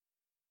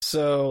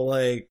So,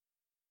 like,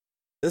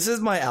 this is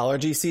my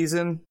allergy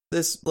season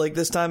this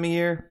time of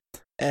year,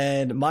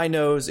 and my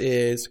nose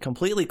is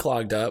completely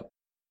clogged up.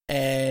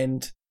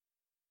 And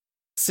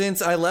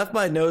since I left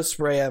my nose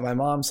spray at my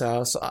mom's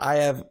house, I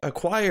have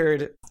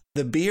acquired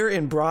the beer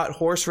and brought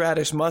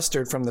horseradish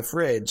mustard from the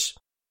fridge,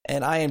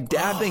 and I am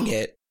dabbing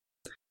it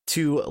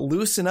to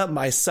loosen up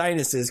my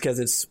sinuses because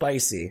it's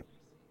spicy.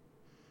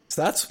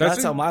 So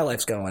that's how my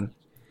life's going.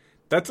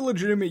 That's a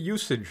legitimate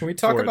usage. Can we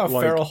talk about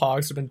feral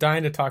hogs? I've been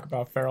dying to talk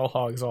about feral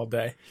hogs all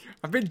day.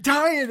 I've been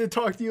dying to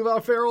talk to you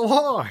about feral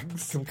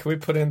hogs. Can we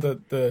put in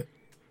the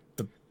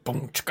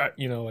boom,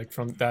 like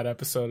from that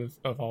episode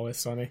of Always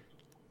Sunny?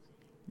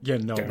 Yeah,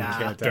 no, we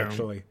can't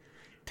actually.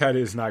 Ted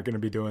is not going to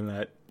be doing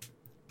that.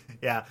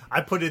 Yeah,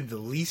 I put in the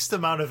least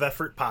amount of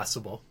effort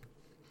possible.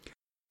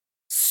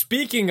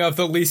 Speaking of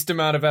the least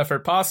amount of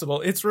effort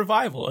possible, it's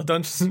Revival, a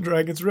Dungeons &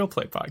 Dragons real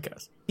play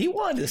podcast. He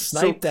wanted to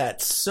snipe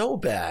that so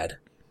bad.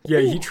 Yeah,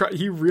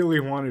 he really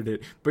wanted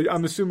it. But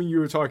I'm assuming you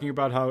were talking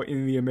about how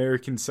in the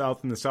American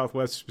South and the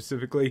Southwest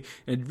specifically,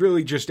 and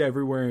really just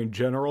everywhere in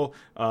general,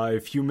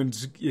 if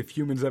humans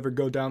ever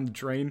go down the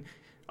drain,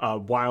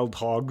 wild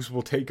hogs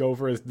will take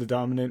over as the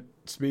dominant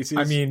species.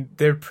 I mean,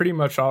 they're pretty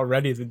much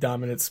already the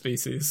dominant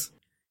species.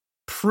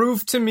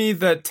 Prove to me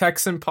that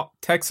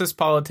Texas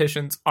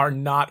politicians are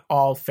not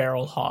all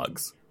feral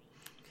hogs.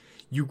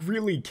 You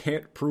really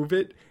can't prove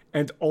it.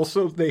 And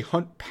also, they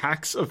hunt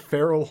packs of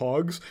feral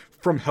hogs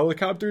from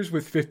helicopters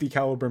with 50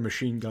 caliber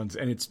machine guns,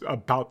 and it's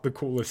about the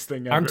coolest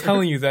thing ever. I'm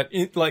telling you that,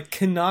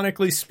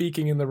 canonically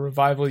speaking, in the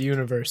Revival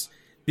universe,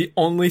 the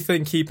only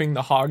thing keeping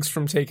the hogs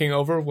from taking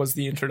over was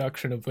the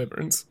introduction of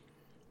wyverns.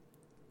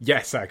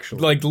 Yes,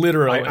 actually. Like,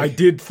 literally. I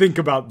did think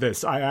about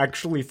this. I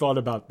actually thought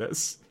about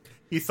this.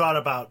 You thought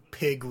about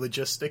pig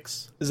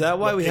logistics? Is that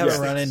why we haven't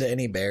run into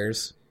any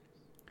bears?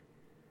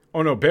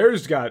 Oh no,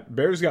 bears got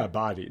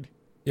bodied.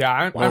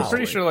 Yeah, I'm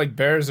pretty sure like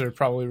bears are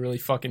probably really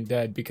fucking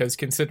dead, because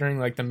considering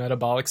like the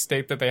metabolic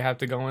state that they have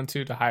to go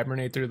into to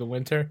hibernate through the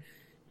winter,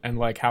 and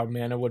like how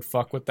mana would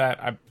fuck with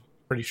that, I'm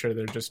pretty sure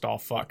they're just all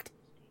fucked.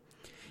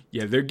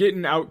 Yeah, they're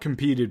getting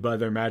out-competed by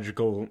their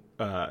magical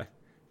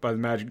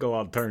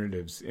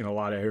alternatives in a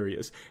lot of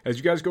areas. As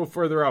you guys go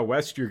further out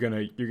west, you're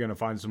gonna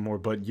find some more,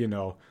 but you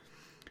know,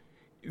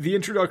 the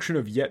introduction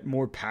of yet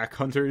more pack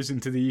hunters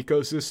into the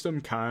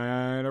ecosystem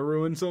kind of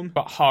ruins them.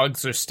 But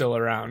hogs are still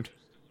around.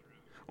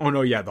 Oh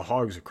no, yeah, the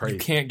hogs are crazy. You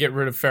can't get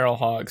rid of feral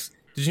hogs.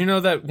 Did you know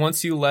that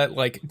once you let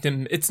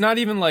it's not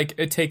even like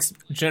it takes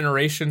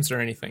generations or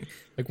anything.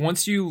 Like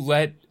once you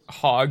let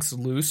hogs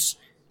loose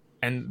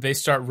and they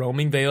start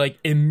roaming, they like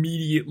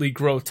immediately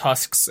grow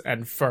tusks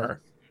and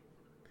fur.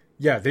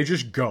 Yeah, they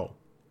just go.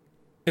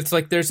 It's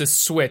like there's a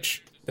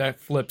switch that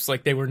flips,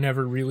 like they were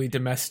never really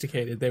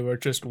domesticated. They were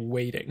just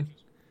waiting.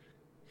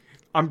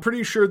 I'm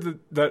pretty sure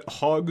that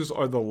hogs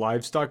are the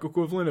livestock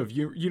equivalent of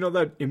you know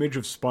that image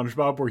of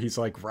SpongeBob where he's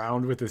like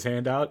round with his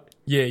hand out?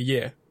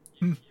 Yeah.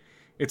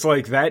 It's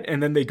like that,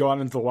 and then they go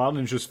out into the wild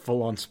and just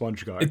full on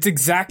sponge guard. It's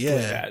exactly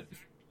that.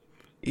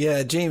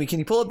 Yeah, Jamie, can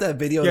you pull up that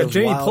video? Yeah, of those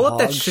Jamie, wild pull up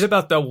that hogs? shit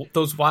about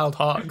those wild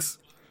hogs.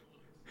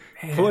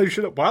 Pull that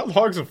shit up. Wild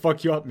hogs will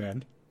fuck you up,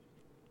 man.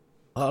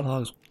 Wild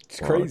hogs. It's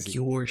crazy.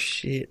 Your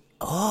shit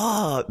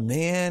up,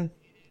 man.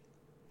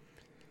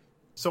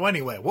 So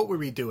anyway, what were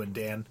we doing,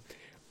 Dan?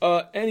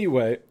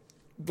 Anyway,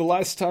 the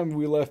last time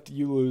we left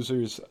you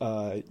losers,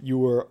 you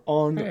were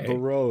on the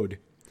road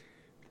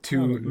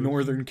to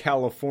Northern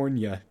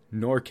California,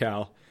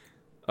 NorCal.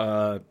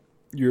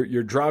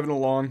 You're driving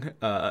along.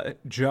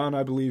 John,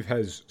 I believe,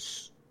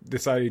 has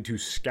decided to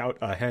scout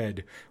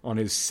ahead on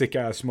his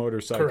sick-ass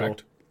motorcycle.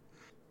 Correct.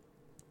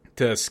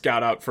 To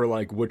scout out for,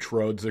 like, which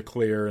roads are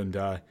clear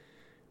and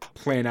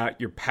plan out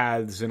your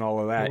paths and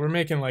all of that. Well, we're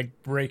making,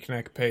 like,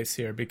 breakneck pace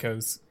here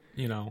because,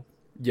 you know...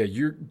 Yeah,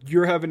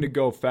 you're having to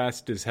go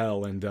fast as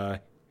hell, and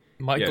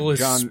Michael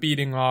is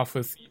speeding off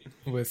with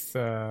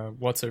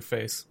what's her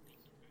face,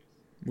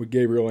 with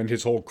Gabriel and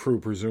his whole crew,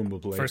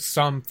 presumably, for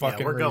some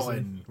fucking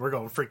reason. We're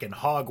going freaking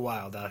hog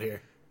wild out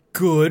here.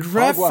 Good hog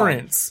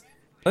reference.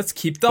 Wild. Let's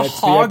keep the That's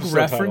hog the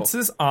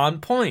references on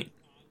point.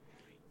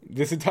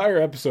 This entire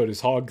episode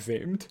is hog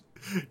themed.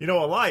 You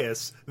know,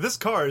 Elias, this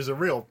car is a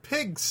real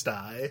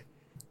pigsty.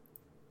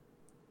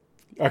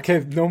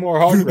 Okay, no more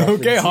hog references.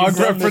 Okay, hog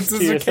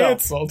references are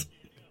canceled.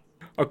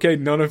 Okay,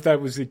 none of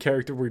that was the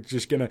character. We're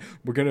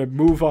gonna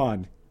move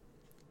on.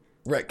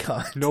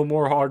 Retcon. No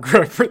more hog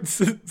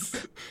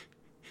references.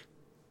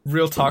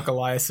 Real talk,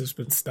 Elias has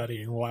been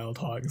studying wild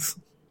hogs.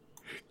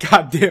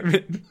 God damn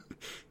it.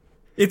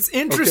 It's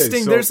interesting.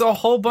 Okay, so there's a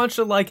whole bunch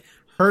of like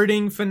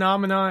herding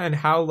phenomena and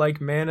how like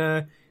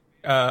mana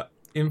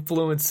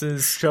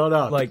influences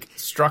like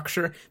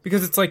structure,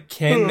 because it's like,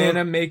 can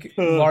mana make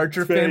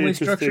larger family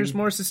structures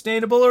more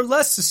sustainable or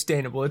less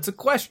sustainable? It's a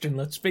question.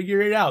 Let's figure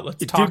it out.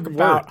 Let's talk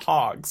about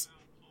hogs.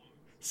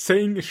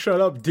 Saying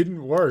shut up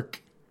didn't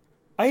work.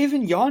 I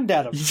even yawned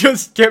at him. You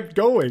just kept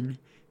going.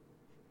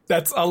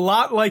 That's a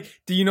lot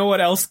like, do you know what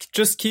else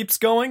just keeps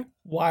going?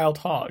 Wild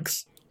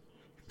hogs.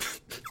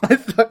 I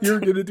thought you were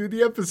going to do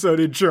the episode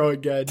intro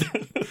again.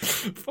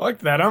 Fuck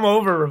that. I'm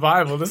over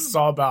Revival. This is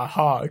all about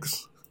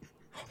hogs.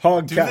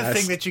 Hogcast. Do the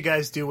thing that you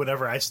guys do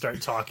whenever I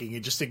start talking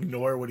and just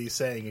ignore what he's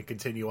saying and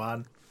continue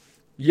on.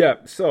 Yeah,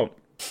 so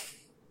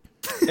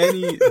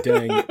any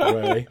dang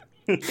way.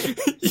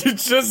 You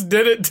just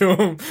did it to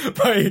him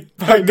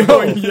by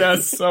going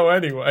yes, so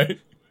anyway.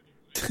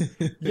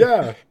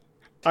 Yeah,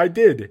 I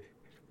did.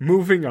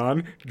 Moving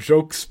on.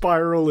 Joke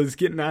spiral is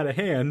getting out of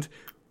hand.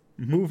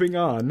 Moving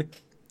on.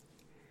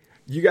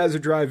 You guys are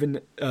driving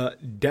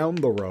down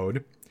the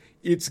road.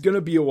 It's going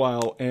to be a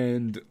while,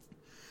 and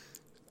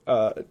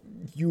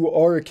you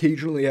are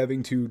occasionally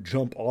having to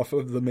jump off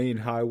of the main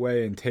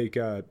highway and take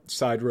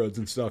side roads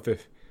and stuff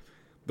if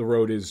the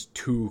road is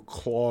too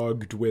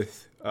clogged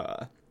with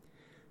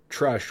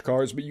trash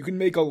cars. But you can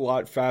make a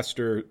lot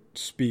faster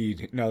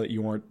speed now that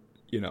you aren't,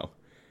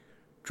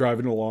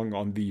 driving along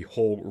on the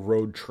whole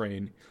road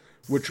train.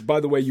 Which, by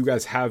the way, you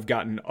guys have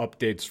gotten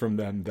updates from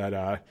them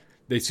that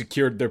they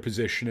secured their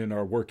position and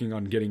are working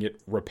on getting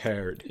it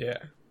repaired. Yeah.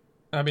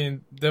 I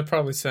mean, they're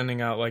probably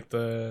sending out, like,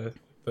 the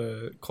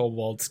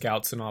Kobold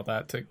scouts and all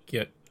that to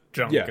get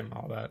junk and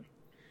all that.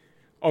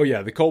 Oh,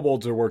 yeah, the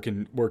Kobolds are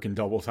working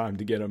double time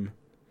to get them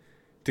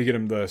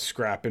the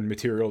scrap and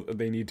material that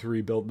they need to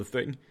rebuild the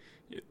thing.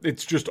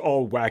 It's just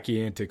all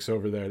wacky antics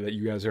over there that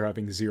you guys are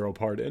having zero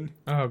part in.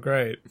 Oh,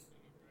 great.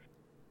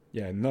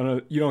 Yeah,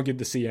 you don't get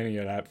to see any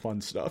of that fun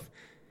stuff.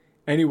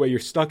 Anyway, you're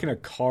stuck in a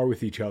car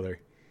with each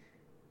other.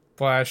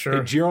 Boy, sure. Hey,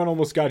 Giron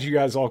almost got you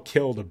guys all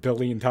killed 1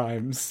 billion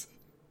times.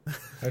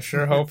 I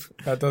sure hope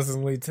that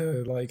doesn't lead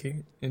to, like,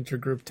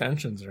 intergroup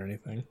tensions or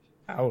anything.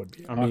 That would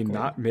be awkward. I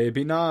mean,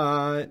 maybe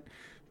not.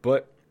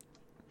 But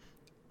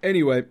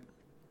anyway,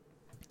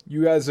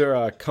 you guys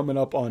are coming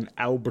up on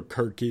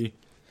Albuquerque.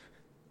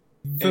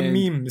 The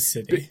meme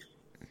city.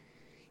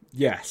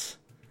 Yes.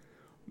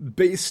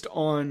 Based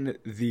on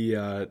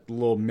the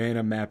little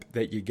mana map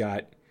that you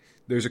got,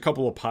 there's a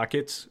couple of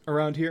pockets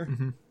around here.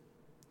 Mm-hmm.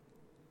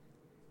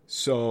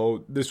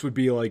 So this would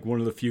be like one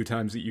of the few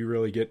times that you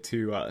really get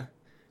to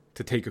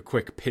take a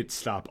quick pit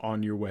stop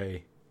on your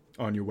way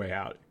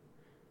out.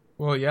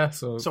 Well, yeah.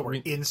 So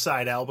we're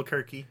inside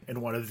Albuquerque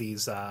in one of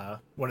these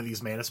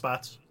mana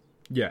spots.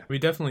 Yeah, we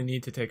definitely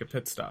need to take a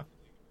pit stop.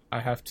 I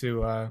have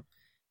to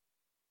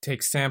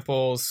take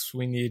samples.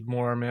 We need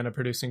more mana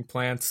producing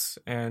plants,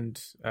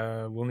 and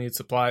we'll need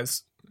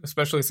supplies.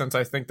 Especially since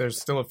I think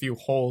there's still a few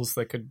holes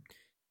that could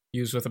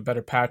use with a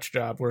better patch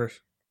job. We're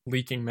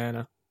leaking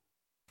mana.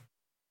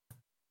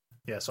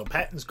 Yeah, so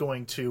Patton's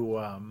going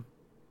to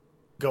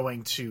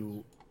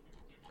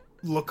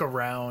look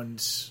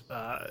around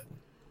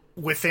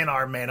within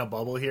our mana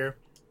bubble here,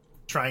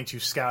 trying to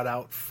scout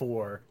out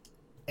for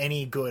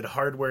any good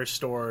hardware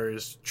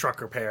stores,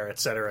 truck repair,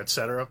 etc.,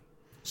 etc.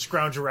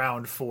 Scrounge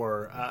around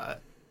for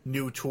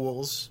new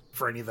tools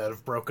for any that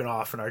have broken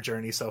off in our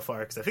journey so far.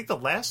 Because I think the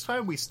last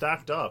time we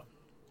stocked up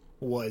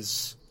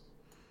was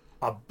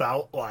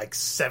about like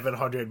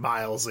 700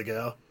 miles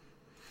ago.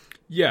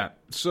 Yeah,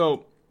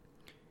 so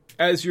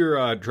as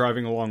you're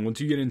driving along,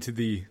 once you get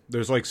into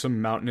there's like some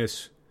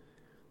mountainous,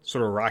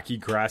 sort of rocky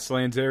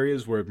grasslands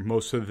areas where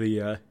most of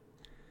the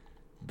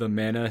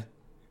mana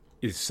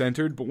is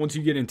centered. But once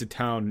you get into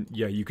town,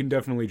 yeah, you can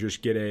definitely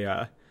just get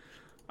a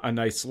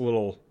nice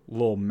little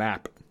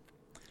map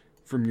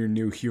from your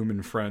new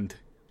human friend.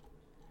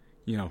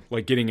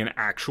 Like getting an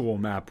actual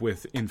map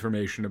with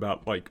information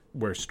about like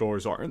where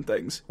stores are and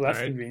things. Well,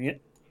 that's convenient.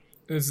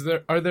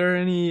 Are there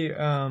any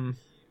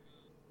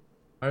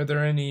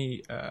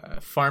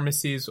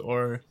pharmacies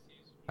or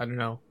I don't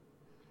know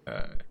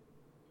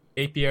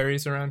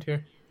apiaries around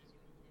here?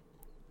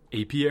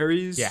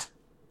 Apiaries? Yeah.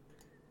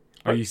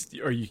 Are you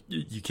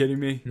kidding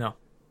me? No.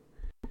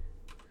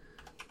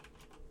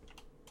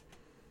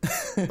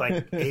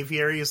 Like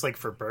aviary is like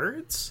for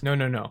birds?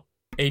 No.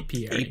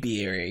 Apiary.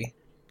 Apiary.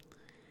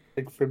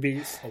 Like for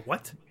bees. A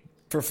what?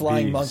 For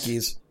flying Bees.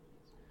 monkeys.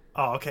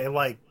 Oh, okay.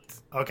 I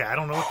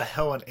don't know what the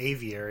hell an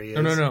aviary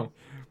is. No.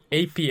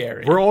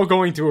 Apiary. We're all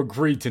going to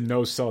agree to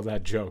no sell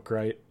that joke,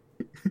 right?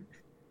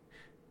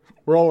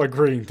 We're all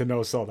agreeing to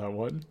no sell that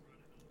one.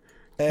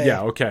 Hey.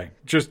 Yeah, okay.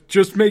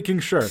 Just making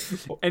sure.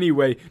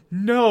 Anyway,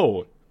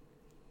 no.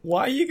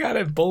 Why you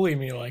gotta bully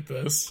me like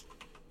this?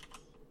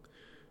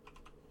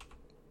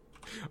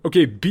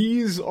 Okay,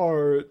 bees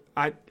are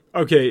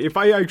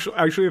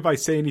if I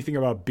say anything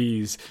about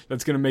bees,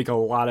 that's going to make a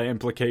lot of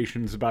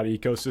implications about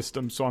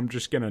ecosystems, so I'm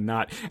just going to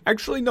not.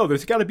 Actually, no,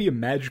 there's got to be a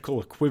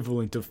magical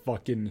equivalent of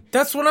fucking...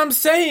 That's what I'm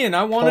saying.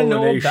 I want to know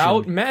pollination.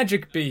 about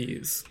magic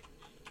bees.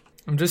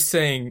 I'm just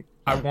saying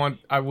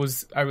I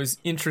was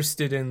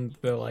interested in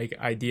the like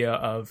idea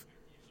of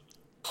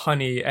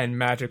honey and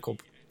magical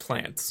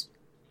plants.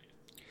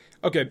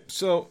 Okay,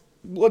 so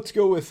let's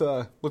go with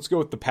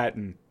the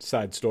Patton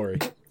side story.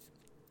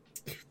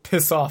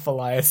 Piss off,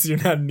 Elias.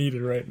 You're not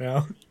needed right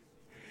now.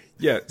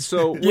 Yeah,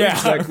 so what Yeah.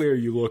 exactly are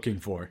you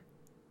looking for?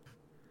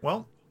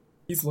 Well,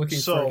 He's looking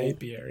for an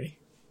apiary.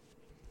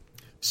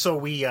 so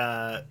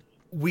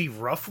we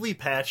roughly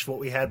patched what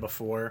we had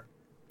before.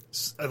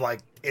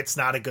 Like, it's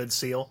not a good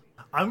seal.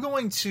 I'm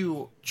going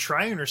to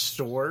try and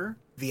restore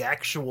the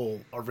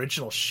actual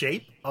original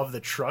shape of the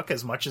truck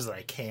as much as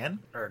I can,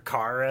 or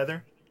car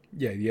rather.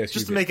 Yeah, the SUV.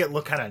 Just to make it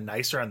look kind of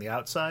nicer on the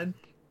outside.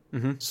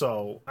 Mm-hmm.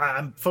 So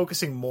I'm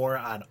focusing more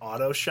on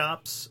auto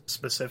shops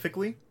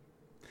specifically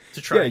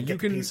to try and get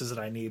the pieces that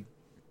I need.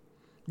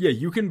 Yeah,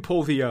 you can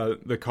pull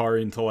the car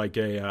into like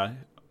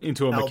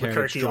into a mechanic's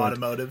Albuquerque joint.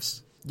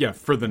 Automotives. Yeah,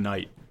 for the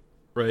night,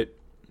 right?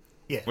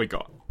 Yeah. Like,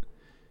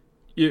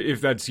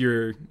 if that's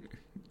your,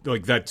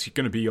 like, that's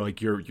going to be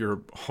like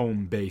your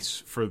home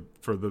base for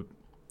the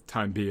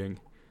time being.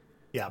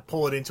 Yeah,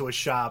 pull it into a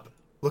shop,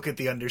 look at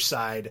the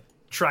underside,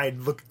 try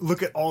and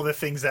look at all the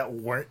things that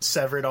weren't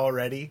severed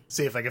already,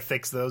 see if I can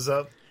fix those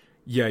up.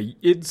 Yeah,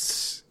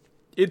 it's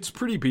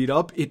pretty beat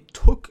up. It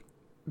took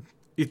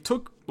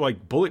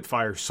like bullet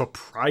fire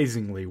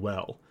surprisingly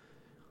well.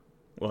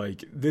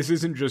 Like, this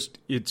isn't just,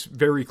 it's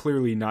very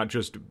clearly not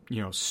just,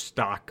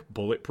 stock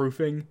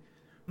bulletproofing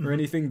or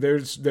anything.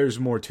 There's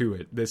more to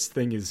it. This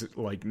thing is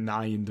like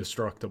nigh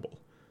indestructible.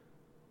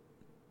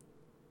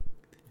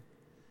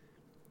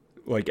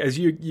 Like, as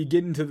you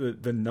get into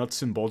the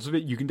nuts and bolts of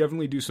it, you can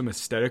definitely do some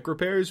aesthetic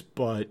repairs,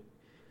 but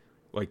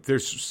like,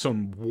 there's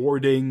some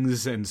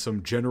wardings and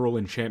some general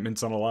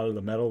enchantments on a lot of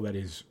the metal that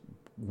is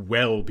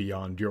well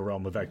beyond your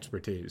realm of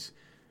expertise.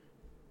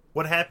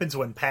 What happens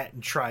when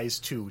Patton tries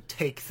to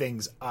take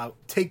things out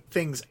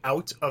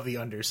of the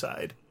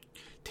underside?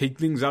 Take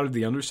things out of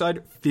the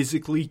underside?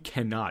 Physically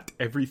cannot.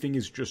 Everything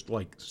is just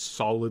like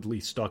solidly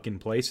stuck in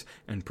place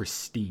and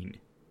pristine.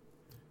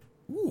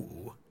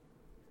 Ooh.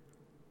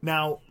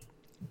 Now,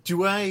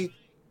 do I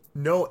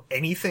know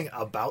anything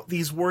about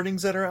these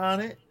wardings that are on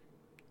it?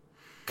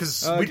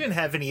 Because we didn't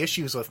have any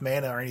issues with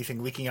mana or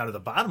anything leaking out of the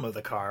bottom of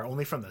the car,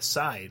 only from the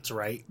sides,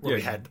 right? Where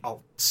we had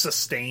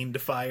sustained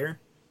fire.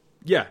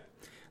 Yeah.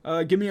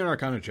 Give me an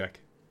Arcana check.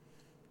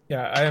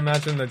 Yeah, I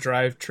imagine the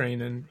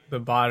drivetrain and the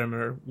bottom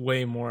are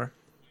way more.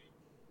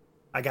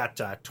 I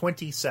got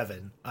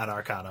 27 on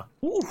Arcana.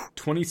 Ooh,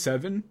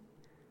 27?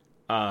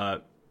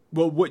 Well,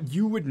 what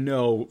you would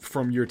know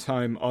from your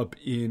time up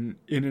in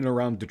and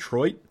around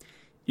Detroit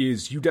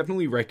is you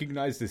definitely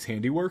recognize this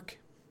handiwork.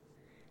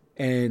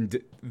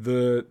 And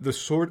the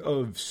sort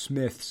of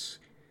smiths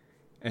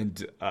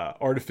and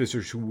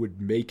artificers who would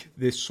make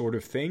this sort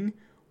of thing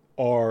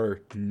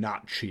are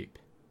not cheap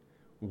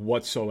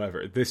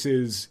whatsoever. This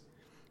is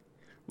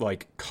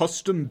like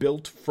custom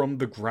built from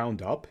the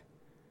ground up.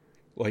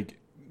 Like,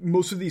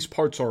 most of these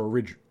parts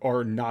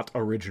are not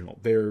original.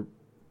 They're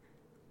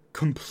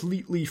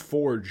completely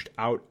forged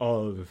out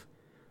of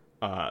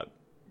the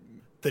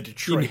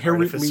Detroit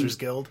Artificers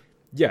Guild.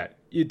 Yeah,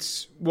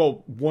 it's,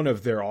 well, one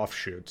of their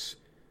offshoots.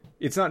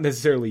 It's not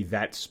necessarily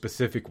that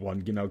specific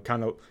one,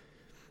 kind of.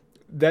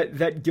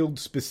 That guild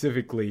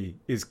specifically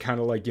is kind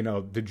of like,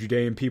 the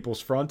Judean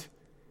People's Front.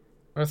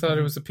 I thought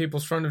it was the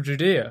People's Front of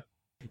Judea.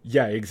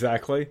 Yeah,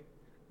 exactly.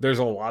 There's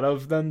a lot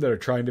of them that are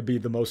trying to be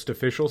the most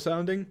official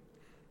sounding.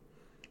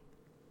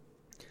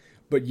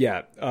 But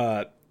yeah,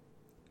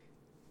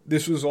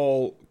 this was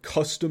all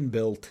custom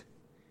built,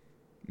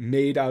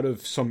 made out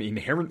of some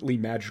inherently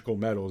magical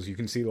metals. You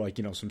can see, like,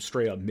 some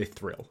straight up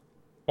mithril.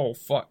 Oh,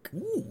 fuck.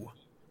 Ooh.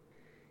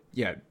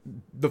 Yeah,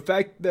 the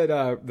fact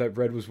that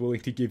Red was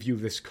willing to give you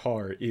this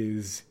car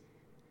is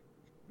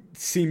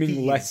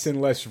seeming less and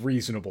less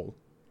reasonable.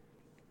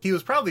 He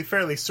was probably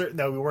fairly certain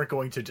that we weren't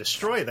going to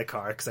destroy the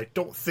car, because I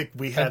don't think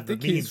we have the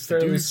means to do so. He's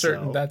fairly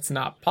certain that's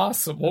not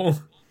possible.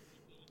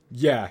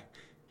 Yeah.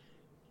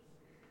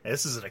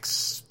 This is an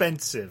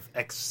expensive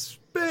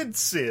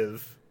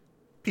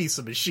piece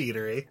of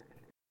machinery.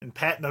 And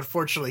Patton,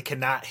 unfortunately,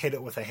 cannot hit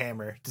it with a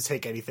hammer to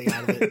take anything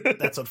out of it.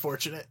 That's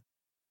unfortunate.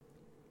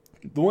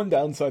 The one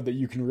downside that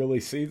you can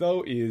really see,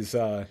 though, is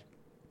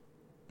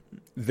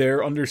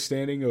their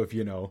understanding of,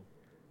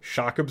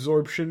 shock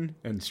absorption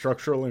and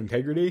structural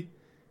integrity.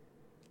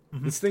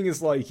 Mm-hmm. This thing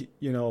is like,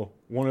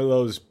 one of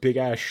those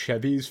big-ass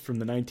Chevys from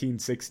the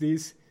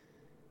 1960s,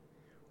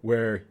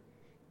 where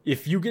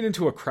if you get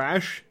into a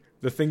crash,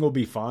 the thing will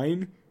be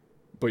fine,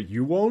 but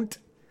you won't.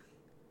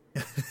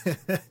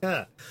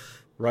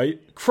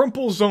 Right?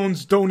 Crumple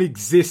zones don't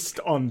exist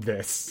on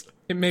this.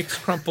 It makes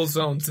crumple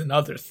zones and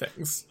other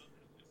things.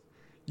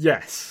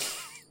 Yes.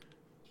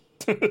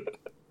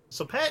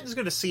 So Patton's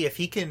going to see if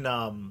he can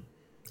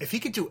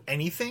do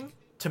anything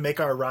to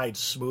make our ride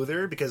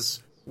smoother,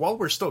 because while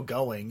we're still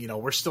going,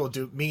 we're still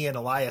me and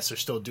Elias are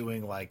still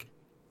doing like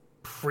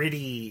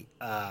pretty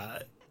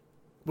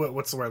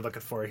what's the word I'm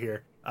looking for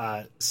here?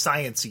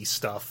 Science-y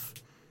stuff.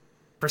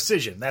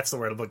 Precision, that's the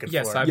word I'm looking for.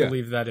 Yes, I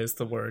believe that is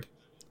the word.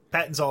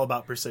 Patton's all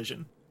about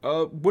precision.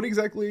 What do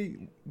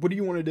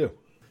you want to do?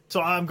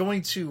 So I'm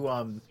going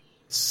to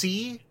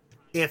see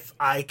if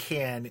I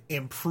can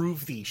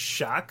improve the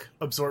shock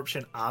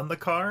absorption on the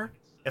car,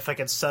 if I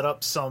can set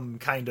up some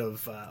kind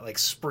of like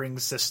spring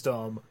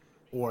system,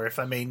 or if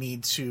I may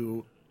need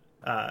to,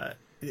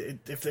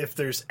 if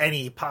there's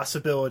any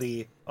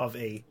possibility of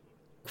a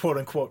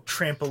quote-unquote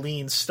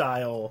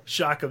trampoline-style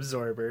shock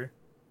absorber.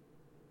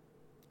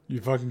 You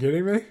fucking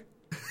kidding me?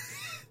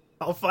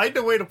 I'll find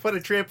a way to put a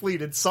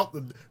trampoline in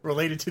something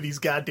related to these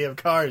goddamn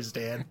cars,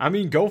 Dan. I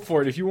mean, go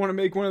for it. If you want to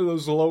make one of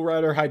those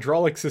lowrider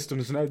hydraulic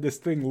systems and have this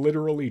thing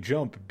literally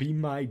jump, be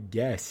my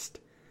guest.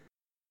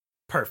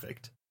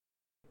 Perfect.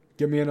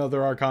 Give me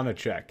another Arcana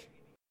check.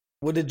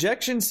 Would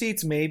ejection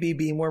seats maybe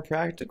be more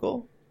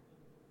practical?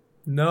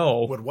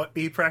 No. Would what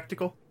be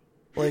practical?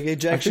 Like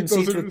ejection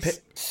those seats are with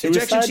just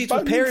ejection seats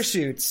buttons? with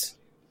parachutes.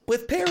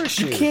 With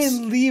parachutes. You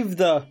can't leave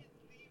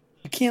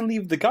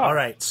the car. All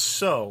right,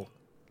 so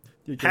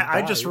You can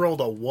I just die.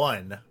 rolled a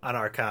 1 on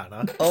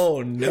Arcana.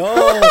 Oh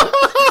no!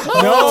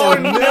 No, no,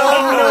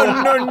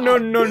 no, no, no,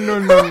 no, no, no,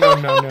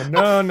 no,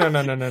 no, no,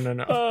 no, no, no, no,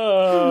 no.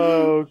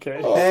 Oh,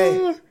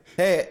 okay.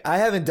 Hey, I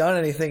haven't done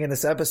anything in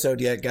this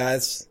episode yet,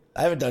 guys.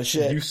 I haven't done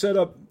shit. You set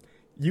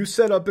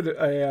up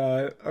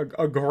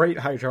a great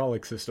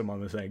hydraulic system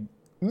on the thing.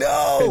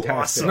 No!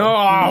 Fantastic.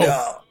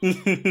 No.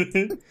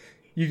 No!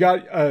 You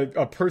got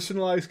a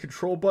personalized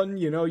control button.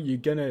 You know, you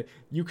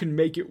can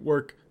make it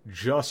work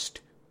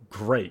just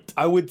great.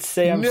 I would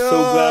say I'm so No!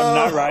 glad I'm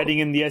not riding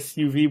in the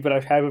SUV, but I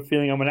have a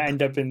feeling I'm going to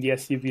end up in the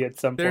SUV at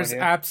some There's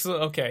point. Here.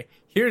 absolutely okay.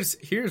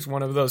 Here's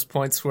one of those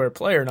points where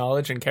player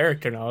knowledge and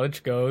character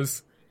knowledge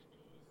goes.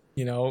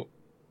 You know,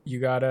 you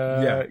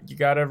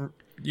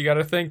gotta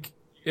think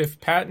if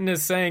Patton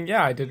is saying,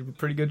 yeah, I did a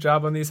pretty good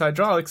job on these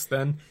hydraulics,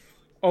 then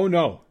Oh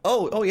no!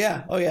 Oh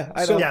yeah.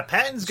 I So- don't. Yeah,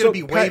 Patton's going to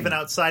So, be waving Patton.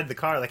 outside the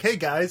car like, hey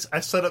guys, I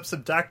set up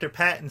some Dr.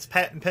 Patton's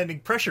patent-pending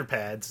pressure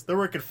pads. They're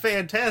working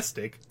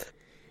fantastic.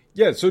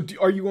 Yeah. So,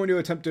 are you going to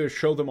attempt to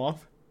show them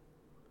off?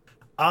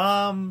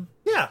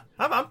 Yeah,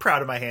 I'm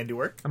proud of my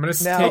handiwork. I'm gonna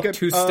Now- take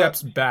two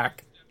steps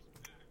back.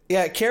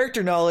 Yeah,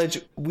 character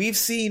knowledge. We've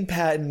seen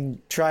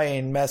Patton try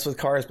and mess with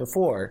cars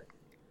before.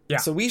 Yeah.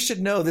 So we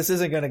should know this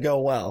isn't going to go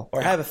well,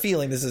 or have a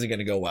feeling this isn't going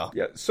to go well.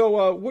 Yeah.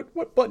 So,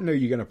 what button are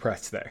you going to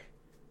press there?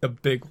 The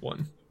big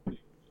one.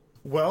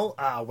 Well,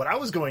 what I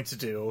was going to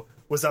do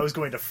was I was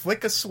going to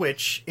flick a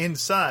switch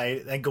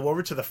inside and go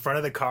over to the front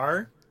of the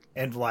car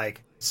and,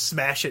 like,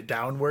 smash it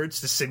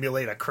downwards to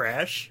simulate a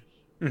crash.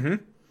 Mm-hmm.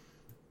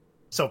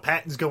 So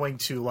Patton's going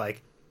to,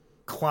 like,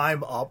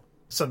 climb up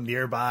some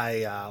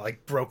nearby,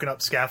 like, broken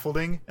up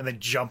scaffolding and then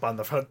jump on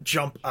the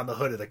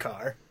hood of the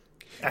car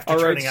after All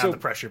right, turning so- on the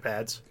pressure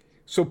pads.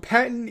 So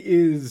Patton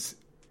is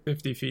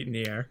 50 feet in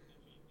the air.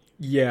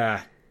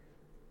 yeah.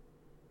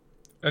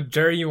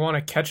 Jerry, you want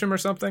to catch him or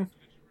something?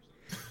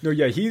 No,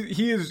 yeah,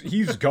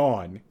 he's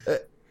gone.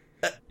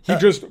 He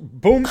just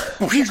boom,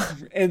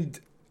 and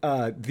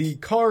the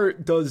car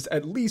does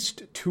at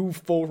least 2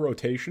 full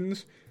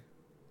rotations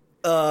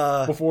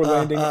before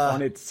landing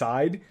on its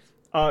side.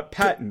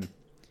 Patton,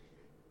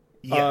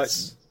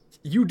 Yes.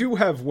 you do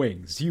have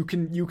wings. You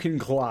can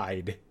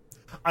glide.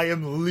 I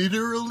am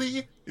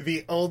literally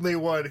the only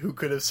one who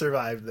could have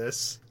survived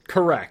this.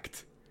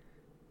 Correct.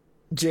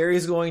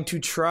 Jerry's going to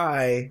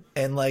try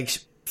and like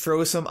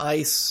throw some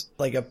ice,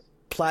 like a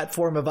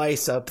platform of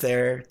ice up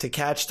there to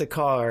catch the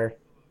car.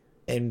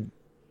 And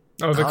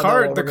Oh, the Oh,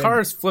 car no, the we're car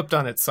gonna- is flipped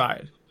on its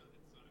side.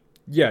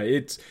 Yeah,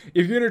 it's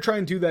if you're gonna try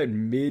and do that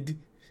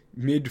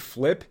mid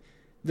flip,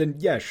 then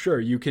yeah, sure,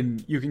 you can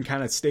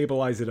kind of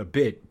stabilize it a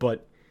bit,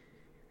 but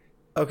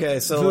okay,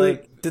 so The-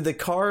 like, did the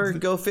car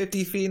go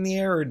 50 feet in the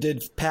air, or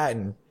did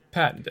Patton?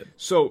 Patented.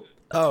 so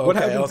Oh, what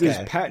okay, happens okay.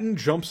 is Patton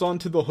jumps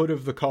onto the hood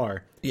of the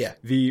car. Yeah.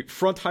 The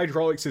front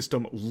hydraulic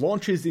system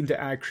launches into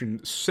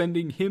action,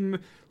 sending him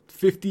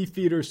 50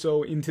 feet or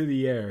so into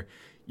the air.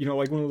 You know,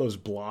 like one of those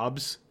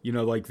blobs. You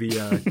know, like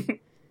the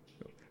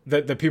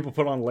that people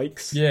put on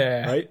lakes.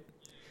 Yeah. Right.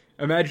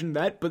 Imagine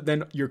that, but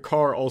then your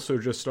car also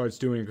just starts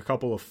doing a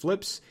couple of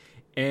flips,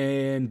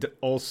 and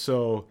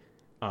also,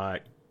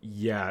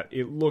 yeah,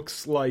 it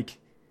looks like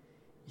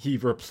he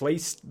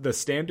replaced the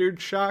standard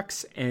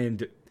shocks,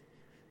 and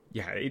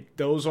yeah,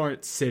 those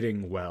aren't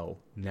sitting well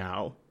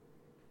now.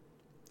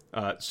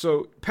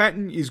 So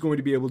Patton is going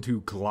to be able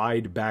to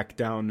glide back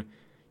down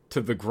to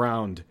the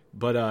ground,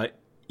 but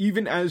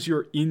even as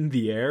you're in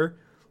the air,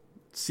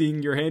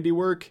 seeing your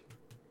handiwork,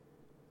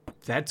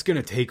 that's going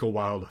to take a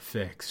while to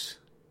fix.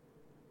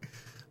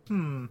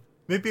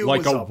 Maybe it Like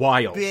was a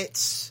while.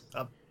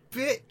 a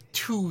bit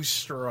too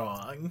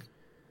strong.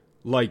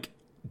 Like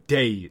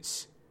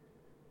days.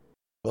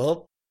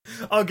 Well,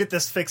 I'll get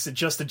this fixed in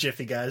just a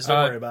jiffy, guys.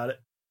 Don't worry about it.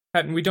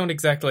 Patton, we don't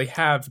exactly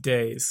have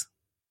days.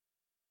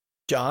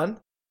 John,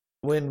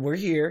 when we're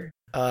here,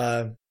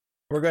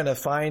 we're going to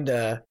find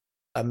a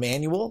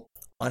manual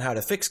on how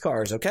to fix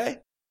cars, okay?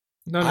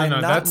 No,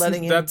 I'm not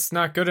letting him- that's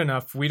not good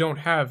enough. We don't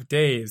have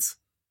days.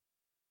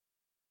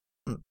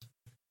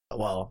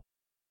 Well,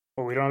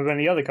 Well, we don't have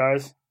any other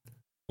cars.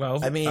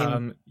 Well, I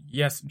mean-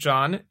 yes,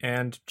 John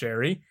and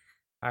Jerry,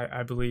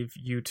 I believe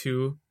you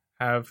two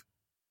have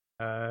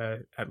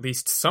at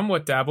least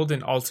somewhat dabbled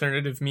in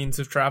alternative means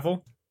of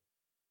travel.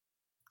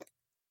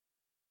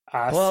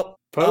 I well,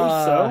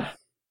 suppose so.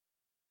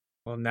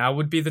 Well, now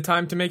would be the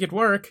time to make it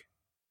work.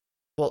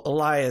 Well,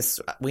 Elias,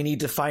 we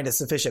need to find a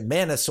sufficient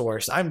mana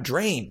source. I'm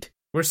drained.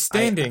 We're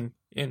standing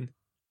in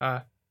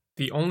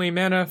the only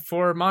mana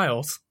for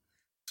miles,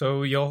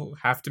 so you'll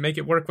have to make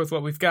it work with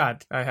what we've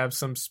got. I have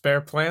some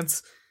spare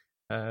plants.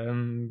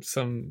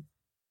 some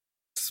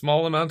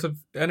small amount of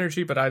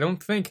energy, but I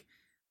don't think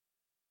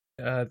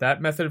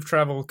that method of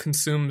travel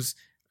consumes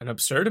an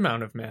absurd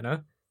amount of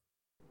mana.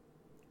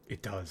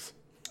 It does.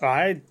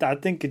 I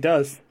think it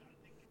does.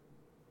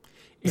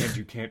 And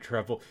you can't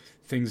travel.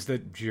 Things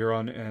that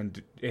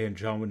Jiron and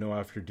John would know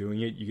after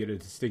doing it, you get a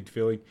distinct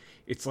feeling.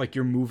 It's like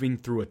you're moving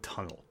through a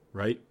tunnel,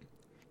 right?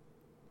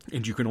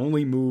 And you can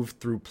only move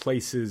through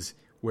places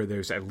where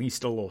there's at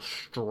least a little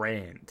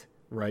strand,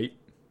 right?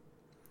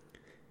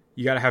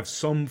 You got to have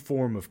some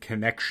form of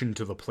connection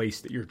to the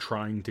place that you're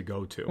trying to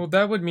go to. Well,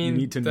 that would mean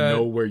you need to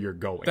know where you're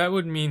going. That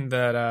would mean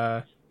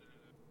that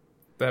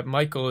that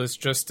Michael is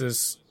just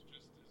as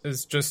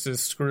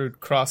screwed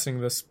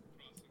crossing this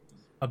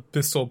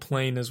abyssal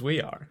plane as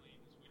we are.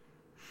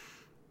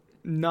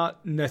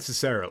 Not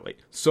necessarily.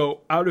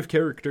 So, out of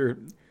character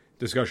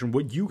discussion,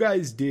 what you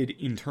guys did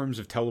in terms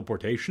of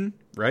teleportation,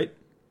 right,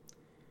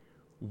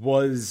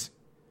 was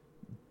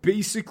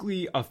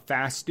basically a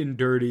fast and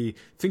dirty.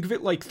 Think of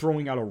it like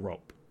throwing out a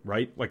rope,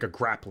 right? Like a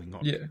grappling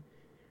hook. Yeah.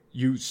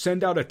 You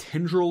send out a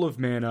tendril of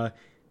mana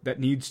that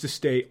needs to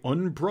stay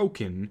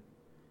unbroken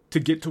to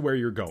get to where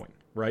you're going,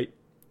 right?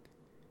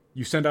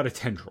 You send out a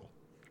tendril.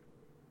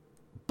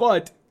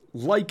 But,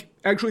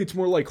 actually it's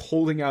more like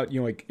holding out,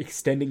 like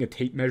extending a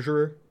tape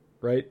measure,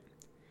 right?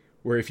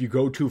 Where if you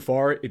go too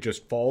far, it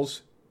just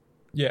falls.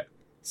 Yeah.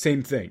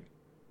 Same thing.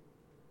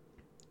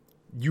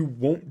 You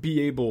won't be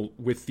able,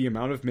 with the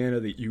amount of mana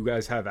that you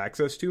guys have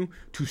access to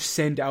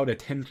send out a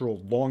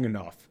tendril long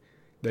enough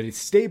that it's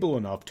stable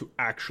enough to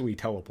actually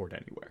teleport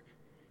anywhere.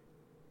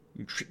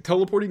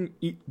 Teleporting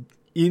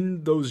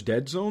in those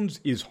dead zones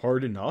is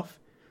hard enough.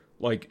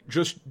 Like,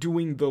 just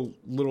doing the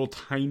little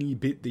tiny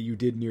bit that you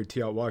did near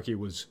Tiawaki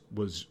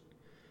was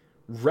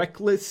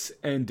reckless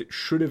and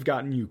should have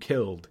gotten you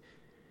killed.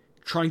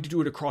 Trying to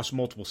do it across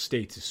multiple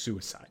states is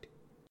suicide.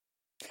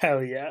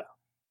 Hell yeah.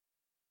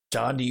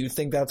 John, do you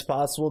think that's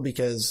possible?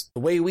 Because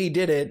the way we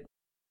did it,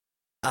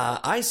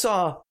 I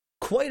saw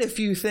quite a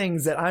few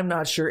things that I'm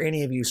not sure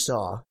any of you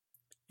saw.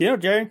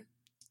 Jerry,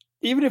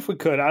 even if we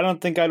could, I don't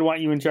think I'd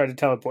want you in charge of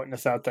teleporting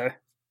us out there.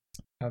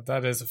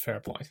 That is a fair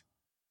point.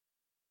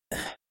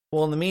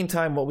 Well, in the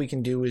meantime, what we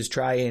can do is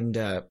try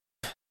and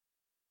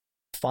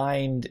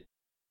find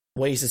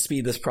ways to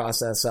speed this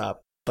process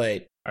up.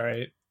 But all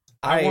right,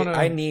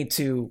 I need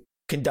to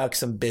conduct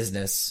some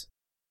business.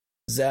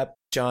 Zep,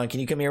 John, can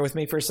you come here with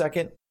me for a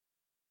second?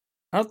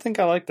 I don't think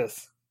I like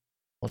this.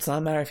 Well, it's not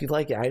a matter if you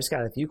like it. I just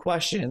got a few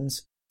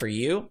questions for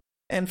you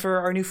and for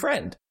our new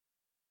friend.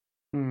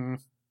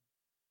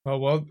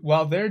 Well,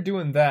 while they're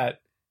doing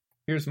that,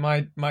 here's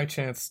my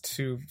chance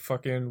to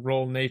fucking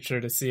roll nature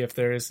to see if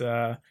there's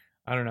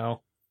I don't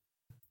know,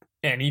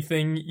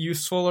 anything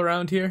useful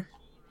around here.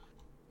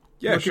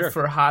 Yeah, Looking sure.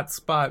 for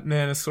hotspot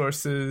mana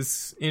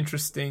sources,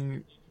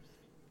 interesting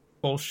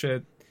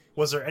bullshit.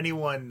 Was there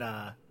anyone?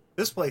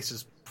 This place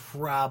has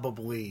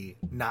probably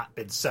not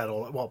been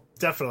settled. Well,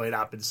 definitely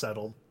not been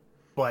settled.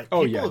 But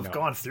people have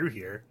gone through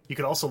here. You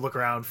could also look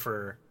around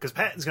for, because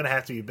Patton's going to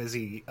have to be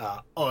busy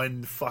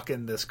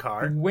unfucking this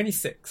car.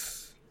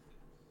 26.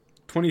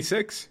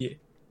 26? Yeah.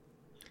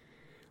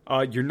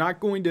 You're not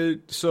going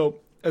to. So,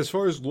 as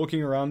far as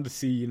looking around to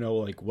see,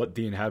 like what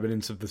the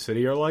inhabitants of the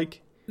city are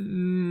like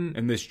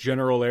in this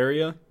general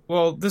area.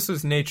 Well, this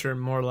is nature,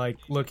 more like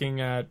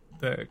looking at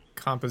the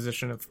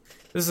composition of.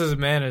 This is a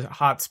mana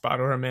hotspot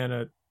or a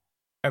mana,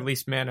 at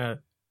least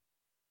mana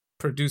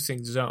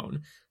producing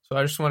zone. So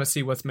I just want to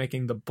see what's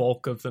making the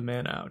bulk of the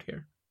mana out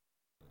here.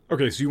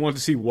 Okay, so you want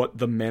to see what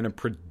the mana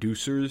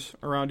producers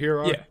around here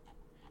are?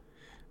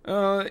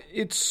 Yeah.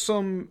 It's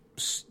some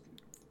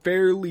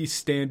fairly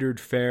standard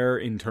fare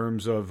in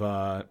terms of,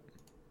 the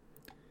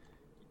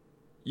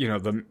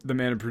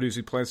mana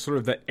producing plants, sort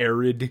of the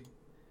arid.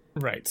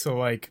 Right, so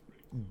like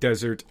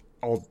desert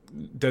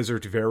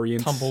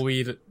variants.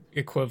 Tumbleweed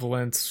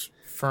equivalents,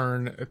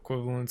 fern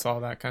equivalents, all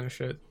that kind of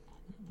shit.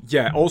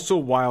 Yeah, also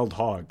wild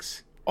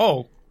hogs.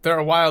 Oh, there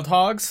are wild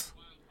hogs?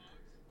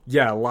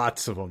 Yeah,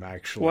 lots of them,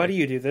 actually. Why do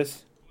you do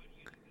this?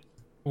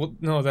 Well,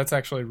 no, that's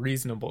actually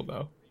reasonable,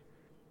 though.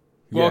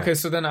 Yeah. Well, okay,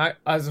 so then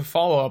as a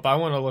follow-up, I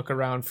want to look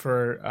around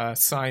for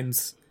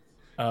signs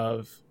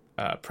of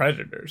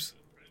predators.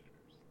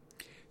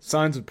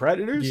 Signs of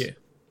predators? Yeah.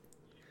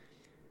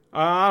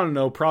 I don't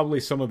know, probably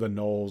some of the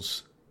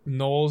gnolls.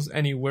 Gnolls?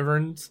 Any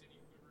wyverns?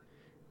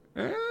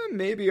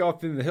 Maybe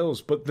off in the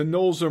hills, but the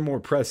gnolls are more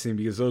pressing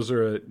because those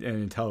are an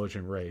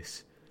intelligent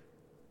race.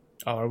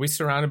 Oh, are we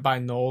surrounded by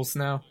gnolls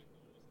now?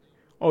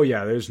 Oh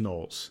yeah, there's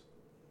gnolls.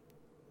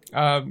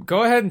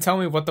 Go ahead and tell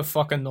me what the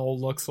fuck a gnoll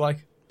looks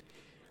like.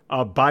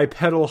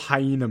 Bipedal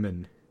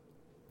hyenaman.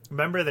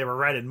 Remember, they were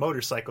riding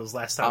motorcycles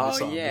last time we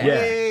saw them. yeah.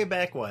 Way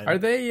back when. Are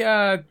they,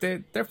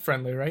 they're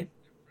friendly, right?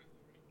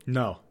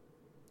 No.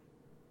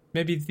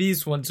 Maybe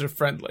these ones are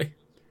friendly.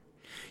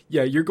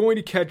 Yeah, you're going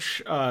to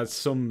catch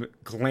some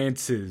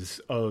glances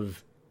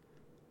of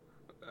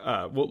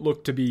what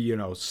look to be,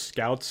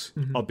 scouts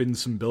up in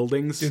some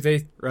buildings. Do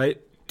they?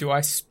 Right? Do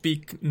I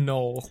speak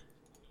gnoll?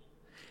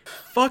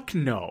 Fuck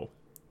no.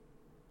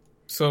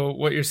 So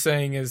what you're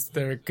saying is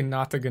they're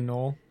Gnata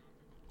Ganol?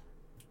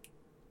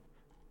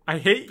 I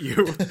hate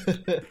you.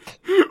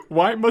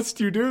 Why must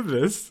you do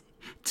this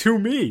to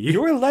me?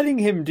 You're letting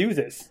him do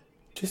this.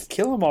 Just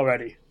kill him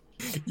already.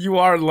 You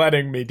are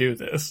letting me do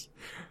this.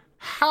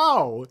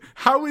 How?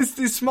 How is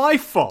this my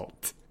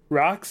fault?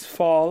 Rocks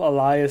fall,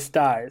 Elias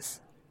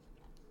dies.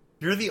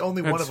 You're the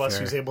only one That's of us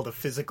fair. who's able to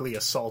physically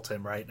assault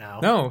him right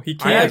now. No, he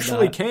can't. I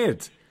actually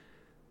can't.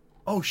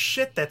 Oh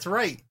shit, that's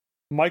right.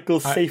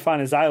 Michael's safe on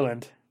his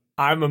island.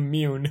 I'm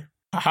immune.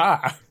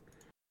 Haha.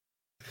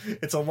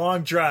 It's a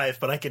long drive,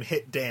 but I can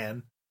hit Dan.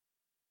 And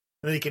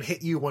then he can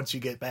hit you once you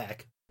get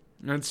back.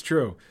 That's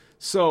true.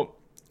 So,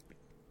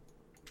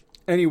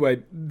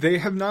 anyway, they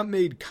have not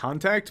made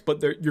contact,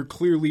 but you're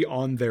clearly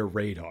on their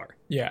radar.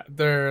 Yeah,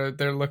 they're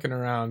looking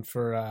around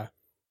for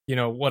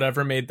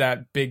whatever made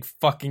that big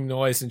fucking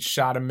noise and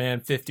shot a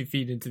man 50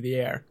 feet into the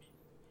air.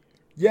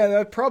 Yeah,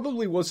 that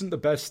probably wasn't the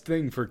best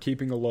thing for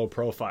keeping a low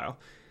profile.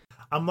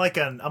 I'm like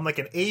an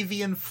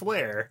avian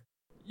flare.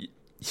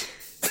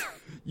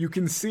 You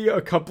can see a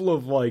couple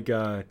of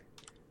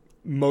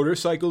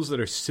motorcycles that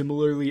are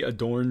similarly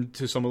adorned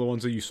to some of the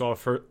ones that you saw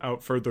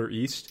out further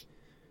east.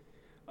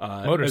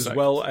 As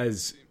well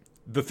as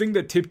the thing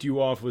that tipped you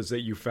off was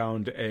that you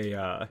found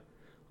a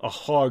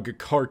hog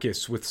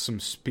carcass with some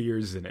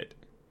spears in it.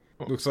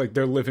 Looks like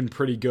they're living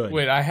pretty good.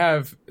 Wait,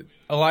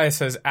 Elias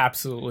has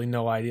absolutely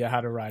no idea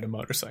how to ride a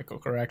motorcycle,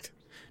 correct?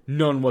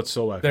 None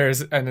whatsoever.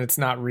 And it's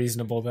not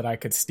reasonable that I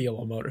could steal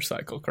a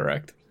motorcycle,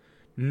 correct?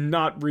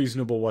 Not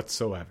reasonable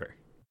whatsoever.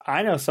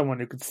 I know someone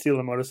who could steal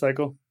a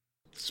motorcycle.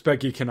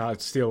 Specky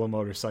cannot steal a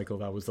motorcycle.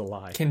 That was a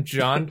lie. Can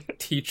John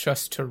teach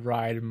us to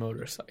ride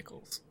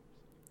motorcycles?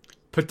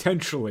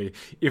 Potentially.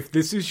 If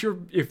this is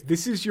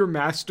your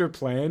master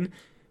plan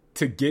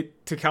to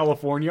get to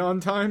California on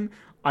time,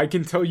 I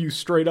can tell you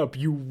straight up,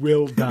 you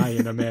will die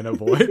in a Mana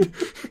Void.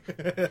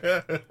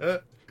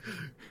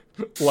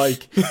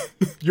 Like,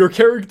 your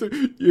character,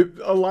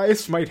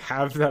 Elias might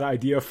have that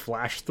idea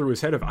flash through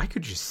his head of, I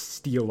could just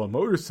steal a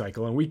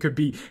motorcycle and we could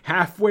be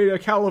halfway to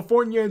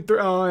California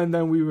and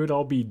then we would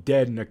all be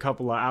dead in a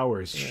couple of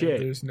hours. Yeah, Shit.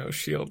 There's no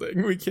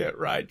shielding. We can't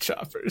ride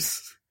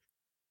choppers.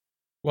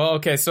 Well,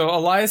 okay, so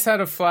Elias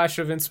had a flash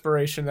of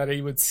inspiration that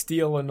he would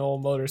steal an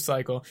old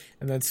motorcycle,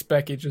 and then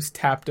Specky just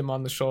tapped him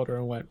on the shoulder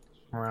and went,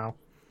 wow.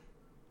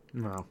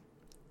 No.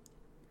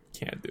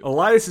 Can't do it.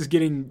 Elias is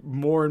getting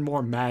more and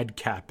more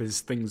madcap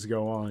as things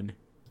go on.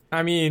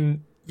 I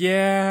mean,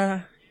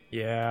 yeah.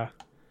 All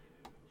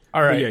But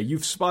right. yeah,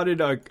 you've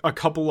spotted a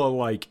couple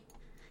of,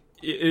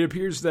 it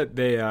appears that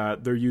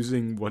they're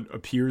using what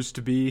appears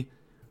to be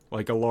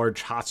like a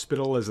large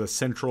hospital as a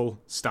central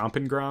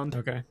stomping ground.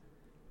 Okay.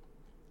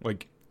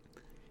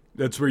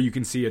 That's where you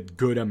can see a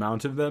good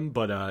amount of them,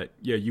 but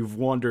you've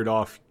wandered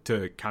off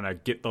to kind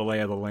of get the lay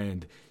of the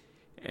land.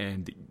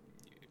 And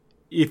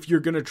if you're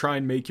going to try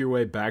and make your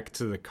way back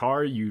to the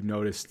car, you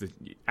notice that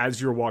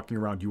as you're walking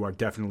around, you are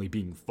definitely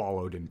being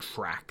followed and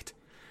tracked.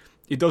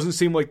 It doesn't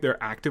seem like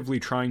they're actively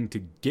trying to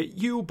get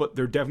you, but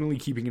they're definitely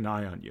keeping an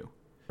eye on you.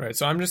 Right,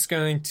 so I'm just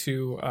going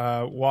to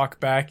walk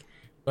back,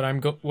 but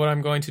what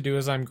I'm going to do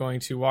is I'm going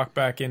to walk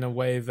back in a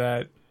way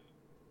that,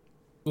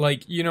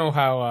 you know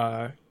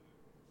how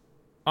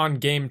on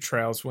game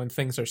trails when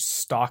things are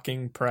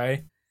stalking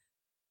prey,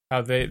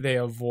 how they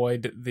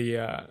avoid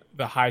the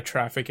high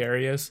traffic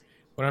areas.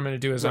 What I'm going to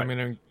do is Right.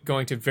 I'm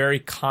going to very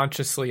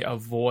consciously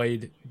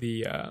avoid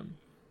the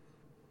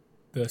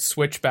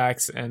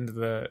switchbacks and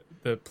the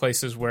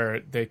places where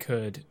they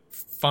could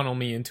funnel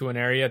me into an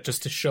area,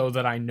 just to show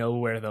that I know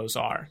where those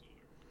are.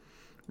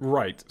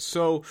 Right.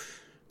 So,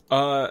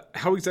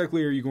 how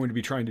exactly are you going to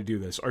be trying to do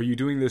this? Are you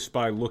doing this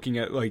by looking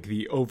at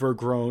the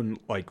overgrown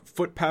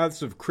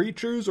footpaths of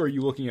creatures, or are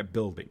you looking at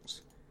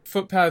buildings?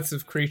 Footpaths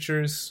of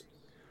creatures.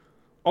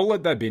 I'll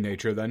let that be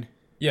nature then.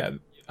 Yeah,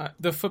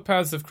 the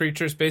footpaths of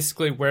creatures,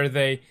 basically where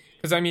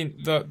because I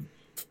mean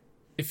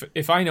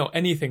if I know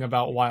anything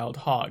about wild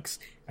hogs,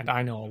 and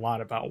I know a lot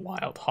about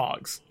wild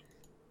hogs,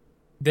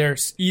 they're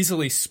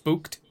easily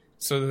spooked.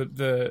 So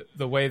the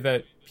way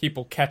that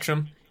people catch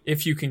them,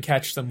 if you can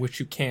catch them, which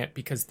you can't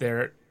because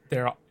they're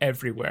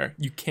everywhere,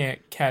 you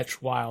can't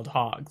catch wild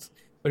hogs.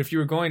 But if you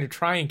were going to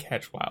try and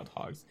catch wild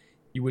hogs,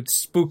 you would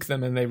spook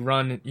them and they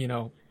run,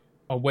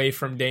 away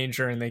from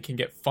danger and they can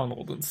get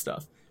funneled and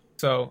stuff.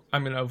 So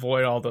I'm going to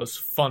avoid all those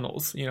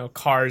funnels,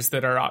 cars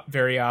that are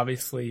very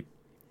obviously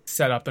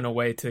set up in a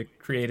way to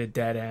create a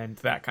dead end,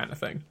 that kind of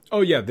thing.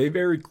 Oh yeah,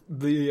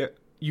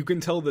 you can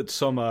tell that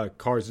some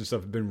cars and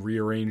stuff have been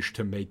rearranged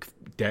to make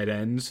dead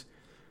ends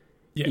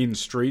in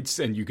streets,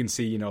 and you can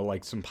see,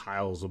 some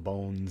piles of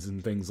bones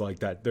and things like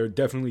that. They're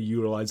definitely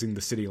utilizing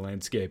the city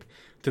landscape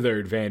to their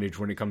advantage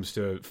when it comes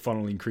to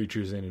funneling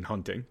creatures in and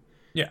hunting.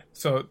 Yeah,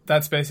 so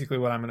that's basically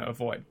what I'm going to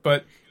avoid.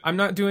 But I'm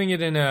not doing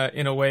it in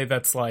a way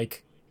that's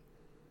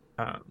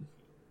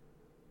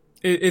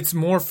it's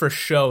more for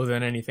show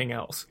than anything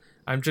else.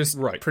 I'm just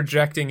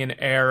projecting an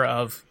air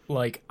of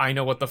I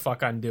know what the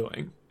fuck I'm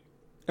doing,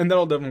 and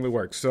that'll definitely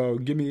work. So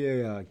give me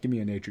a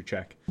nature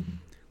check.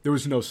 There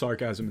was no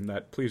sarcasm in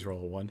that. Please roll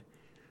a 1.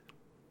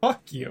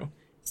 Fuck you.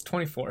 It's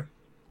 24.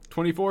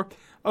 24?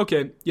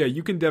 Okay, yeah,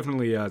 you can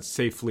definitely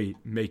safely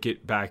make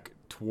it back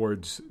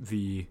towards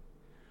the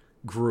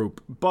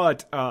group.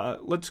 But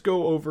let's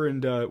go over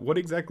and what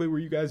exactly were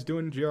you guys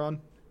doing, Jiron?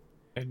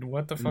 And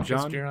what the fuck is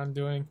John? Jiron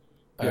doing?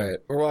 All right,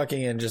 we're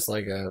walking in just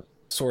like a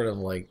sort of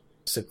like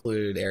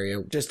secluded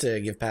area just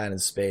to give Patton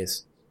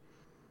space.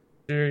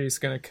 Jerry's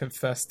gonna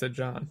confess to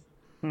John.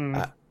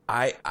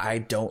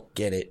 I don't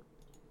get it.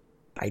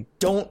 I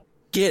don't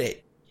get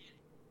it.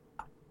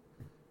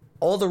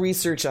 All the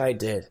research I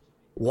did.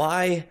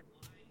 Why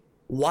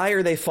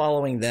are they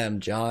following them,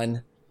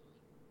 John?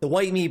 The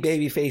white meat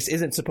babyface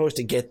isn't supposed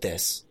to get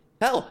this.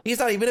 Hell, he's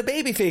not even a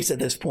babyface at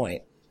this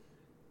point.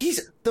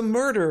 He's the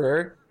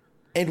murderer,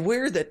 and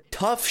we're the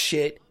tough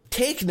shit,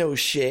 take no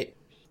shit,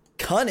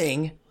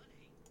 cunning.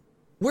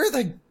 We're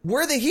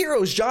the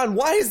heroes, John.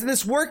 Why isn't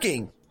this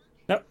working?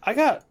 Now, I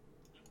got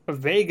a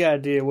vague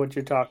idea what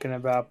you're talking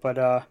about,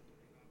 but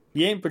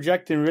you ain't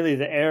projecting really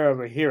the air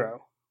of a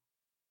hero.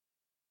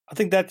 I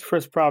think that's the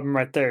first problem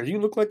right there. You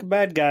look like a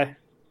bad guy.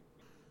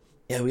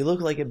 Yeah, we look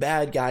like a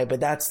bad guy,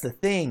 but that's the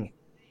thing.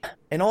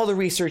 And all the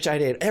research I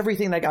did,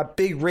 everything that got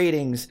big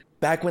ratings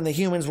back when the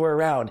humans were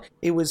around,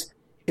 it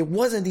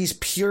wasn't these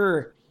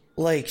pure,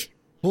 like,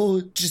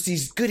 well, just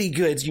these goody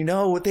goods, you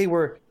know? They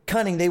were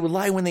cunning. They would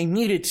lie when they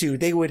needed to.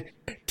 They would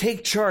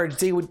take charge.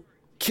 They would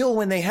kill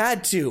when they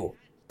had to.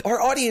 Our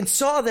audience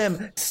saw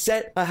them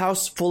set a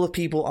house full of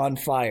people on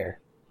fire.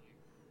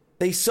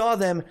 They saw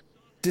them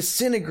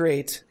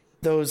disintegrate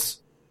those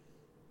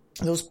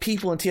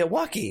people in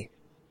Tiawaki.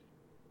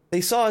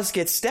 They saw us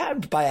get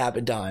stabbed by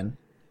Abaddon.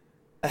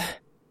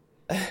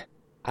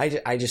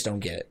 I just don't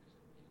get it.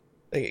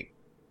 Like,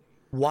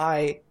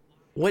 why?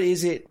 What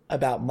is it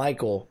about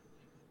Michael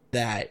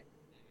that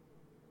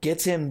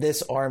gets him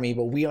this army,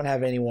 but we don't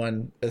have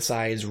anyone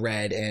besides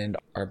Red and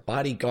our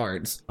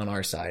bodyguards on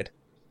our side?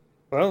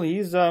 Well,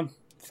 he's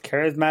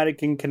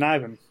charismatic and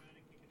conniving.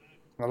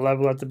 A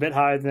level that's a bit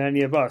higher than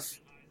any of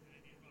us.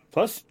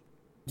 Plus,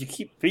 you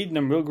keep feeding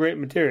him real great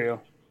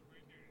material.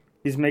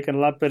 He's making a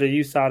lot better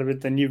use out of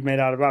it than you've made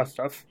out of our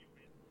stuff.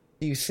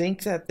 Do you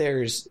think that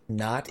there's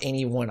not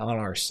anyone on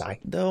our side,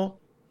 though?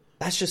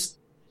 That's just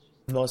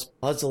the most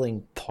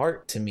puzzling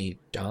part to me,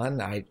 John.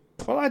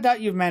 Well, I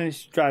doubt you've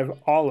managed to drive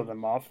all of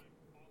them off.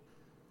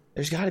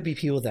 There's got to be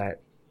people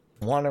that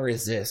want to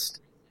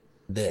resist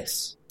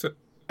this. So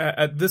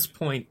at this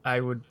point, I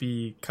would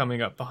be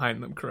coming up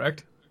behind them,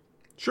 correct?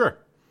 Sure.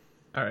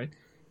 All right.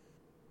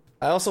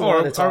 I also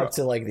wanted to talk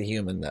to, like, the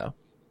human, though.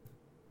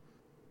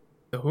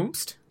 The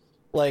whomst?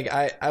 Like,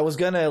 I was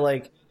gonna,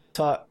 like,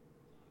 talk,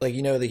 like,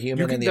 you know, the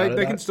human and the Autobot?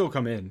 They can still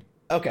come in.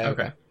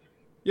 Okay.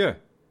 Yeah.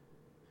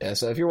 Yeah,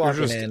 so if you're walking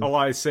There's just in...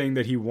 Elias saying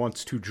that he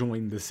wants to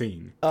join the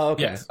scene. Oh,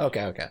 okay. Yes.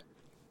 Okay.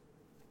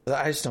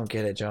 I just don't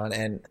get it, John,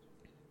 and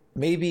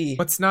maybe...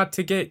 What's not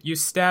to get? You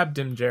stabbed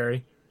him,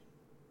 Jerry.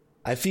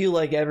 I feel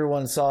like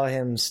everyone saw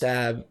him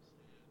stab...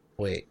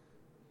 Wait.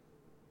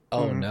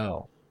 Oh,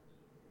 no.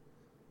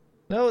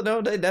 No,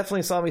 they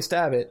definitely saw me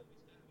stab it.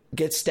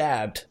 Get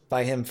stabbed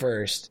by him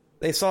first.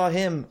 They saw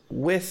him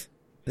with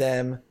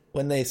them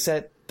when they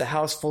set the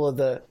house full of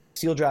the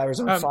steel drivers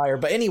on fire.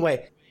 But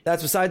anyway,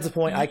 that's besides the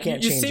point. I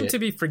can't change it. You seem to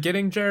be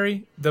forgetting,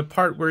 Jerry, the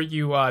part where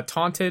you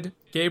taunted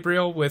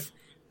Gabriel with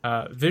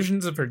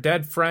visions of her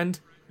dead friend.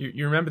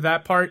 You remember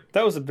that part?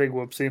 That was a big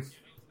whoopsie.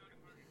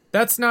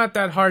 That's not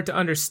that hard to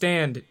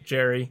understand,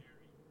 Jerry.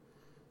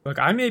 Look,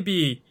 I may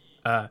be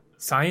a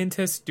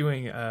scientist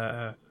doing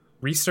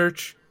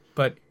research,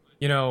 but,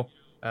 you know,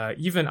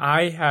 even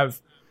I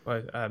have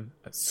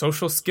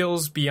social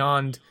skills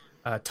beyond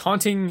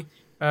taunting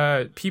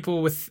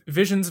people with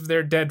visions of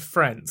their dead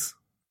friends.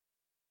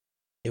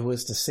 It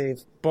was to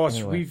save... Boss,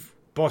 anyway.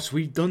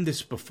 we've done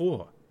this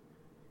before.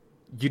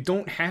 You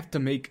don't have to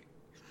make...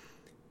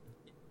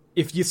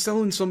 If you're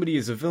selling somebody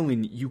as a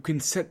villain, you can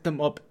set them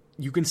up.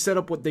 You can set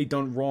up what they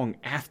done wrong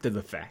after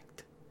the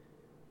fact.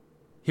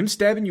 Him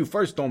stabbing you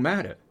first don't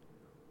matter.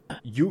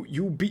 You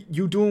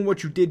doing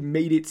what you did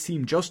made it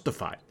seem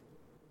justified.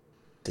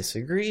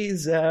 Disagree,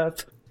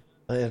 Zep.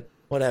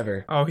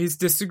 Whatever. Oh, he's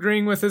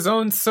disagreeing with his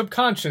own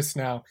subconscious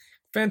now.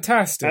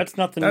 Fantastic. That's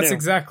nothing That's new.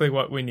 exactly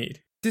what we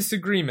need.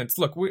 Disagreements.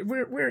 Look,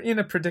 we're in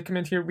a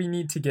predicament here. We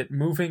need to get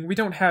moving. We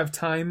don't have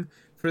time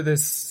for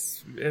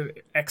this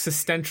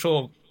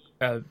existential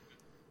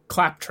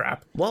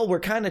claptrap. Well, we're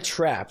kind of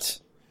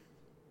trapped.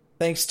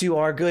 Thanks to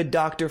our good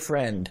doctor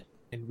friend.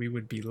 And we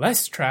would be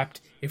less trapped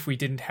if we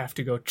didn't have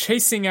to go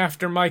chasing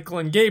after Michael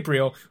and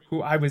Gabriel,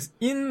 who I was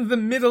in the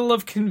middle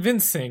of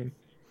convincing.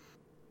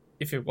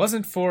 If it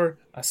wasn't for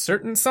a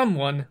certain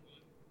someone,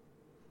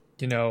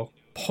 you know,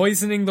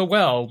 poisoning the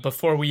well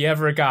before we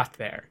ever got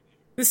there.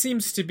 This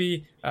seems to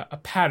be a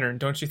pattern,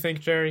 don't you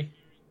think, Jerry?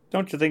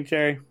 Don't you think,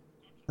 Jerry?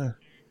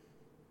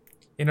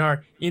 In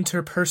our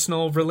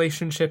interpersonal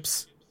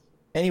relationships.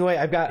 Anyway,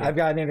 I've got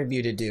an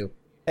interview to do.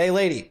 Hey,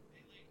 lady.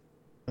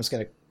 I'm just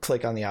gonna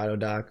click on the auto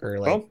dock or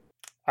like. Well,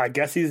 I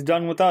guess he's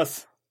done with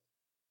us.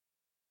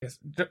 Yes,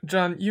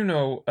 John. You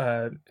know,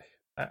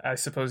 I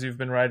suppose you've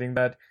been riding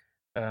that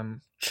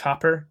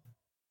chopper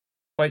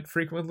quite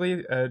frequently.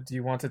 Do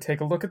you want to take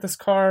a look at this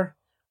car?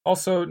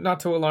 Also, not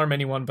to alarm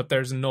anyone, but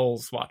there's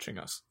gnolls watching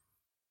us.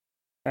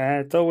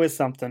 It's always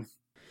something.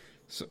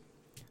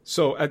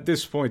 So at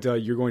this point,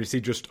 you're going to see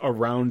just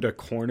around a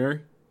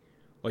corner,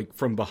 like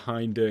from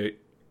behind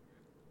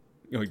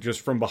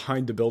just from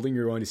behind the building,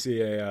 you're going to see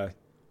a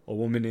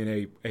woman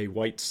in a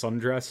white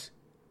sundress.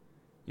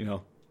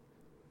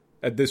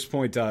 At this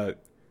point,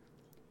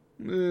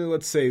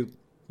 let's say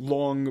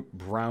long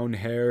brown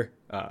hair,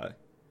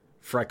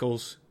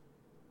 freckles,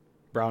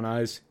 brown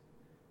eyes,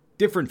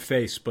 different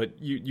face,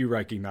 but you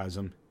recognize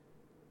him.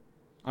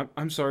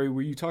 I'm sorry,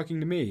 were you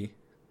talking to me?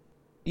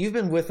 You've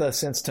been with us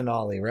since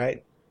Tenali,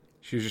 right?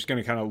 She's just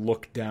going to kind of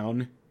look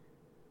down,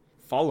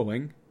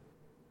 following.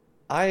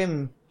 I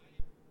am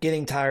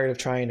getting tired of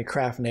trying to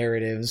craft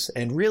narratives,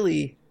 and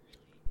really,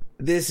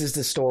 this is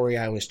the story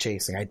I was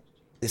chasing.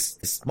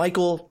 This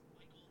Michael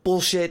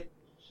bullshit,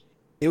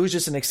 it was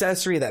just an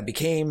accessory that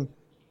became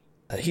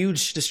a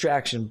huge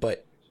distraction,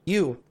 but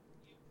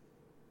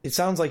it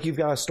sounds like you've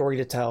got a story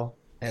to tell,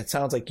 and it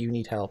sounds like you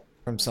need help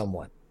from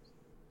someone.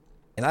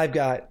 And I've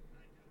got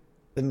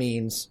the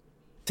means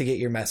to get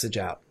your message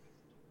out.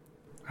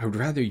 I would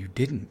rather you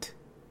didn't.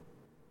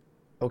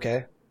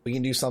 Okay, we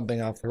can do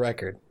something off the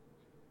record.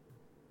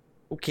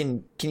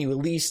 Can you at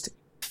least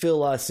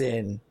fill us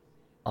in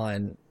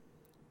on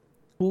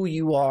who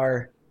you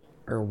are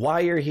or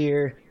why you're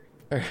here?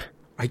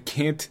 I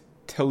can't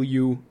tell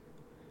you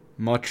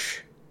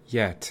much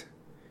yet.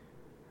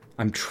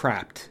 I'm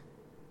trapped.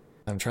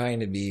 I'm trying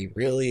to be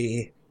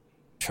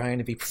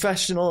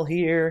professional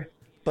here,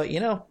 but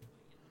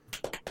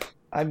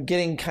I'm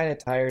getting kind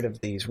of tired of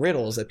these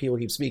riddles that people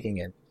keep speaking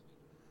in.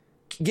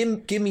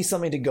 Give me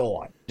something to go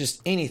on.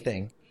 Just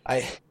anything.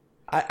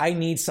 I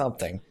need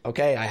something,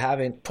 okay? I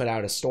haven't put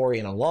out a story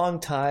in a long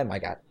time. I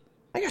got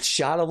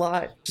shot a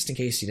lot, just in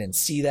case you didn't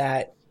see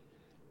that.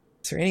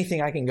 Is there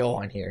anything I can go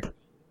on here?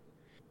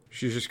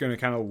 She's just going to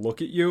kind of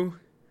look at you,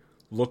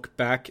 look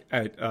back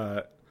at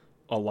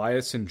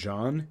Elias and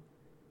John.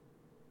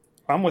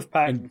 I'm with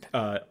Patton.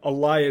 And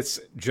Elias,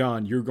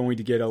 John, you're going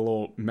to get a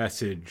little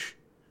message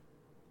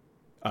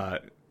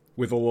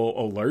with a little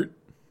alert.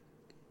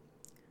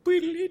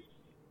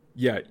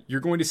 Yeah,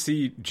 you're going to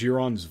see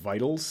Jiron's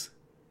vitals,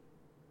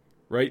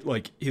 right?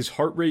 Like, his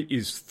heart rate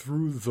is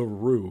through the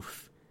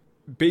roof.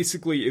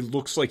 Basically, it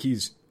looks like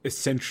he's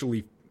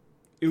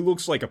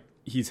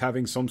he's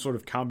having some sort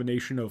of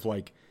combination of,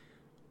 like,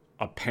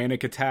 a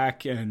panic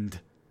attack and,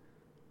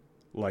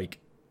 like,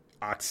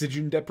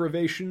 oxygen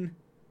deprivation.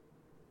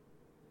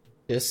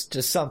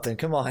 Just something,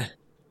 come on.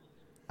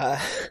 All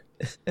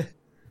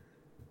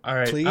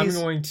right, please? I'm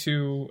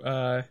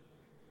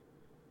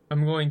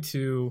going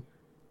to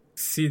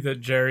see that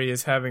Jerry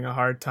is having a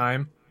hard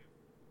time,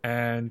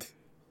 and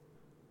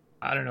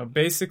I don't know,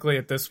 basically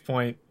at this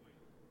point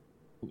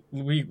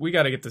we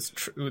got to get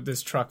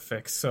this truck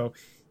fixed. So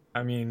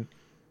I mean,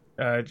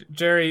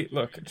 Jerry,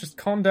 look, just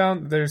calm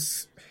down.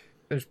 There's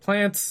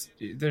plants,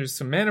 there's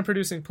some mana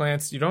producing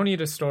plants. You don't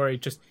need a story.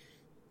 Just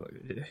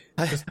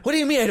what do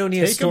you mean I don't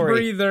need a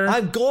story? Take a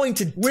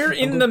breather. We're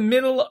in the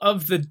middle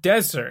of the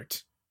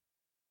desert.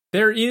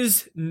 There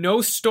is no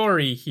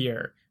story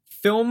here.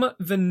 Film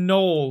the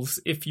gnolls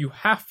if you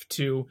have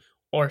to,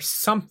 or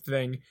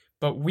something,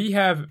 but we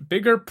have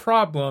bigger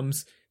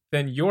problems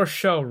than your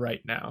show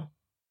right now.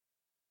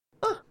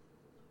 Huh.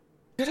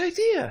 Good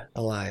idea,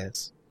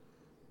 Elias.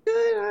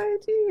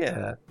 Good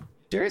idea.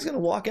 Jerry's gonna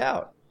walk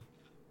out.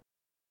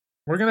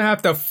 We're gonna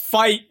have to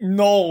fight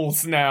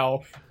gnolls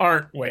now,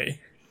 aren't we?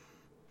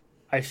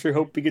 I sure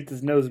hope he gets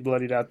his nose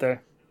bloodied out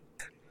there.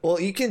 Well,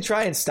 you can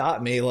try and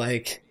stop me,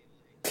 like...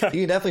 you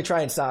can definitely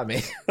try and stop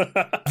me.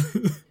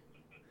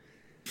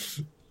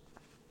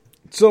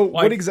 So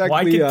what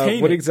exactly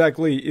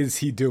is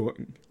he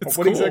doing?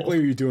 What exactly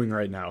are you doing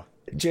right now?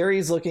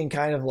 Jerry's looking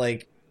kind of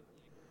like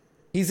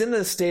he's in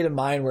the state of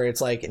mind where it's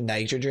like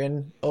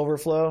nitrogen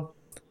overflow,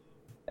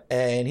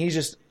 and he's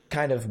just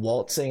kind of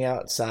waltzing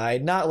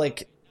outside, not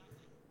like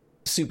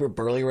super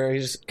burly, where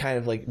he's just kind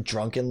of like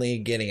drunkenly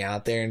getting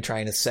out there and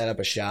trying to set up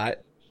a shot.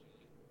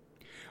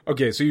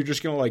 Okay, so you're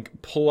just gonna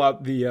like pull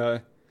out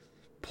the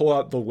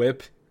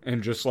whip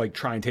and just like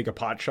try and take a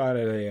pot shot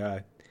at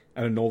a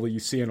gnoll that you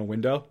see in a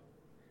window?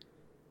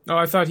 Oh,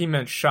 I thought he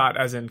meant shot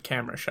as in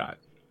camera shot.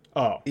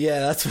 Oh.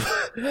 Yeah,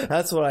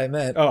 that's what I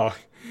meant. Oh,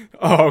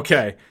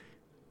 okay.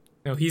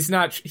 No, he's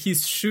not.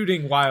 He's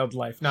shooting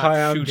wildlife, not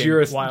Hi, I'm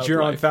shooting wildlife.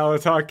 Jiron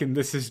Thalatok, and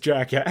this is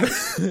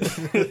Jackass.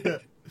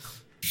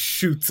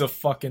 Shoots a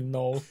fucking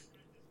gnoll.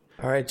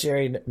 All right,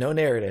 Jerry, no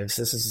narratives.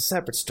 This is a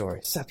separate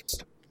story.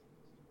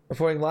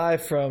 Reporting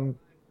live from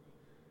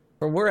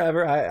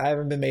wherever. I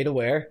haven't been made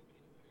aware.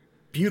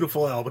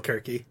 Beautiful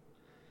Albuquerque.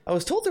 I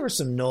was told there were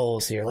some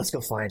gnolls here. Let's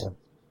go find them.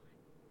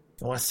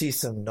 I want to see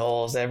some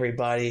gnolls,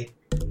 everybody.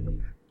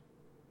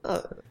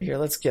 Here,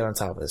 let's get on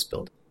top of this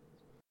building.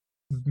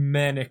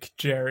 Manic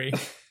Jerry.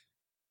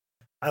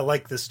 I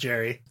like this,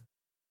 Jerry.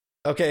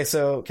 Okay,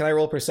 so can I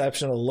roll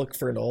perception to look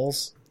for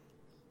gnolls?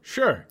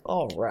 Sure.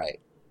 All right.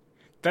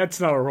 That's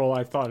not a roll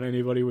I thought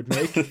anybody would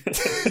make.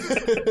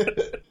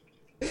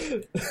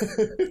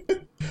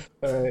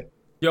 All right.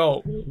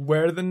 Yo,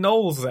 where are the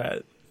Knolls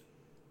at?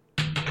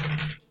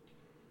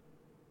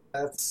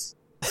 That's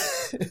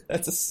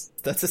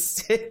that's a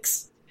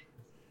 6.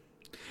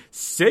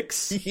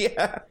 6?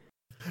 Yeah.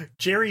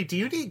 Jerry, do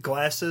you need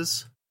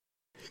glasses?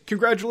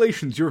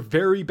 Congratulations, you're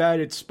very bad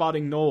at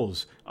spotting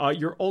gnolls.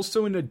 You're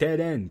also in a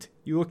dead end.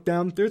 You look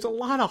down, there's a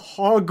lot of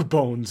hog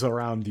bones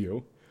around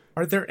you.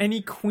 Are there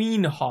any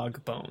queen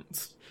hog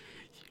bones?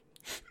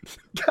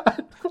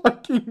 God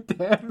fucking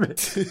damn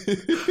it.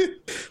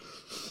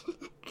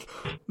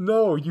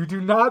 No, you do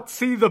not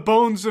see the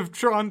bones of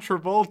John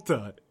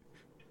Travolta.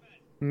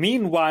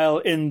 Meanwhile,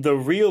 in the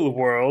real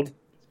world,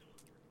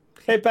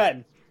 hey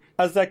Patton,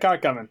 how's that car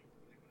coming?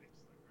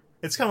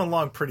 It's coming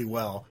along pretty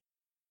well.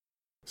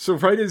 So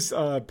right as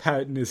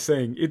Patton is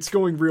saying, it's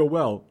going real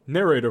well,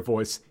 narrator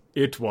voice,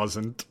 it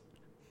wasn't.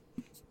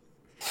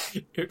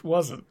 It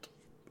wasn't.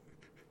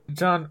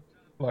 John,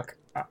 look,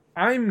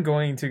 I'm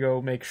going to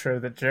go make sure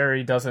that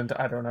Jerry doesn't,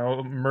 I don't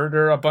know,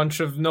 murder a bunch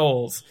of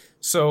gnolls.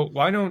 So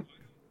why don't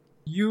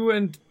you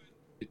and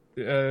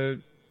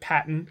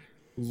Patton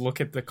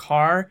look at the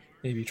car,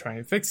 maybe try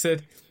and fix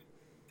it.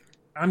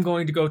 I'm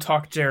going to go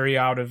talk Jerry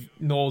out of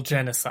gnoll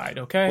genocide,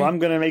 okay? Well, I'm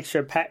going to make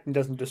sure Patton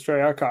doesn't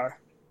destroy our car.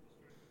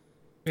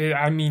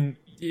 I mean,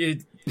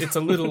 it's a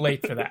little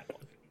late for that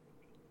one.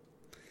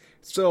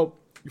 So,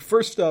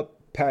 first up,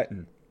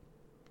 Patton.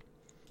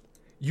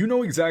 You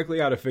know exactly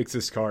how to fix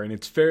this car, and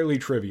it's fairly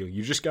trivial.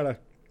 You just gotta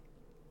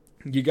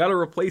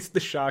replace the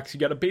shocks. You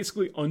gotta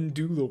basically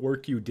undo the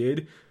work you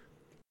did.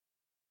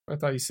 I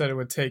thought you said it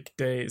would take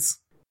days.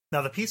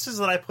 Now, the pieces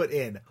that I put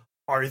in,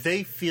 are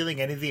they feeling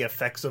any of the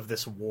effects of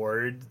these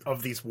wards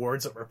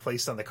that were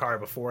placed on the car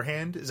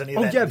beforehand? Is any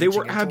of that They were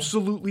leaching into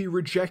absolutely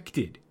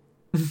rejected.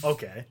 them?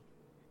 Okay.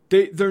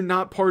 They're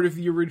not part of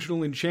the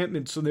original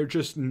enchantment, so they're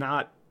just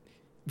not...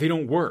 They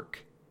don't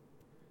work.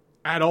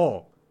 At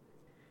all.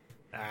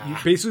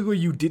 Basically,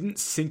 you didn't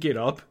sync it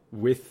up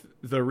with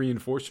the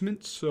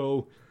reinforcements,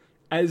 so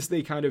as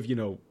they kind of,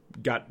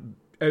 got...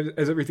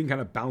 As everything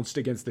kind of bounced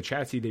against the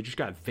chassis, they just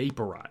got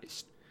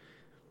vaporized.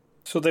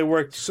 So they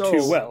worked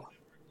too well.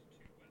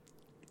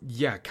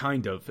 Yeah,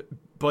 kind of.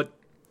 But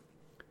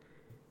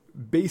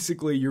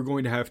basically, you're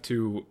going to have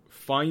to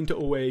find a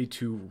way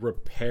to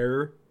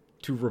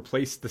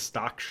replace the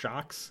stock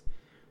shocks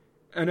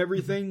and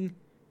everything.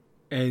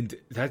 And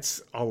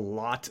that's a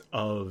lot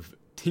of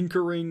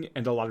tinkering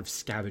and a lot of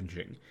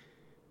scavenging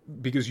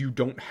because you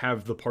don't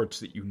have the parts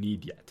that you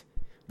need yet.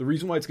 The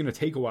reason why it's going to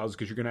take a while is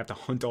because you're going to have to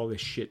hunt all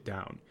this shit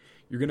down.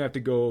 You're going to have to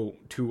go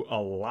to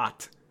a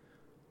lot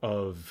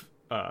of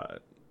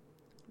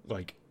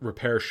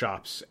repair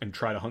shops and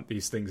try to hunt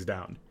these things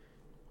down.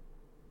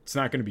 It's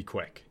not going to be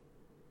quick.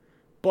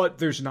 But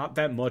there's not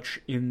that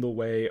much in the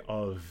way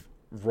of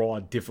raw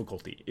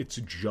difficulty. It's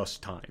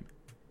just time.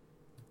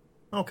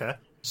 Okay.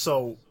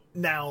 So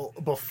now,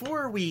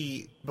 before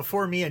me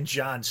and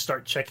John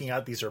start checking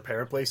out these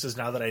repair places,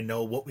 now that I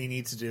know what we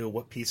need to do,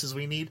 what pieces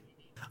we need,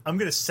 I'm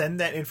going to send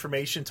that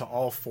information to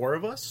all four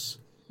of us.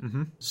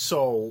 Mm-hmm.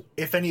 So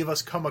if any of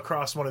us come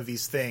across one of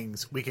these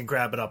things, we can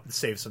grab it up and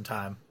save some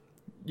time.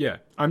 Yeah,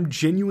 I'm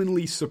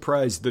genuinely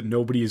surprised that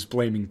nobody is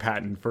blaming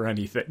Patton for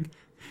anything.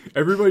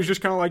 Everybody's just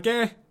kind of like,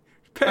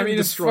 Patton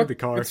destroyed the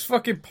car. It's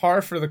fucking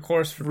par for the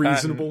course for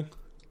reasonable.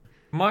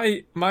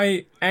 Patton.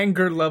 My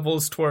anger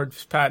levels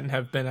towards Patton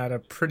have been at a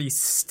pretty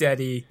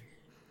steady,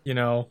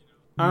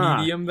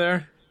 medium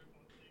there.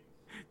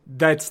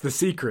 That's the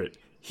secret.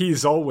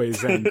 He's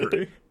always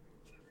angry.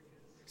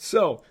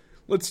 So,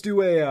 let's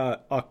do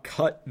a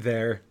cut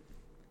there.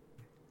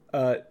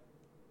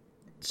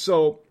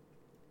 So,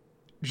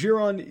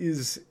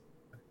 Giron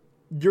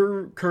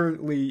you're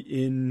currently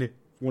in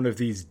one of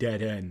these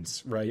dead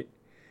ends, right?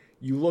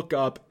 You look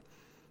up,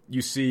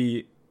 you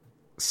see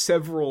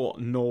several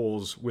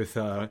gnolls with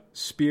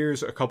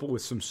spears, a couple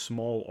with some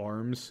small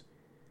arms.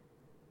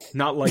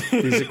 Not like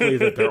physically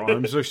that their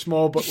arms are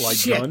small, but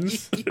like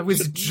guns. I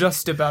was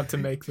just about to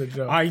make the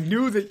joke. I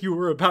knew that you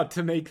were about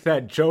to make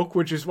that joke,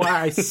 which is why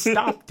I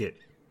stopped it.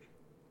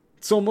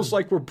 It's almost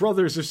like we're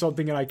brothers or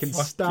something, and I can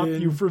stop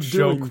you from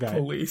doing that.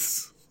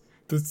 Police.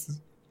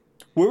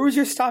 Where was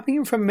you stopping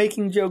him from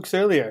making jokes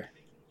earlier?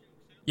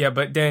 Yeah,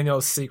 but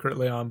Daniel's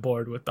secretly on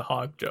board with the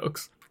hog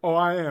jokes. Oh,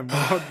 I am,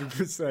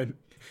 100%.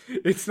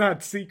 It's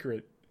not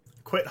secret.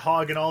 Quit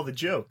hogging all the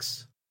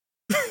jokes.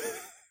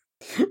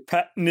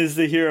 Patton is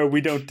the hero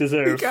we don't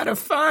deserve. We gotta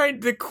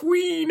find the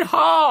queen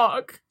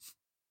hog!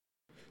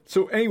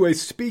 So anyway,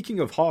 speaking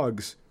of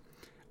hogs,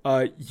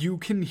 you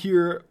can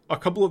hear a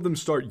couple of them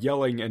start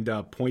yelling and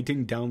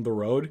pointing down the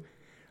road.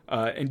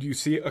 And you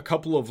see a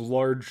couple of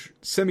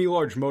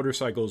semi-large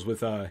motorcycles with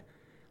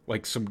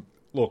some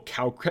little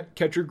cow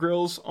catcher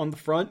grills on the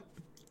front.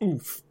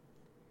 Oof.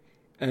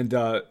 And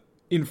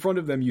in front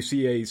of them, you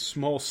see a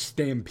small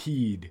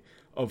stampede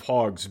of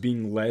hogs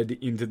being led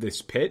into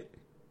this pit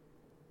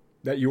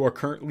that you are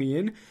currently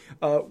in.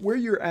 Where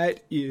you're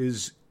at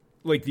is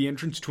like the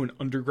entrance to an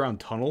underground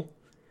tunnel.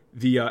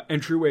 The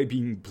entryway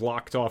being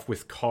blocked off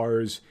with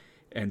cars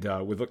and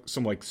with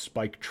some like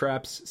spike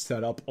traps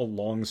set up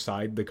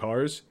alongside the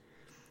cars.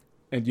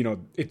 And, you know,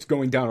 it's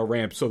going down a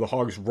ramp, so the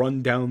hogs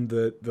run down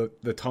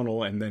the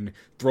tunnel and then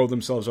throw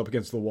themselves up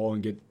against the wall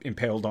and get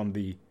impaled on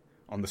the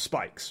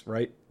spikes,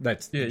 right?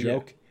 That's the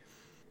joke.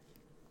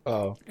 Yeah.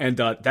 Oh. And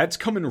that's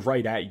coming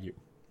right at you,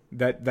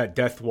 that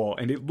death wall.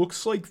 And it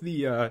looks like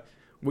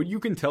what you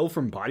can tell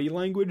from body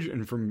language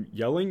and from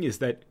yelling is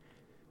that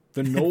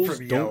the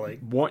gnolls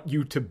don't want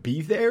you to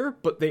be there,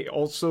 but they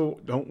also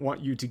don't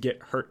want you to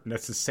get hurt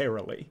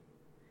necessarily.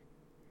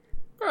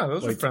 Oh,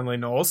 those are friendly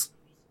gnolls.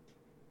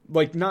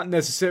 Like, not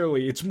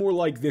necessarily. It's more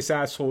like this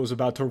asshole is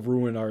about to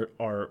ruin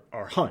our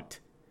hunt.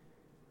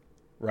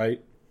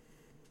 Right?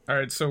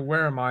 Alright, so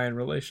where am I in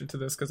relation to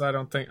this? Because I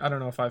don't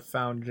know if I've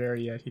found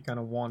Jerry yet. He kind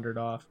of wandered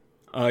off.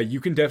 You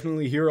can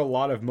definitely hear a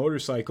lot of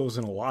motorcycles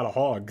and a lot of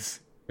hogs.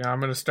 Yeah, I'm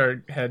going to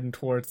start heading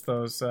towards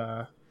those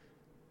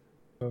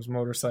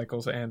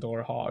motorcycles and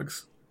or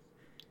hogs.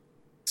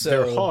 So,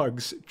 they're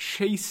hogs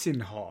chasing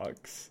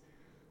hogs.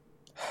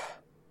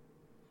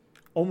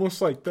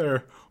 Almost like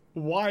they're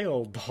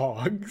wild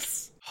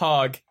hogs.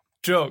 Hog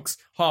jokes.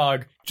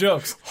 Hog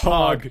jokes.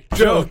 Hog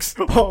jokes.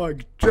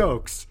 Hog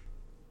jokes.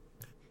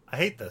 I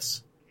hate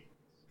this.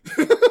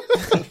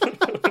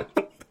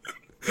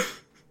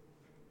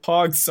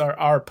 Hogs are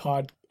our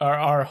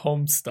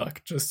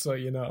Homestuck, just so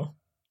you know.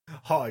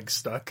 Hog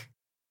stuck.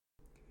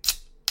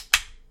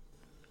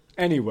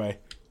 Anyway.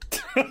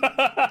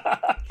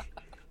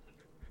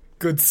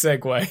 Good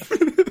segue.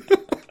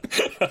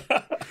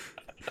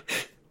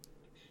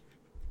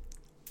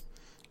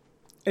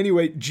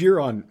 Anyway,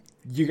 Jiron,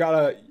 you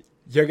got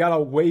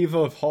a wave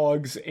of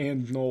hogs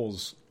and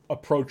gnolls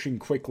approaching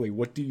quickly.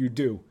 What do you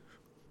do?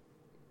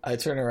 I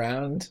turn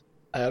around,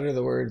 I utter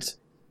the words,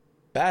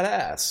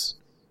 badass.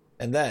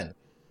 And then,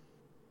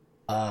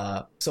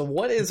 so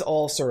what is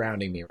all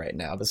surrounding me right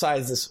now,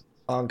 besides this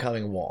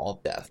oncoming wall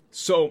of death?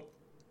 So,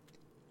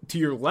 to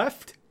your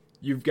left,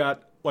 you've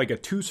got like a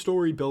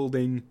 2-story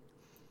building,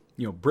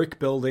 you know, brick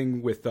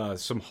building with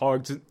some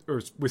hogs,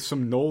 or with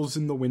some gnolls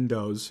in the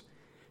windows.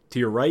 To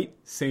your right,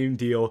 same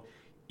deal.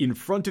 In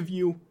front of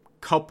you,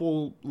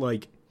 couple,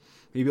 like,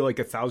 maybe like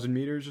 1,000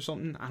 meters or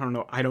something. I don't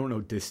know. I don't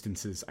know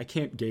distances. I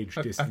can't gauge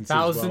distances.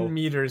 1,000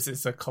 meters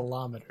is a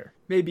kilometer.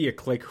 Maybe a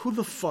click. Who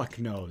the fuck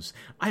knows?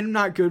 I'm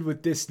not good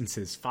with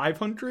distances.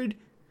 500?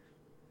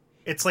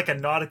 It's like a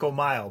nautical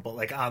mile, but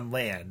like on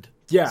land.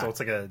 Yeah. So it's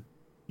like a,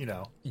 you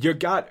know.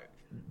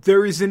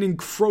 There is an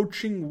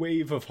encroaching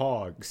wave of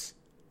hogs.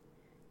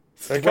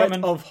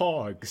 Threat of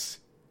hogs.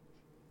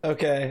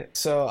 Okay,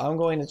 so I'm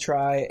going to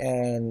try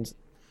and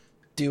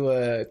do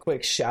a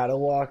quick shadow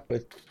walk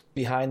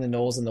behind the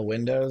gnolls in the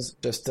windows,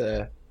 just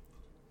to...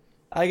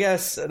 I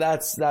guess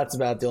that's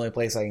about the only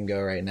place I can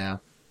go right now.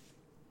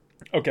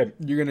 Okay,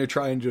 you're going to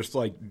try and just,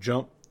 like,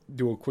 jump,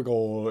 do a quick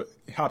old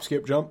hop,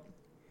 skip, jump?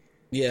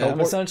 Yeah, teleport?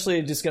 I'm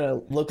essentially just going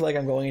to look like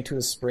I'm going into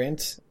a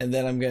sprint, and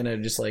then I'm going to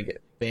just, like,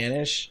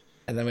 vanish,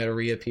 and then I'm going to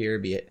reappear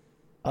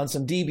on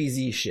some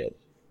DBZ shit.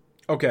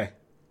 Okay.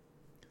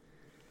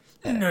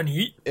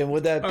 Nani? And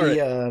would that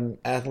be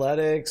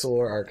athletics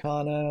or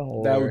arcana?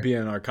 Or... That would be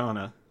an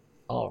arcana.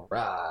 All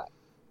right.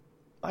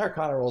 My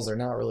arcana rolls are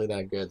not really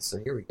that good, so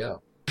here we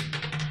go.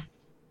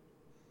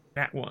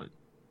 Nat 1.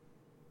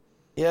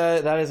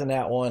 Yeah, that is a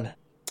nat 1.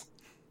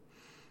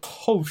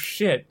 Oh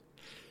shit.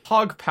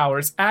 Hog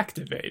powers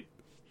activate.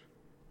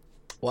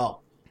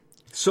 Well.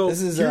 So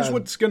here's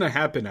what's gonna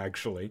happen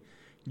actually.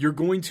 You're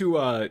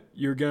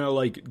gonna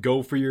like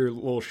go for your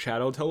little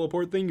shadow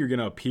teleport thing, you're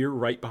gonna appear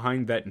right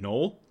behind that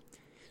gnoll.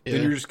 Yeah.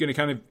 Then you're just gonna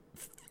kind of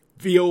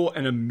feel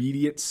an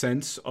immediate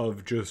sense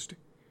of just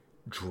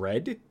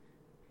dread.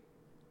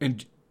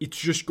 And it's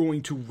just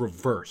going to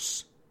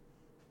reverse.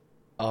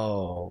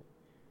 Oh.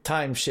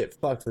 Time shit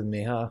fucked with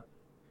me, huh?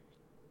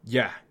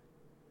 Yeah.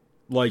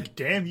 Like,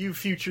 damn you,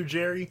 future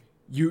Jerry.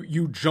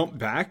 You jump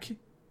back,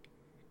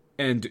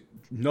 and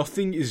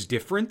nothing is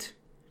different,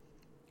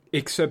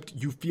 except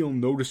you feel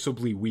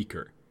noticeably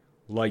weaker.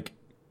 Like,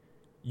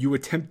 you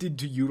attempted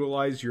to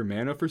utilize your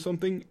mana for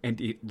something, and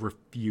it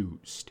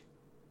refused.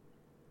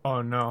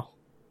 Oh, no.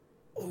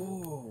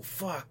 Oh,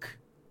 fuck.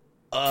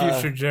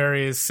 Future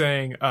Jerry is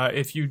saying,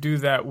 if you do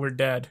that, we're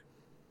dead.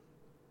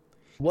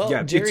 Well,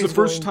 yeah, Jerry's it's the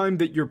first time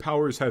that your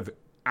powers have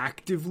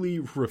actively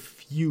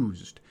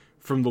refused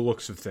from the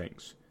looks of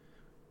things.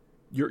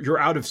 You're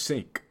out of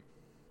sync.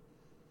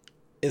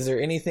 Is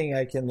there anything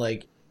I can,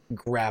 like,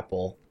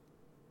 grapple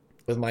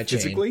with my chain?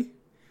 Physically?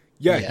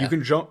 Yeah, you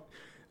can jump.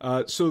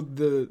 So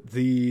there's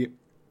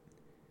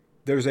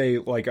a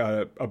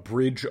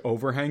bridge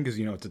overhang, because,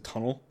 you know, it's a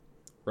tunnel,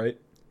 right?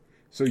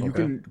 So you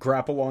can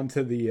grapple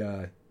onto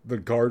the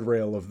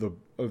guardrail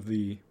of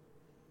the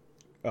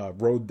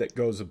road that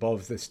goes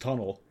above this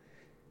tunnel,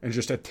 and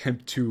just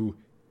attempt to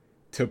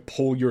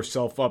pull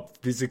yourself up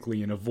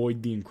physically and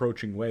avoid the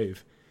encroaching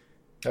wave.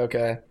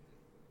 Okay.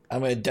 I'm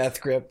going to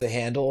death grip the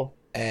handle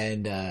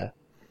and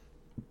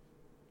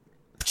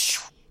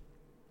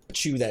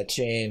chew that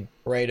chain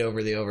right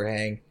over the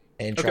overhang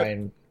and try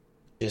and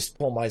just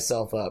pull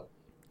myself up.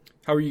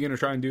 How are you going to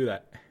try and do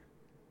that?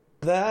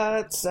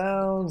 That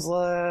sounds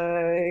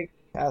like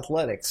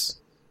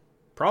athletics.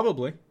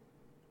 Probably.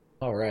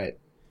 All right.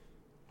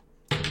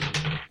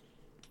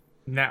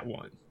 Nat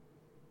 1.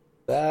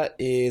 That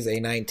is a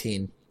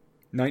 19.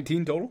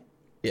 19 total?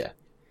 Yeah.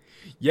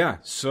 Yeah,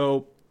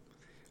 so,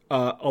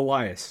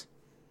 Elias,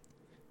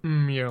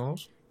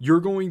 Yes. you're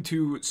going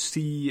to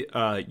see,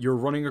 you're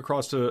running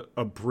across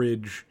a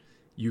bridge.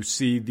 You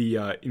see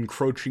the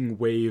encroaching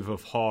wave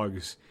of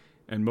hogs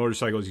and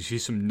motorcycles. You see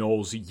some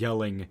gnolls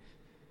yelling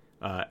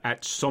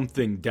at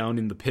something down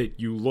in the pit.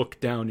 You look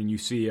down and you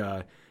see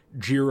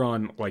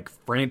Giron, like,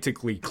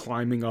 frantically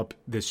climbing up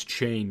this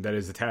chain that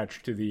is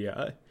attached to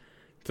the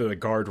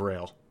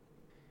guardrail.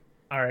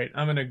 All right,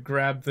 I'm gonna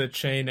grab the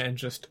chain and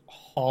just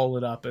haul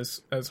it up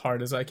as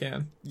hard as I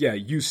can. Yeah,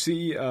 you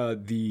see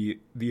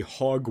the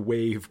hog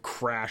wave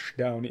crash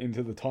down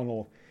into the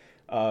tunnel.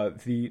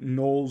 The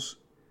gnolls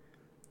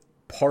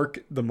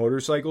park the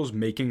motorcycles,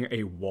 making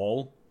a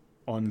wall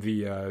on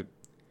the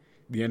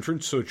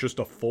entrance, so it's just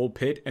a full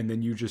pit, and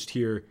then you just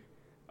hear,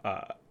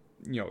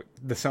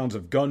 the sounds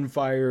of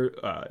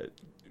gunfire,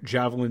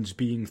 javelins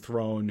being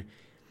thrown,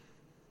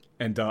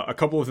 and a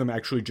couple of them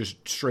actually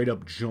just straight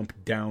up jump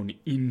down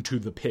into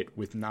the pit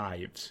with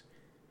knives.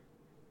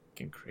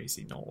 Fucking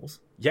crazy gnolls.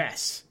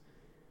 Yes.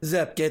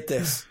 Zep, get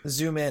this.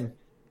 Zoom in.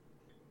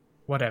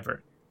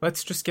 Whatever.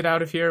 Let's just get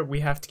out of here.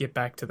 We have to get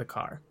back to the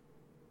car.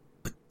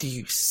 But do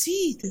you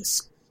see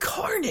this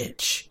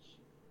carnage?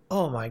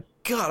 Oh my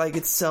god, I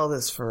could sell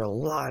this for a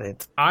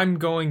lot. I'm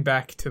going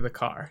back to the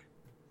car.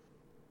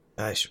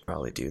 I should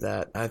probably do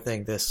that. I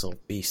think this will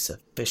be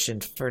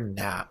sufficient for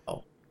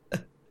now.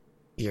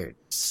 You're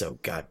so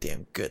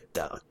goddamn good,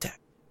 though,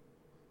 Tech.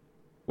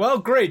 Well,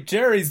 great.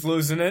 Jerry's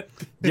losing it.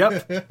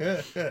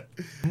 Yep.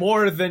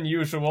 More than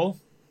usual.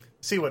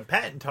 See, when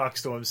Patton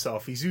talks to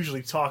himself, he's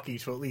usually talking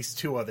to at least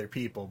 2 other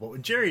people, but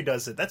when Jerry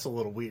does it, that's a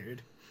little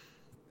weird.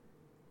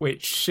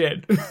 Wait,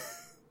 shit.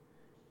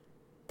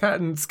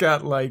 Patton's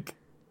got, like,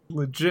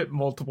 legit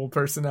multiple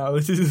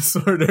personality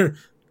disorder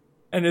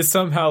and is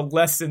somehow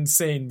less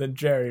insane than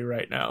Jerry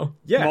right now.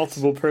 Yes.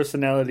 Multiple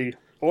personality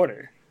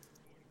order.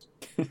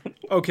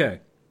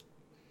 Okay.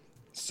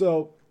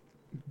 So,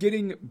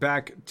 getting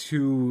back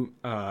to,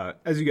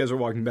 as you guys are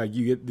walking back,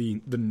 you get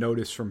the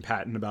notice from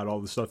Patton about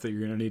all the stuff that you're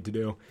going to need to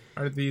do.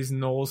 Are these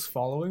gnolls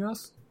following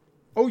us?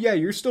 Oh, yeah,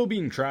 you're still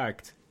being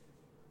tracked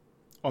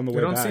on the way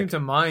They back. don't seem to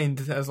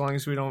mind as long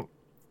as we don't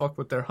fuck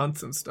with their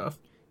hunts and stuff.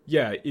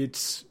 Yeah,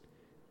 it's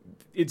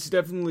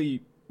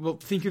definitely, well,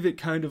 think of it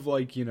kind of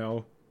like,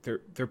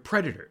 they're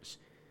predators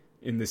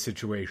in this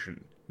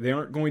situation. They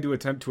aren't going to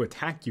attempt to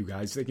attack you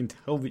guys. They can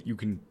tell that you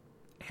can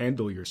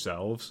handle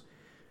yourselves.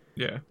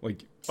 Yeah.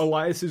 Like,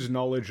 Elias's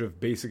knowledge of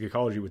basic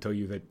ecology would tell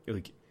you that,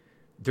 like,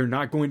 they're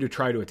not going to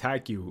try to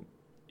attack you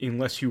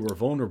unless you were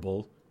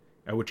vulnerable,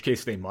 at which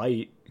case they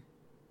might.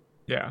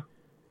 Yeah.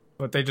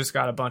 But they just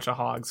got a bunch of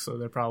hogs, so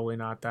they're probably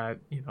not that,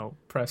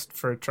 pressed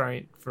for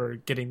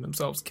getting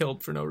themselves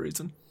killed for no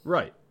reason.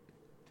 Right.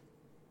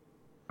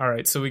 All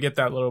right, so we get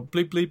that little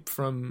bleep bleep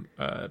from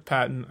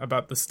Patton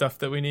about the stuff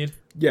that we need.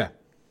 Yeah.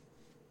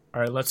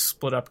 All right, let's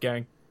split up,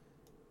 gang.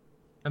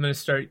 I'm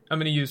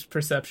gonna use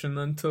perception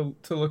then to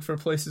look for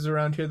places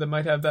around here that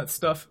might have that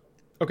stuff.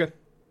 Okay.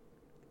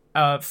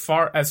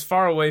 As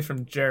far away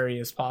from Jerry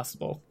as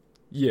possible.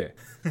 Yeah.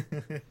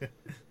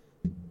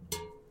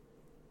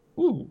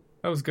 Ooh,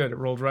 that was good. It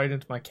rolled right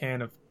into my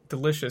can of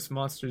delicious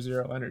Monster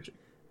Zero energy.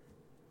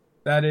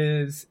 That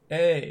is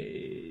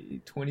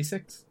a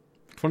 26.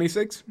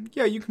 26?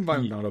 Yeah, you can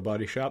find an auto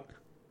body shop.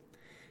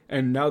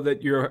 And now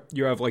that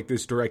you have like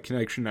this direct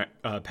connection,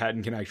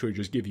 Patton can actually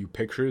just give you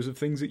pictures of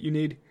things that you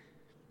need.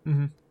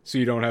 Mm-hmm. So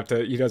he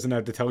doesn't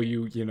have to tell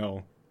you,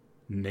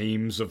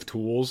 names of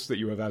tools that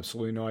you have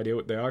absolutely no idea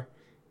what they are.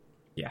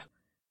 Yeah.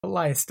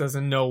 Elias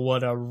doesn't know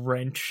what a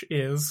wrench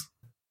is.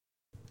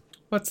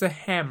 What's a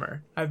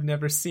hammer? I've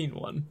never seen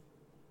one.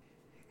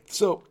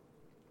 So,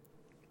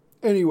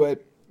 anyway,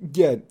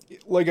 yeah,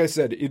 like I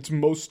said, it's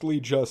mostly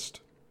just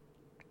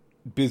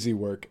busy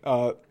work.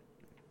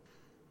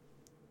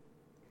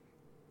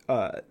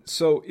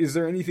 So is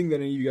there anything that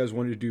any of you guys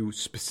want to do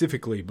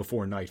specifically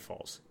before night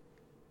falls?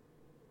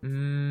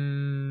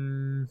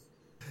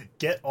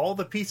 Get all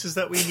the pieces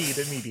that we need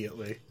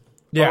immediately.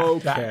 Yeah.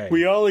 Okay.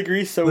 We all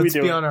agree, so Let's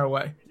we do be it. on our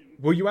way.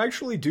 Well, you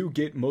actually do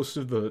get most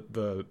of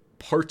the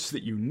parts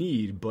that you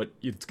need, but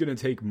it's going to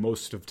take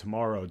most of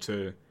tomorrow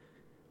to,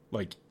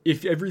 like,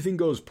 if everything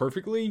goes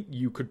perfectly,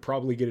 you could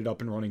probably get it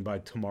up and running by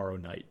tomorrow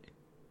night.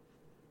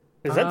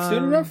 Is that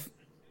soon enough?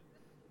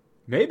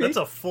 Maybe. That's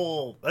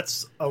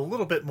a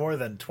little bit more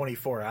than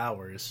 24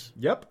 hours.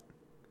 Yep.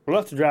 We'll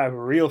have to drive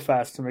real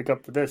fast to make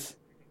up for this.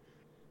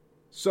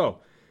 So,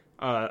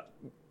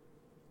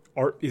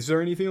 is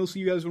there anything else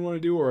you guys would want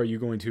to do, or are you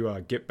going to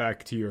get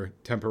back to your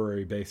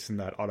temporary base in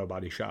that auto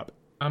body shop?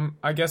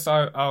 I guess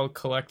I'll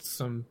collect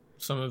some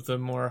of the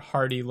more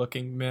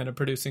hardy-looking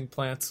mana-producing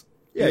plants.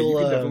 Yeah, you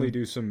can definitely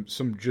do some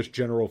just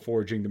general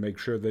foraging to make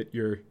sure that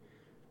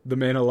the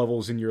mana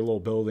levels in your little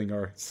building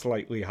are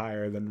slightly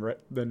higher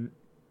than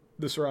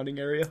the surrounding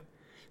area.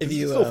 If It's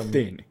you still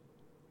thin.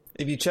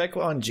 if you check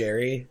on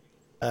Jerry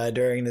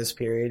during this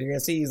period, you're gonna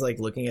see he's like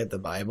looking at the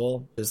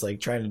Bible, just like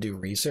trying to do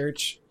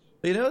research.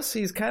 But you notice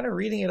he's kind of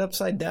reading it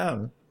upside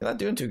down. He's not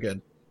doing too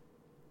good.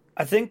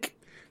 I think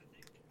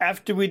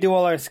after we do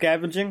all our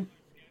scavenging,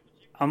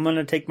 I'm going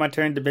to take my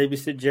turn to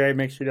babysit Jerry,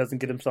 make sure he doesn't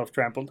get himself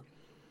trampled.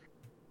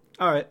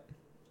 All right.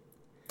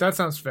 That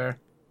sounds fair.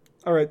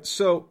 All right,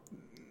 so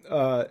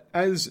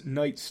as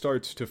night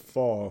starts to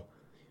fall,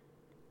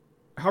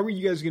 what are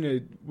you guys gonna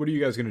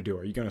do?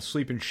 Are you gonna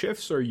sleep in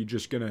shifts, or are you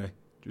just gonna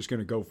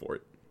go for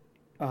it?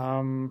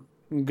 I'm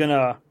going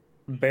to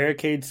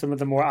barricade some of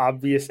the more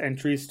obvious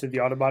entries to the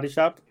auto body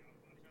shop.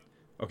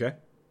 Okay.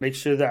 Make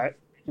sure that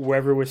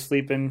wherever we're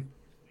sleeping,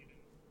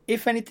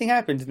 if anything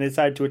happens and they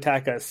decide to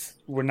attack us,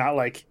 we're not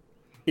like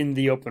in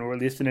the open, or at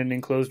least in an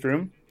enclosed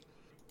room.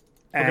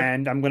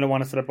 And I'm going to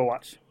want to set up a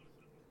watch.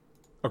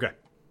 Okay.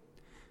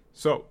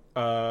 So,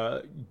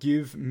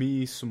 give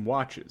me some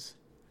watches.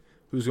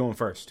 Who's going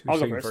first? I'll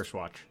Who's go taking first. first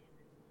watch?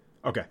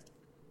 Okay.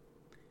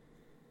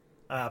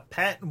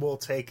 Pat will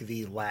take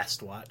the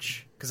last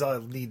watch, because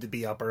I'll need to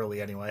be up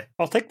early anyway.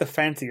 I'll take the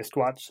fanciest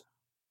watch.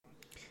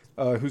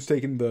 Who's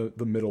taking the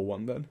middle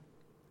one then?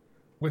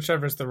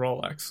 Whichever's the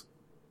Rolex.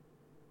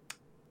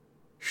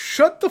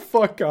 Shut the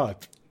fuck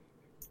up.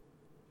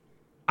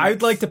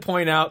 I'd like to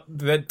point out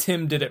that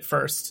Tim did it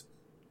first.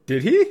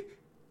 Did he?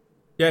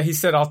 Yeah, he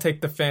said, I'll take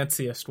the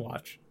fanciest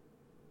watch.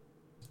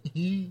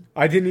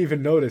 I didn't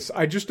even notice.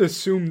 I just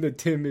assumed that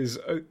Tim is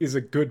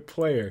a good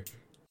player.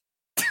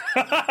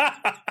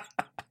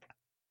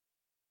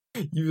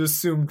 You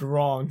assumed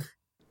wrong.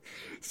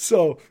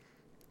 So,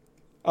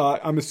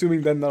 I'm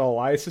assuming then that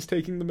Elias is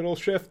taking the middle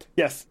shift?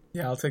 Yes.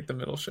 Yeah, I'll take the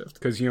middle shift.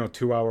 Because,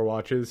 2-hour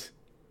watches.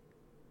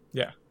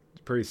 Yeah.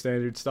 Pretty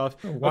standard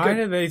stuff. Why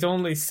do they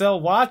only sell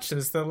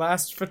watches that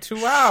last for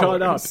 2 hours?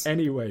 Shut up.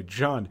 Anyway,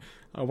 John,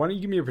 why don't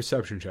you give me a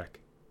perception check?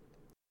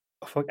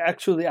 Oh, fuck,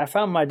 actually, I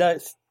found my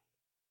dice.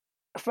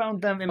 I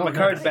found them in my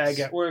card bag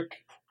at work.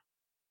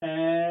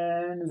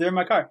 And they're in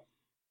my car.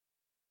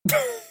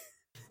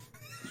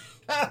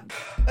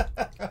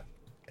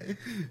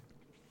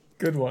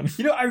 Good one.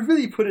 I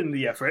really put in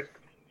the effort.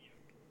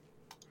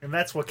 And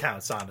that's what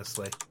counts,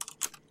 honestly.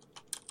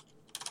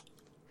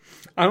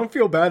 I don't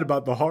feel bad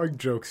about the hard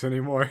jokes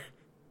anymore.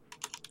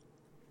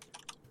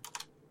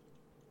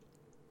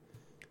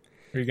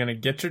 Are you gonna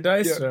get your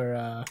dice, Yeah.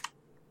 or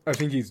I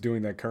think he's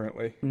doing that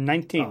currently.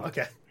 19. Oh,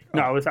 okay.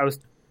 No, I was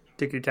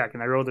ticky-tacking.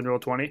 I rolled in roll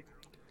 20.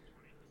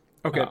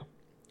 Okay. Oh.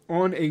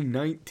 On a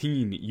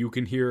 19, you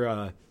can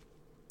hear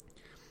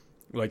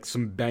like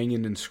some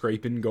banging and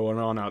scraping going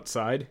on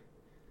outside.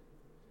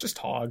 just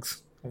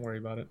hogs? Don't worry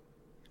about it.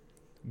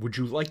 Would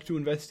you like to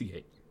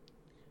investigate?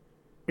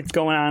 It's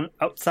going on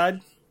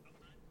outside?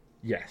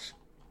 Yes.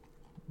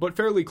 But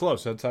fairly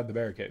close outside the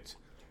barricades.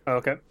 Oh,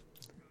 okay.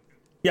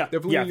 Yeah,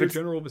 Definitely yeah. in your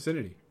general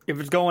vicinity. If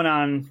it's going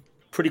on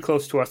pretty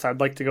close to us, I'd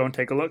like to go and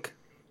take a look.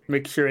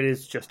 Make sure it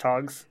is just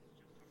hogs.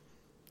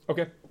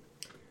 Okay.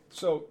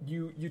 So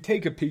you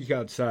take a peek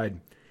outside,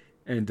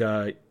 and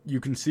you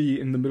can see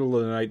in the middle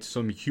of the night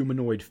some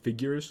humanoid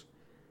figures.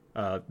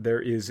 There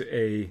is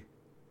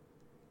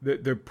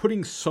they're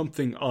putting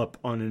something up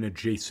on an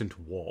adjacent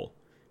wall.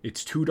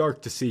 It's too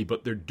dark to see,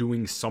 but they're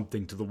doing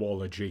something to the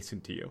wall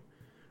adjacent to you.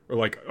 Or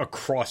like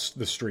across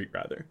the street,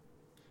 rather.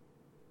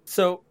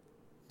 So,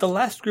 the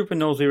last group of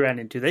gnolls we ran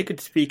into, they could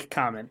speak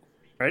common,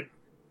 right?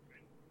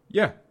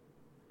 Yeah.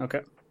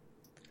 Okay.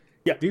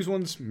 These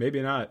ones,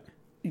 maybe not.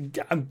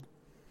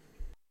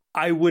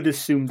 I would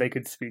assume they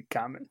could speak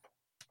common.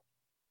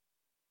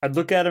 I'd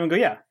look at them and go,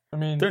 yeah, I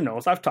mean, they're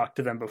gnolls. I've talked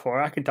to them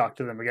before. I can talk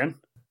to them again.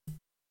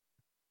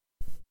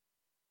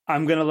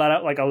 I'm going to let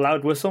out like a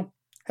loud whistle.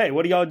 Hey,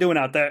 what are y'all doing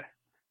out there?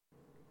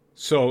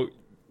 So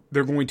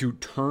they're going to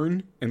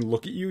turn and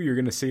look at you. You're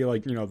going to see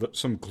like,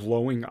 some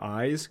glowing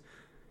eyes.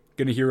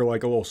 Going to hear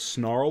like a little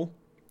snarl.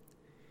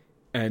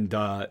 And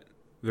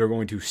they're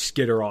going to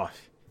skitter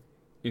off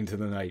into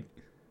the night.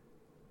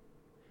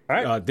 All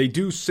right. They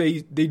do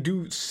say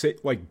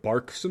like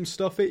bark some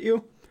stuff at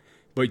you,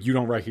 but you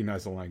don't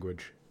recognize the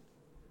language.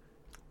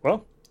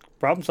 Well,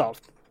 problem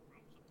solved.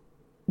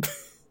 back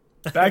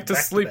to Back to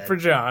sleep bed. for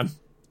John.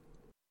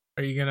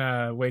 Are you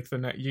gonna wake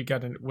you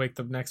gotta wake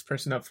the next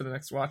person up for the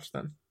next watch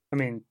then? I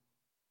mean,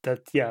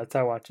 that's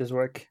how watches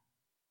work.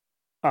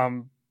 I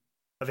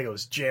think it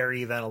was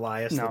Jerry, then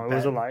Elias. No, then it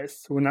was Ben.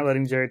 Elias. We're not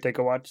letting Jerry take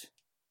a watch.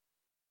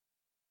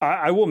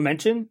 I will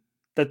mention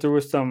that there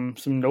was some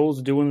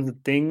gnolls doing the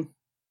thing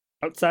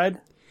outside,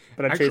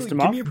 but I Actually, chased them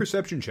give off. me a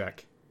perception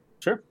check.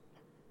 Sure.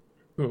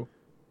 Who?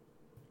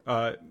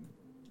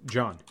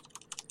 John.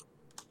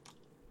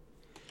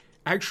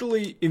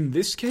 Actually, in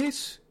this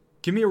case,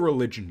 give me a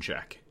religion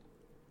check.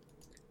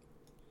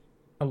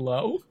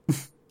 Hello?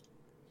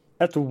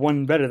 That's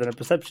one better than a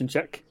perception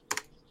check.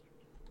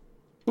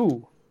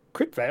 Ooh,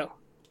 crit fail.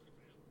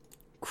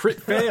 Crit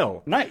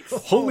fail. Nice.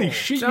 Holy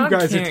shit, John you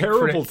guys are can't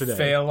terrible crit today.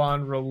 fail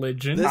on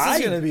religion. This I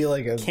is going to be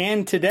like a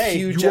Can today.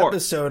 huge You are-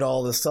 episode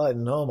all of a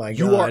sudden. Oh my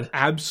You are god.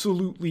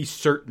 absolutely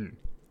certain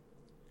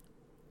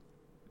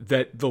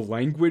that the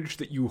language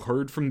that you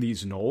heard from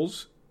these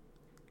gnolls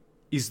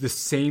is the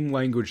same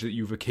language that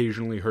you've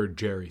occasionally heard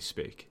Jerry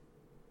speak.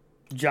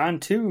 John,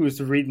 too,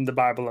 is reading the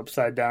Bible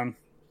upside down.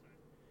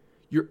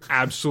 You're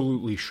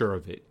absolutely sure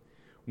of it.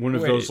 One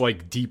of Wait. those,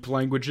 like, deep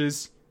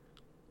languages?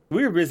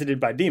 We were visited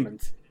by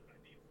demons.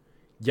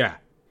 Yeah.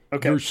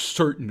 Okay. You're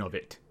certain of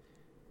it.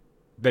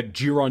 That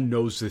Jiron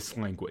knows this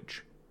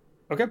language.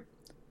 Okay.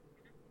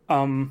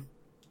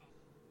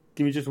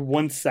 Give me just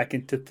 1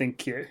 second to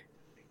think here.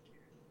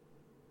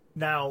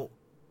 Now,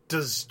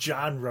 does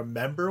John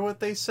remember what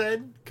they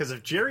said? Because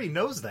if Jerry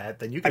knows that,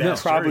 then you can I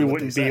ask probably Jerry what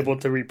wouldn't they be said. able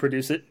to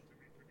reproduce it.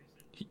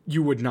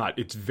 You would not.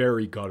 It's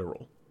very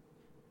guttural.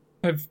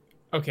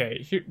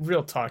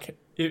 Real talk.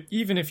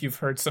 Even if you've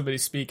heard somebody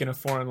speak in a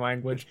foreign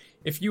language,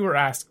 if you were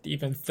asked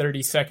even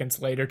 30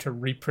 seconds later to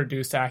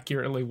reproduce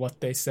accurately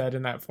what they said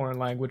in that foreign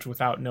language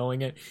without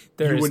knowing it,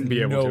 there You wouldn't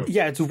be able to.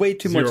 Yeah, it's way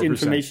too much 0%.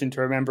 information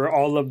to remember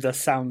all of the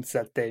sounds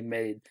that they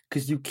made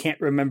because you can't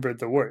remember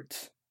the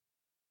words.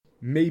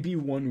 Maybe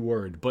one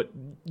word, but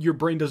your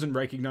brain doesn't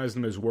recognize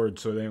them as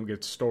words, so they don't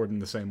get stored in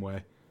the same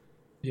way.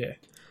 Yeah.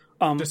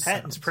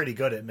 Patton's pretty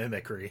good at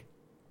mimicry.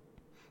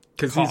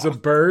 Because he's a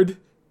bird.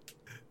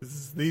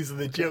 These are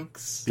the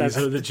jokes. These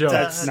are the jokes.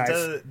 That's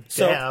nice.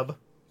 So- Dab.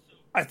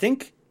 I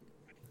think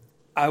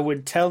I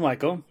would tell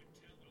Michael.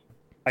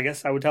 I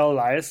guess I would tell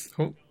Elias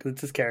Who? because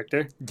it's his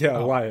character. Yeah,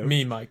 Elias.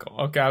 Me, Michael.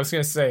 Okay, I was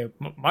going to say,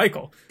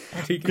 Michael.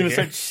 I'm gonna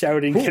start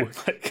shouting Who?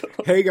 at Michael.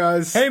 Hey,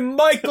 guys. Hey,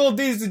 Michael,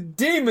 these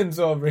demons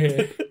over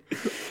here.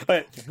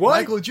 Alright, What?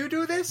 Michael, did you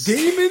do this?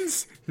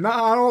 Demons?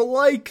 Nah, I don't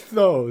like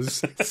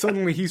those.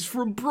 Suddenly he's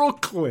from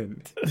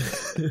Brooklyn.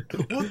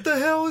 What the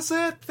hell is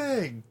that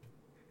thing?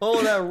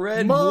 Oh, that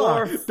red Ma,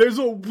 dwarf. there's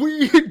a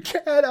weird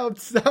cat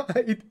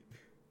outside.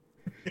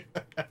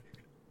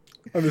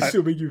 I'm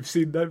assuming you've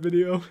seen that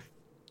video.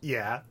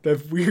 Yeah.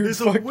 That weird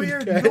There's a fucking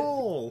weird cat.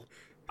 knoll.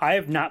 I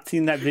have not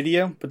seen that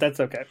video, but that's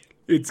okay.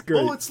 It's great.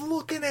 Oh, it's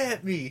looking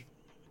at me.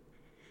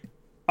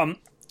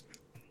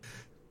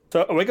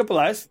 So I wake up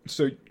Elias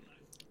So,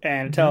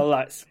 and tell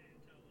Elias.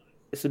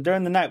 So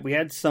during the night we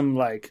had some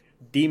like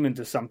demons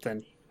or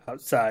something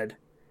outside.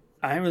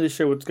 I ain't really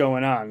sure what's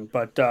going on,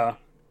 but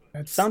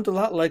it sounds a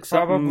lot like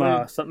something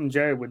Probably- something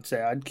Jerry would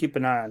say. I'd keep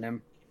an eye on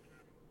him.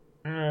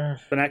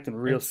 Been acting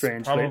real It's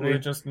strange probably lately.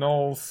 just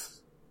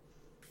Knowles.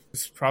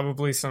 It's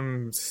probably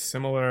some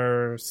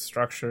similar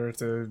structure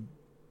to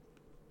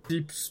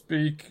Deep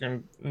Speak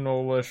and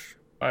Knowlish.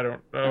 I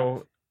don't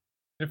know.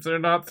 If they're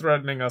not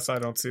threatening us, I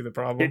don't see the Here,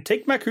 problem.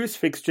 take my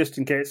crucifix just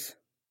in case.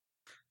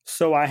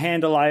 So I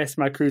hand Elias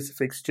my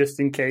crucifix just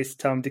in case.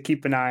 Tell him to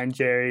keep an eye on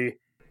Jerry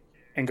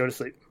and go to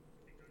sleep.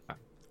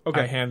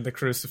 okay. I hand the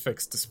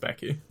crucifix to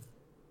Specky.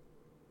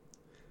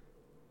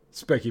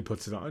 Specky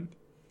puts it on.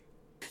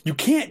 You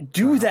can't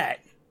do that.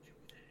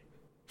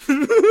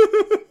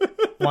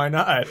 Why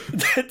not?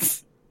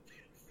 That's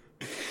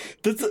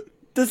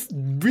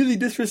really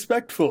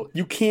disrespectful.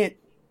 You can't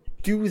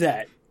do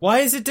that. Why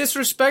is it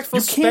disrespectful?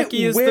 You can't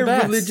Specky is wear the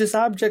best. religious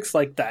objects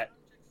like that.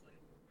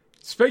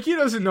 Specky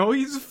doesn't know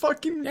he's a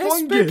fucking Yeah,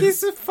 fungus.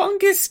 Specky's a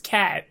fungus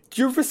cat. It's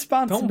your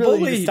responsibility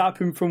bully. to stop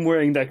him from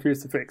wearing that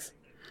crucifix.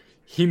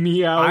 He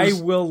meows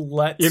I will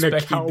let in a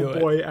Specky do it.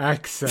 cowboy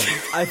accent.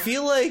 I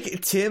feel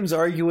like Tim's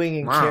arguing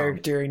in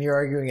character and you're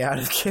arguing out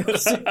of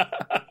character.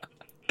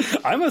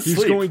 I'm asleep.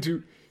 He's going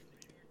to.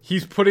 He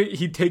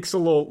takes a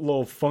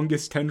little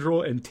fungus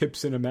tendril and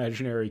tips an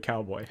imaginary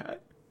cowboy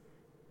hat.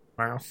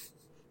 Wow.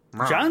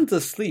 John's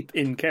asleep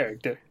in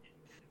character.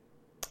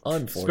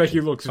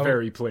 Unfortunately. Specky looks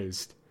very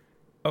pleased.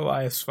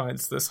 Elias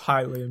finds this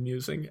highly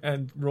amusing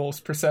and rolls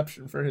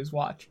perception for his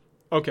watch.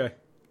 Okay.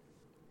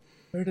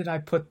 Where did I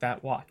put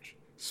that watch?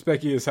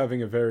 Specky is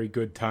having a very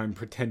good time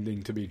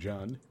pretending to be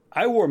John.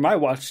 I wore my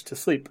watch to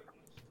sleep.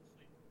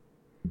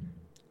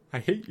 I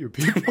hate you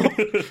people.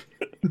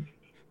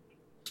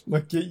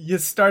 Look, you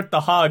start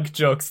the hog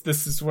jokes,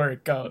 this is where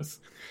it goes.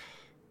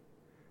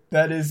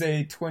 That is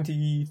a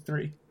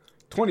 23.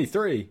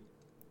 23.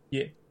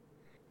 Yeah.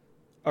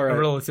 All A right.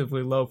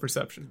 relatively low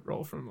perception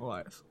roll from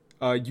Elias.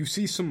 You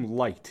see some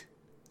light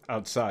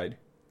outside.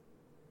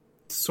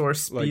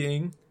 Source Like-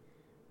 being...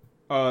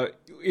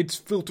 It's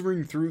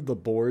filtering through the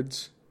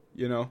boards,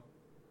 you know,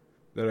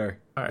 that are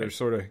All right. they're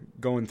sort of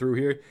going through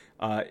here.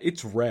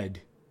 It's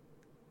red.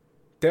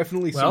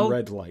 Definitely Well, some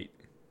red light.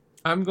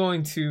 I'm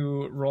going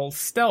to roll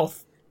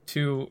stealth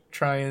to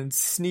try and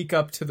sneak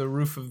up to the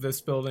roof of this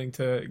building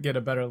to get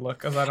a better look,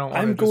 because I don't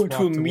want I'm to going just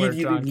to walk to where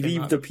immediately John came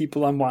leave out. the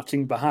people I'm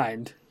watching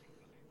behind.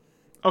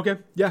 Okay,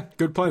 yeah,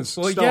 good plans.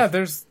 Well, Stealth. yeah,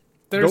 there's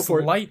for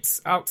it.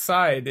 lights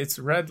outside. It's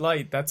red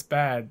light. That's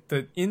bad.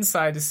 The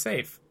inside is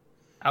safe.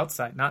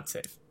 Outside, not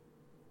safe.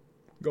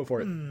 Go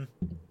for it.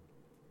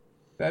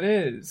 That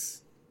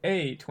is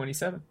a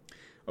 27.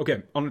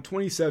 Okay, on a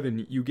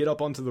 27, you get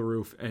up onto the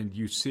roof and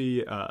you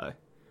see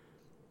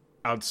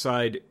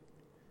outside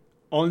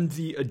on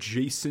the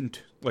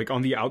adjacent, like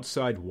on the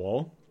outside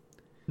wall,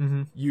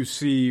 you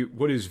see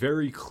what is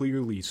very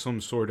clearly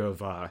some sort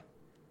of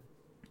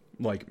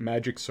like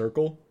magic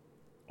circle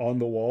on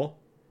the wall.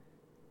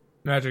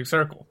 Magic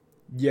circle.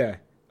 Yeah,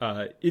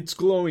 it's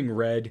glowing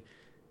red.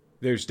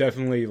 There's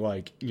definitely,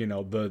 like, you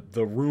know,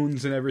 the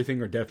runes and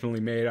everything are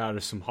definitely made out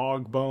of some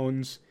hog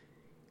bones.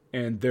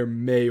 And there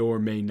may or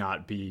may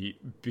not be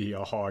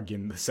a hog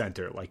in the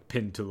center, like,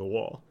 pinned to the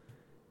wall.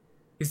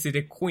 Is it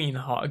a queen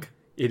hog?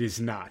 It is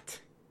not.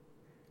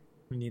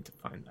 We need to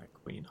find that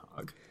queen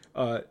hog.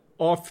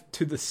 Off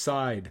to the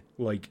side,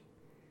 like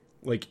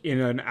in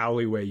an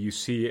alleyway, you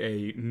see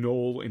a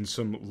gnoll in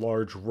some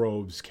large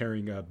robes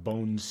carrying a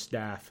bone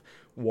staff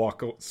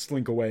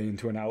slink away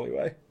into an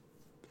alleyway.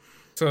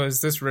 So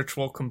is this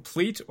ritual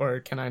complete,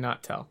 or can I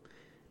not tell?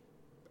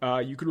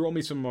 You could roll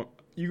me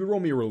you could roll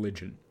me a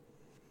religion.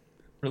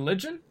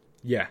 Religion?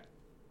 Yeah.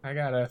 I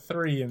got a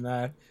 3 in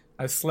that.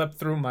 I slept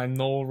through my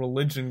Knoll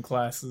religion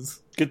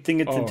classes. Good thing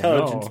it's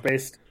intelligence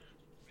based.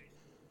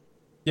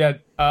 Yeah,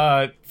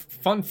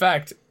 fun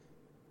fact,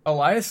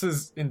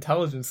 Elias's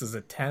intelligence is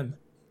a 10.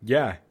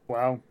 Yeah.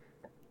 Wow.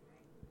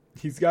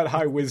 He's got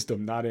high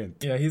wisdom, not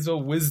int. Yeah, he's a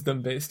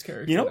wisdom-based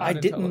character. You know, I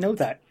didn't know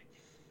that.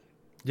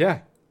 Yeah.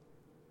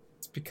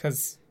 It's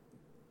because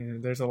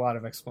there's a lot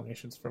of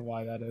explanations for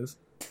why that is.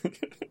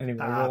 Anyway,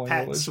 rolling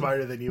Pat's religion.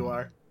 smarter than you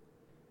are.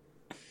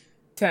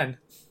 10.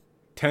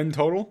 10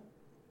 total?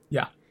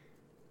 Yeah.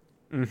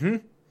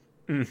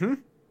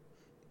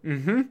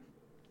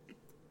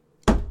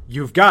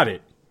 You've got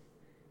it.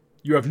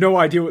 You have no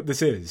idea what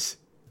this is.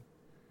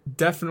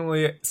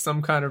 Definitely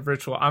some kind of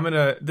ritual.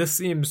 This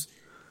seems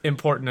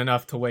important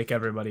enough to wake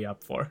everybody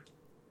up for.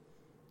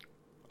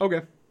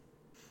 Okay.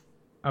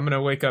 I'm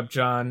gonna wake up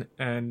John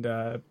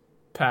and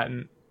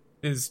Patton.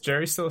 Is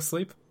Jerry still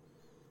asleep?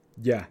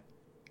 Yeah.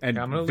 And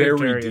I'm gonna very leave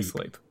Jerry deep.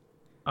 asleep.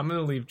 I'm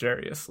gonna leave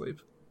Jerry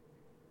asleep.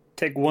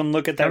 Take one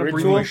look at that Kind of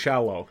ritual. really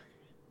shallow.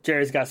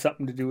 Jerry's got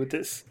something to do with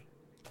this.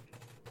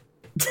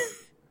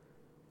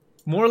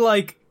 More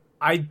like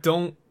I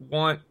don't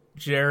want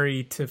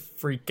Jerry to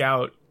freak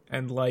out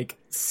and like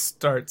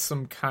start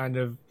some kind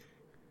of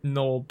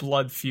Knoll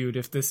blood feud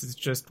if this is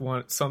just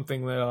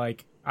something that,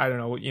 like, I don't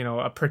know,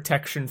 a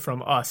protection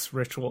from us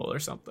ritual or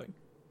something.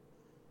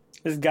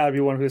 This has got to be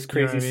one of his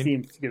crazy what I mean?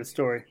 schemes to get a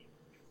story.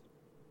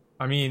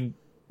 I mean,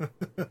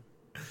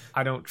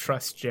 I don't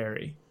trust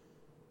Jerry.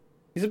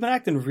 He's been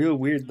acting real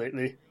weird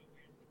lately.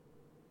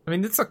 I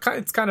mean, it's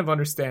kind of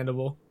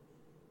understandable.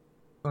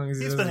 As long as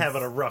He's been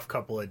having a rough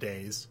couple of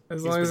days.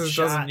 As He's long as been it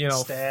shot,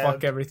 doesn't, stabbed.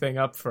 fuck everything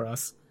up for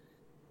us.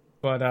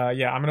 But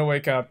yeah, I'm gonna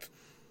wake up.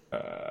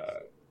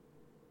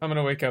 I'm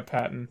gonna wake up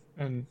Patton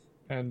and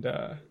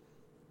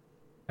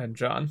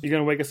John. You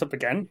gonna wake us up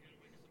again?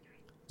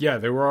 Yeah,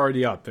 they were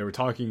already up. They were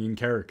talking in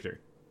character.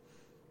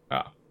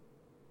 Oh,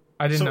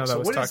 I didn't know that So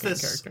was what is talking in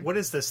this? character. What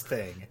is this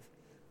thing?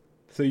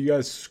 So you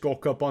guys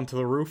skulk up onto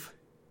the roof?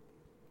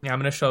 Yeah, I'm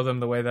gonna show them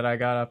the way that I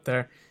got up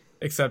there.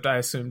 Except I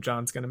assume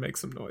John's gonna make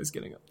some noise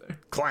getting up there.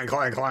 Clang,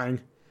 clang,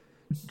 clang.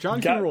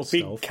 John can roll Got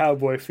big stealth.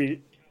 cowboy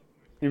feet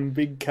and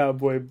big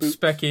cowboy boots.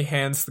 Specky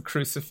hands the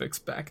crucifix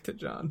back to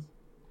John.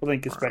 Well,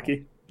 thank you,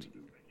 Specky.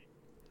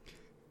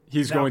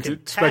 He's Now going to...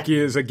 can Pat- Specky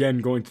is again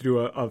going to do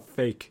a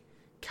fake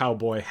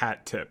cowboy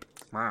hat tip.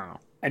 Wow.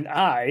 And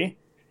I,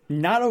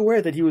 not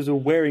aware that he was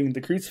wearing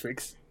the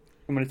crucifix,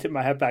 I'm going to tip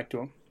my hat back to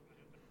him.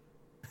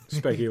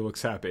 Specky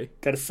looks happy.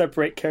 Got to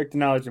separate character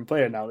knowledge and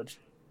player knowledge.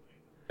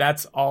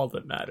 That's all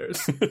that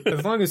matters.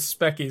 As long as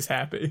Specky's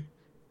happy.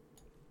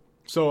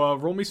 So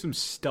roll me some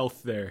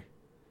stealth there,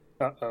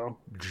 Uh-oh.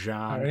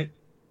 John. All right.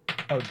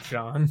 Oh,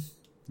 John.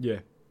 Yeah.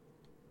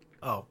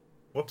 Oh,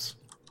 whoops.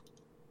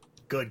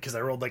 Good, because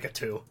I rolled like a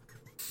 2.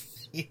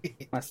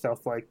 My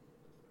stealth, like,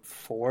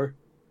 4.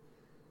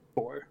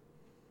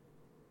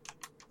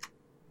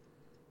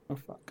 Oh,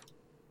 fuck.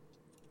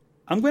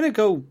 I'm going to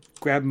go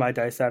grab my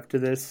dice after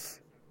this.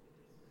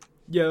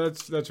 Yeah,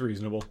 that's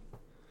reasonable.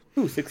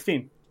 Ooh,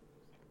 16.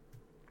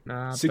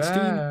 Not 16?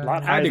 bad. A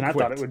lot higher than I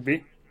Adequate. thought it would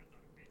be.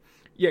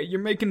 Yeah, you're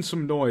making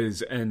some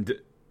noise, and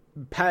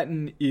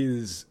Patton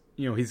is,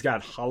 he's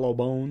got hollow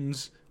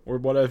bones or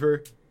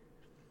whatever,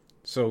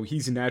 so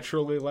he's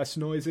naturally less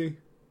noisy,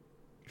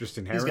 just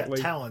He's inherently.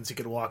 got talons he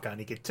could walk on.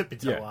 He could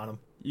tippy-toe Yeah. on them.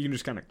 You can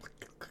just kind of click,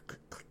 click,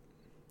 click, click.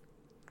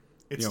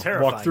 It's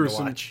terrifying walk through to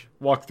some watch.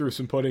 walk through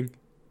some pudding.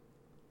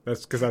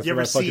 That's because that's You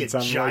what ever I see fucking a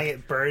sound like.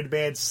 giant bird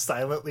man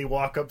silently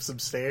walk up some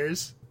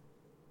stairs?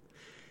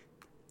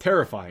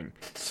 Terrifying.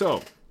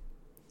 So,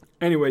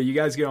 anyway, you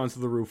guys get onto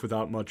the roof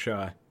without much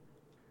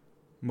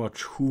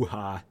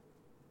hoo-ha.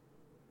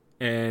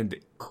 And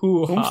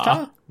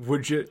Hoo-ha.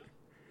 would you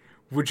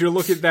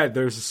look at that?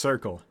 There's a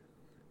circle.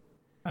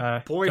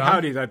 Boy, John?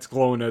 howdy, that's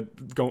glowing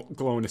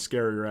a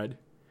scary red.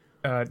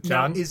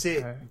 John? Now, is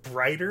it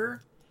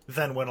brighter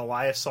than when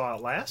Elias saw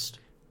it last?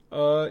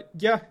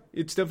 Yeah,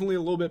 it's definitely a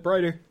little bit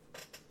brighter.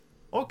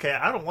 Okay,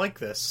 I don't like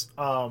this.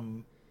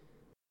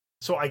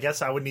 So I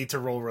guess I would need to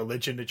roll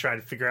religion to try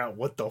to figure out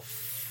what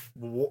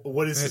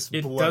is this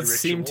It blood does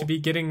seem ritual? to be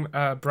getting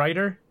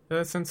brighter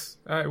since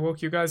I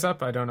woke you guys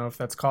up. I don't know if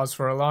that's cause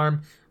for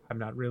alarm. I'm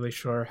not really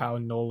sure how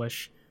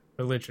Knollish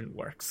religion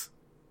works.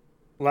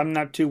 Well, I'm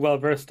not too well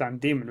versed on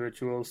demon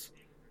rituals.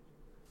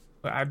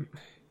 But it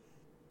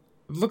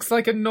looks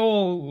like a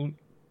You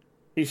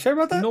sure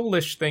about that?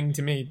 Knollish thing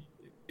to me.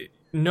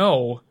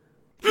 No.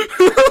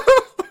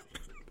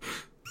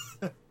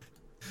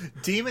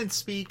 Demon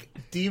speak,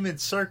 demon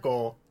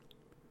circle.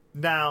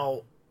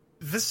 Now,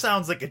 this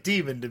sounds like a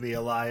demon to me,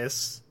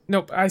 Elias.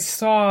 Nope, I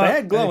saw They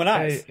had glowing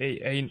eyes.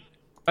 a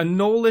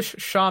Nolish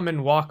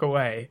shaman walk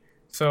away.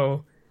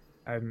 So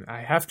I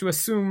have to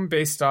assume,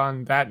 based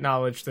on that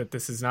knowledge, that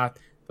this is not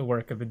the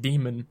work of a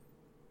demon.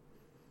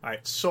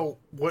 Alright, so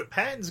what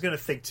Patton's gonna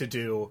think to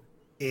do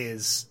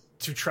is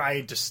to try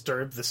and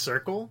disturb the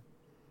circle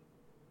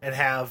and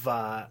have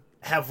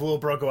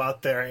Wilbro go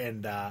out there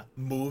and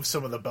move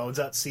some of the bones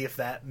out, see if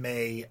that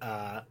may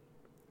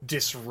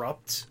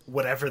disrupt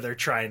whatever they're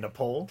trying to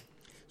pull.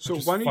 So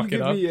Just why don't fuck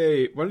you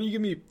it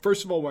give me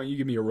first of all, why don't you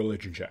give me a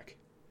religion check?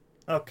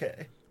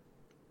 Okay.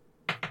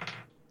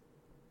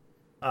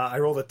 I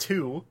rolled a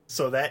 2,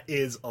 so that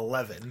is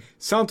 11.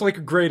 Sounds like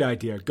a great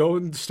idea. Go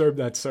and disturb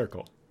that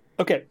circle.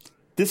 Okay,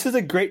 this is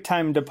a great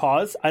time to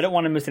pause. I don't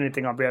want to miss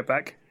anything. I'll be right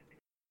back.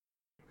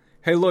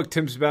 Hey, look,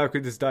 Tim's back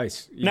with his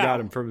dice. You Now. got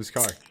him from his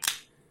car.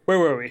 Where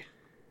were we?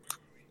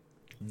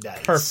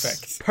 Nice.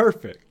 Perfect.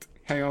 Perfect.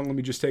 Hang on, let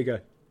me just take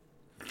a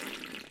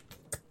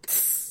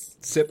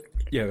sip.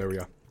 Yeah, there we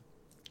go.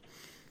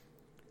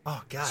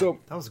 Oh, God, So-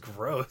 that was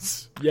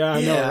gross. Yeah,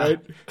 I know, Yeah. right?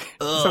 It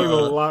sounded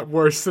a lot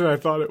worse than I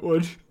thought it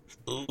would.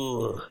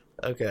 Ugh.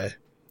 Okay.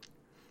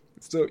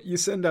 So you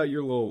send out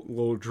your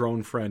little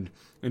drone friend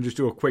and just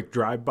do a quick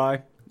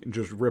drive-by and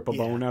just rip a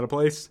bone out of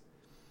place.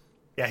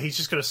 Yeah, he's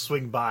just gonna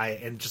swing by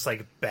and just,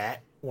 like,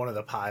 bat one of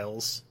the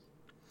piles.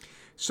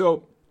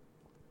 So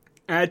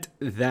at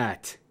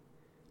that,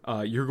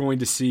 you're going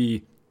to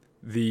see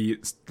the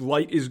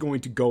light is going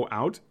to go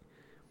out.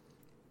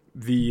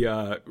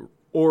 The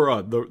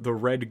aura, the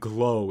red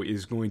glow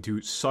is going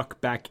to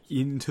suck back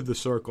into the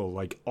circle,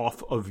 like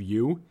off of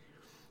you.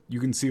 You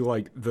can see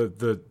like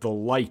the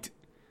light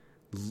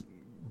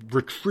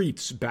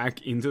retreats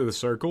back into the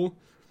circle,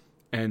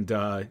 and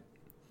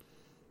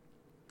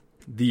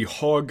the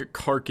hog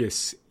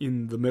carcass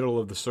in the middle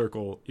of the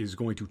circle is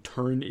going to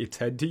turn its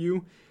head to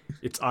you.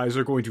 Its eyes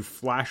are going to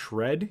flash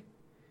red,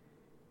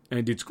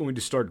 and it's going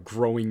to start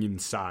growing in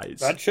size.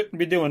 That shouldn't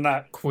be doing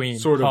that. Queen,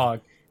 Sort of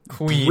hog.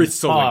 Queen,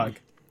 bristling.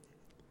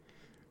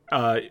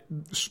 hog.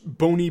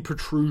 Bony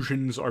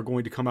protrusions are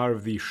going to come out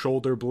of the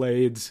shoulder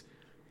blades,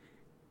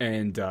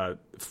 and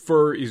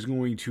fur is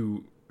going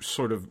to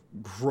sort of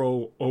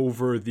grow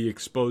over the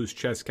exposed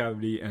chest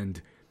cavity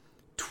and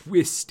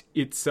twist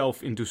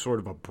itself into sort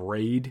of a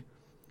braid,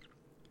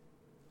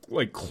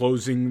 like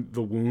closing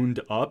the wound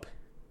up.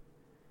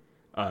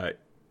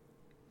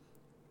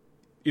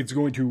 It's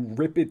going to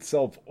rip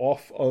itself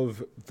off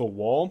of the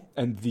wall,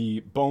 and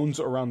the bones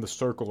around the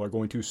circle are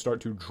going to start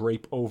to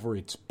drape over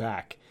its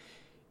back,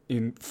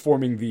 in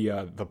forming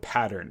the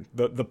pattern.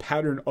 The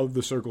pattern of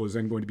the circle is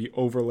then going to be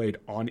overlaid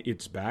on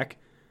its back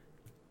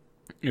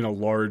in a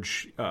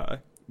large,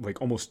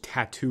 like almost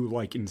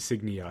tattoo-like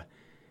insignia,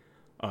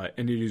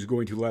 and it is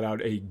going to let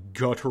out a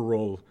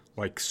guttural,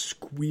 like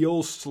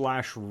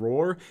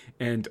squeal/roar.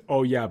 And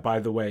oh yeah, by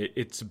the way,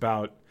 it's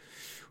about.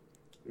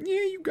 Yeah,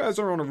 you guys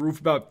are on a roof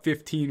about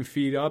 15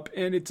 feet up,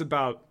 and it's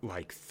about,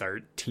 like,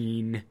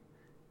 13.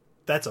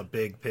 That's a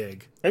big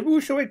pig. Maybe we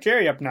should wake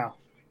Jerry up now.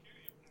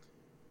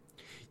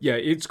 Yeah,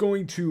 it's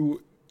going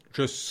to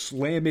just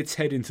slam its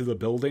head into the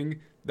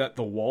building that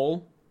the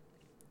wall,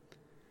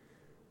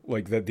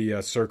 like, that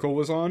the circle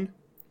was on.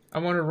 I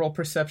want to roll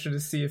perception to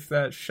see if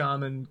that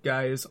shaman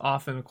guy is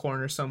off in a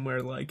corner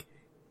somewhere, like,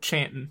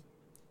 chanting.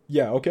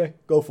 Yeah, okay,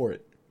 go for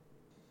it.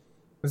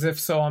 As if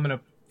so, I'm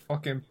gonna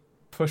fucking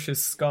push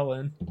his skull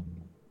in.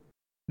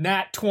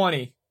 Nat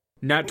 20.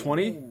 Nat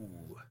 20?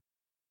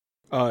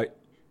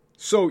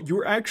 So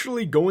you're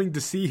actually going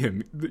to see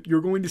him. You're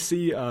going to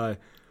see,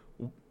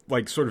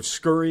 like, sort of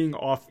scurrying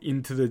off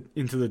into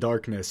the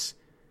darkness.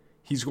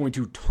 He's going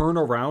to turn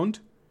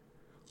around,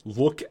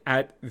 look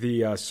at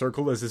the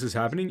circle as this is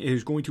happening, and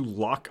he's going to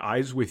lock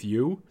eyes with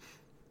you.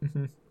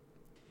 Mm-hmm.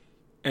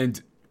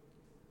 And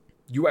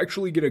you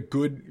actually get a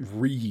good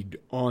read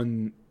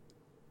on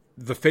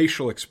the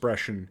facial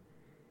expression,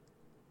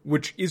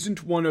 which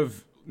isn't one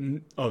of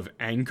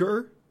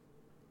anger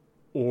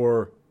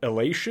or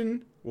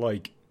elation.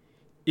 Like,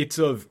 it's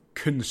of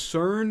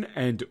concern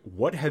and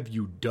what have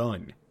you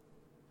done?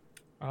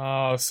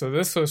 Oh, so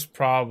this was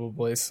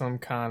probably some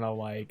kind of,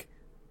 like,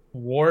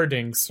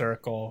 warding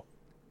circle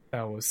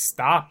that was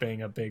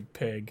stopping a big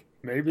pig.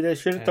 Maybe they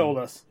should have told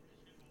us.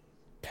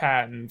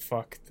 Patton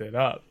fucked it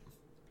up.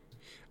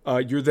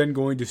 You're then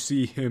going to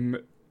see him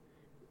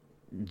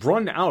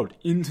run out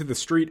into the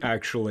street,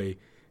 actually,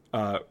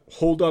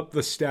 hold up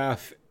the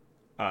staff,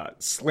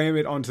 slam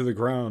it onto the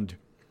ground,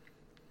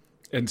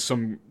 and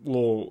some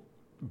little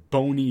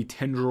bony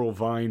tendril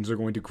vines are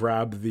going to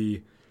grab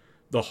the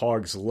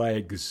hog's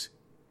legs.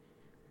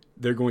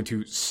 They're going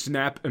to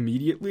snap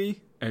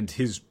immediately, and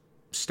his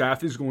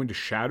staff is going to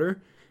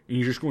shatter, and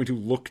he's just going to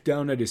look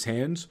down at his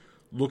hands,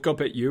 look up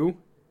at you,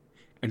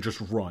 and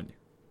just run.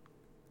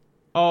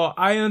 Oh,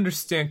 I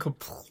understand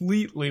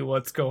completely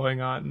what's going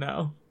on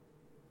now.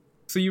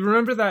 So you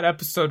remember that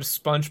episode of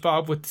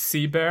SpongeBob with the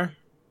sea bear?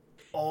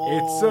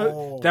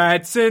 Oh,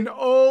 That's an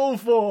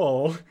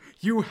oval.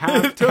 You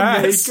have to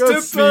Has make a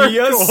to circle. be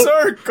a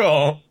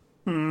circle.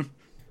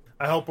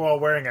 I hope we're all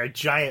wearing our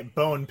giant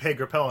bone pig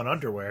repellent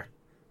underwear.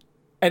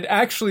 And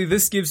actually,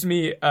 this gives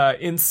me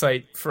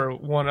insight for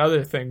one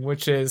other thing,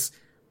 which is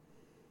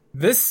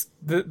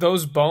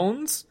those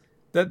bones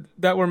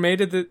that were made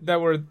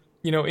that were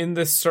in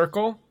this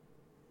circle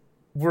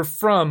were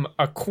from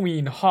a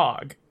queen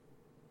hog,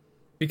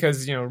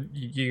 because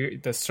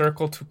the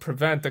circle to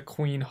prevent the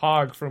queen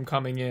hog from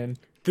coming in.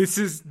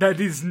 That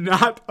is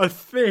not a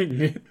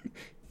thing.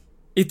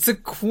 It's a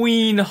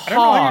queen hog. I don't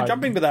know how you're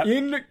jumping to that.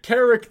 In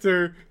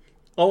character,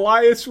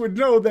 Elias would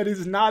know that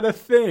is not a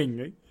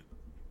thing.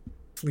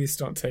 Please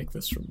don't take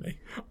this from me.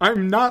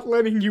 I'm not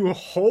letting you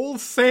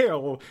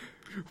wholesale.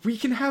 We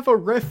can have a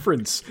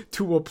reference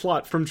to a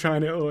plot from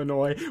China,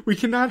 Illinois. We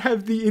cannot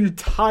have the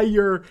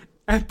entire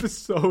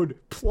episode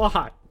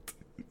plot.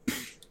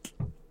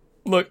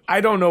 Look, I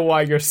don't know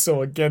why you're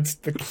so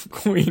against the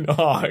queen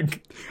hog.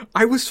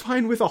 I was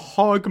fine with a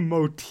hog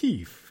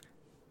motif,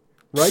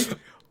 right?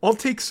 I'll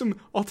take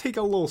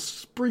a little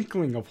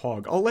sprinkling of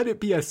hog. I'll let it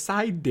be a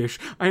side dish.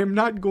 I am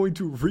not going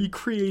to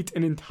recreate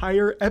an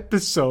entire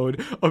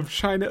episode of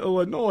China,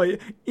 Illinois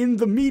in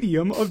the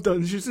medium of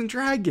Dungeons and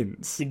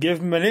Dragons. You give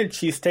him an inch,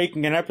 he's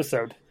taking an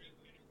episode.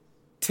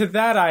 To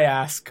that I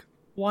ask,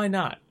 why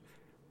not?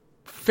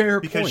 Fair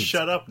Because point.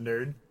 shut up,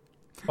 nerd.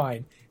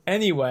 Fine.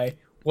 Anyway,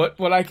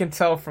 what I can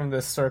tell from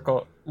this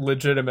circle,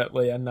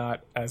 legitimately and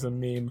not as a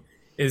meme,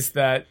 is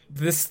that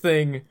this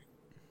thing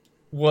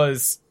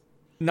was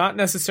not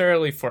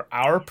necessarily for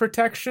our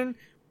protection,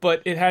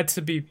 but it had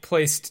to be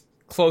placed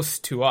close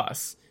to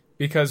us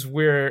because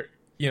we're,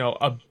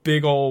 a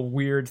big old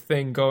weird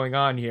thing going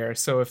on here.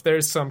 So if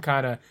there's some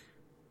kind of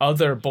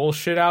other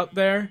bullshit out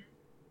there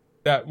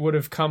that would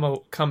have come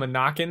a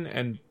knocking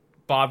and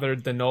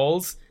bothered the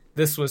gnolls,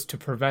 this was to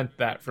prevent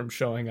that from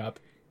showing up.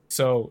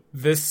 So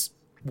this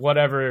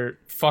whatever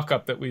fuck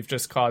up that we've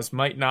just caused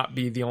might not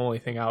be the only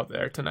thing out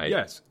there tonight.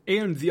 Yes,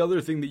 and the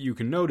other thing that you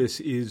can notice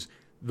is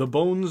the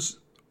bones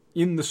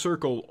in the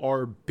circle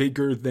are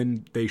bigger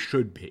than they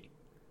should be.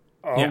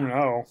 Oh Yeah.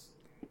 no.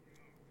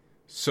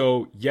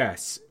 So,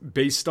 yes,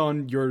 based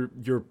on your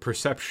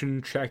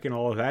perception check and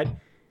all of that,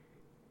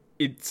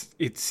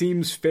 it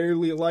seems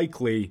fairly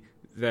likely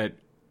that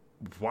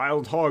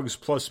wild hogs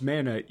plus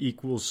mana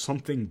equals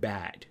something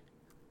bad.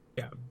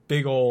 Yeah,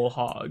 big ol'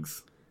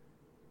 hogs.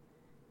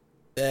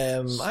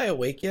 Am I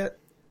awake yet?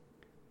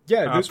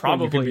 Yeah, at this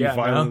point you can probably, be yeah, no.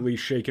 violently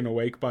shaken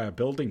awake by a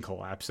building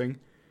collapsing.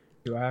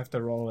 Do I have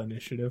to roll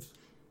initiative?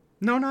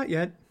 No, not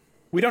yet.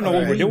 We don't know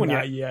what we're doing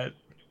Not yet. yet.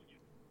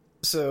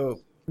 So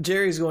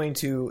Jerry's going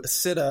to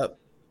sit up.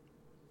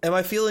 Am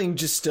I feeling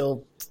just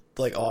still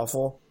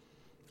awful?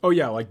 Oh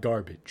yeah, like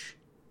garbage.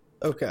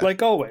 Okay.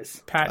 Like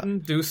always. Patton,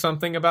 do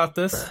something about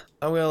this.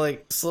 I'm gonna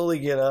slowly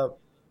get up.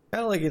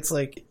 Kind of like it's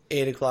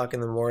 8 o'clock in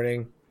the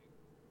morning.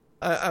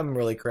 I'm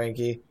really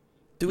cranky.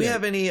 Do we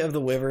have any of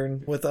the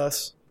wyvern with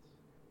us?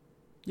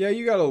 Yeah,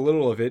 you got a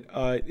little of it.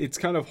 It's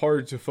kind of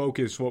hard to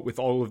focus with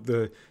all of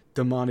the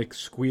demonic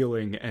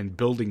squealing and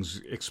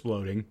buildings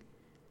exploding.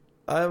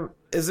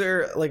 Is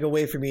there a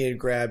way for me to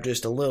grab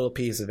just a little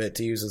piece of it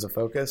to use as a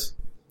focus?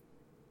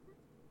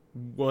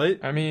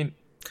 What? I mean,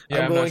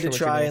 yeah, I'm not going sure to what you're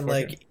try going and for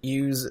here.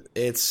 use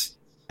its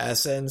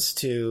essence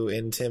to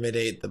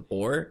intimidate the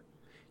boar.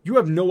 You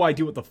have no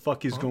idea what the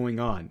fuck is going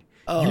on.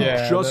 Oh, You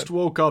Yeah, just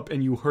woke up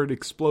and you heard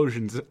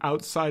explosions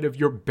outside of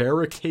your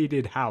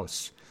barricaded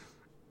house.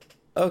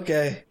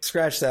 okay.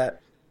 Scratch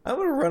that. I'm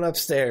gonna run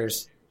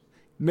upstairs.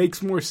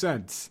 Makes more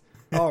sense.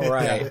 All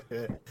right.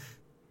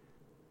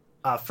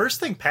 First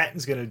thing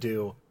Patton's gonna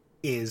do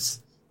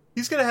is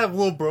he's gonna have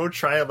little bro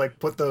try and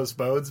put those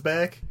bones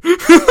back.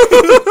 just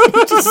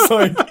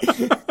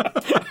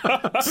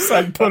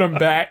put them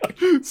back.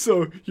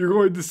 So you're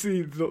going to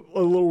see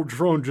a little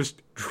drone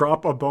just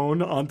drop a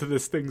bone onto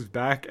this thing's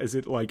back as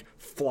it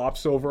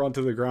flops over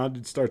onto the ground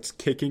and starts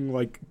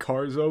kicking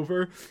cars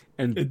over,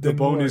 and the didn't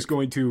bone work. is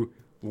going to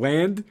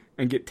land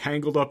and get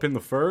tangled up in the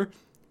fur.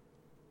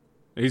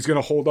 And he's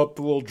going to hold up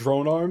the little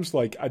drone arms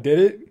like, I did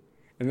it,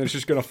 and then it's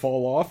just going to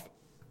fall off.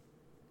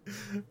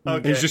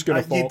 Okay, He's just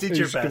gonna fall. You did He's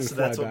your just gonna best, so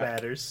fly that's what back.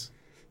 matters.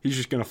 He's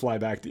just going to fly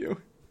back to you.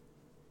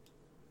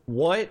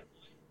 What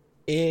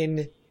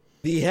in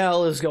the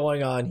hell is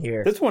going on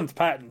here? This one's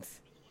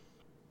Patton's.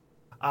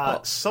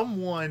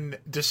 Someone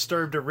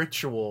disturbed a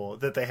ritual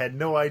that they had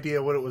no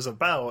idea what it was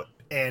about,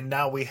 and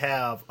now we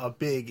have a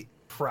big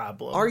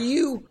problem. Are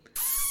you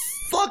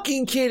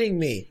fucking kidding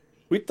me?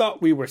 We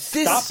thought we were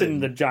stopping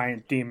the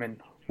giant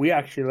demon. We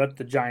actually let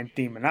the giant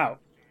demon out.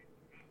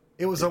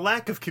 It was a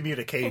lack of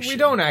communication. We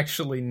don't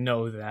actually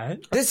know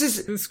that.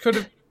 This could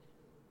have.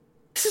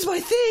 This is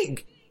my thing.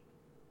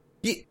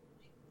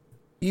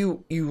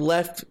 You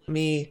left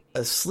me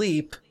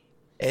asleep,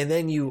 and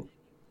then you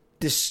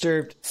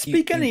disturbed.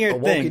 Speak any of you your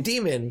awoke a thing.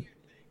 demon.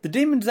 The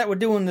demons that were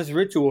doing this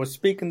ritual were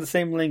speaking the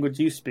same language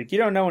you speak. You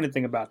don't know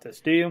anything about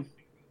this, do you?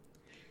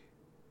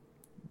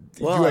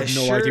 Well, you have I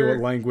no idea sure-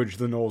 what language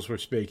the gnolls were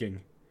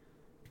speaking.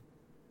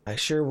 I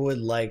sure would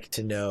like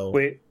to know.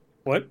 Wait,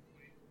 what?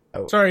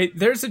 Sorry,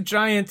 there's a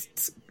giant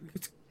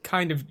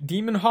kind of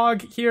demon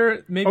hog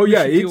here. Maybe Oh we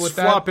yeah, should deal it's with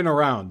flopping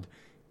around.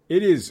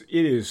 It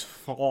is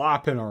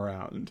flopping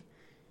around.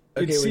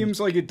 Okay, It seems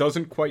like it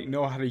doesn't quite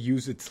know how to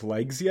use its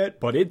legs yet,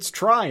 but it's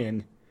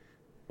trying.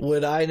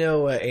 Would I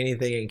know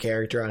anything in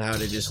character on how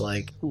to just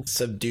like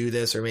subdue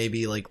this or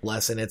maybe like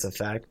lessen its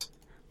effect?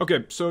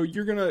 Okay, so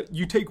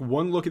you take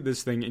one look at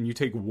this thing and you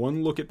take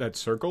one look at that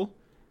circle.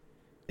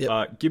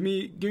 Yep. Give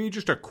me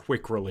just a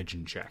quick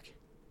religion check.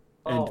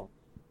 And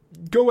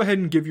go ahead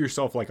and give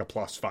yourself like a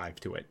 +5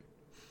 to it.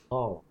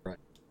 Oh, right.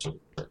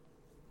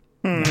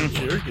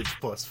 Jared gets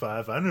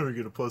 +5. I never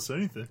get a plus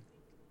anything.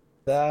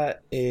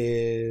 That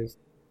is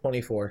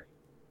 24.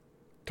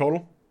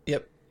 Total?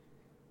 Yep.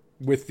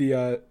 With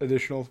the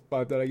additional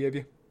 5 that I gave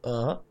you?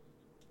 Uh-huh.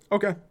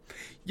 Okay.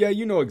 Yeah,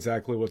 you know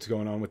exactly what's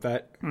going on with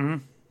that.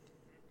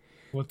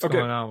 What's Okay.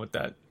 going on with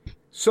that?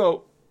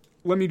 So,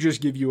 let me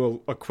just give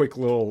you a quick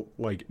little,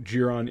 like,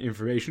 Giron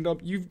information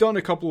dump. You've done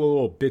a couple of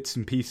little bits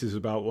and pieces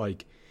about,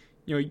 like,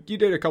 you know, you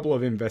did a couple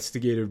of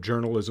investigative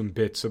journalism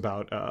bits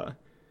about,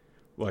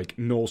 like,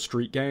 Knoll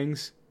street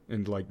gangs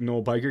and, like,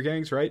 Knoll biker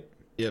gangs, right?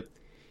 Yep.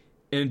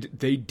 And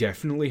they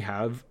definitely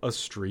have a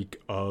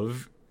streak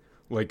of,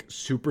 like,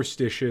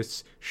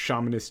 superstitious,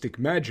 shamanistic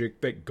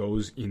magic that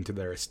goes into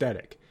their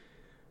aesthetic.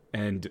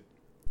 And,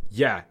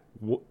 yeah,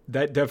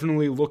 that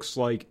definitely looks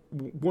like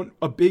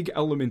a big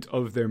element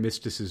of their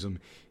mysticism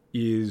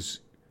is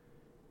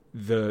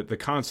the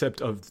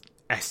concept of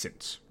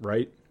essence,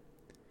 right?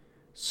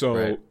 So,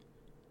 Right.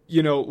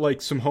 you know,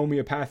 like some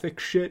homeopathic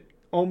shit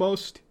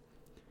almost,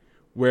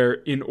 where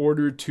in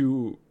order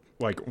to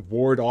like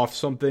ward off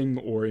something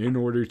or in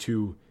order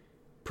to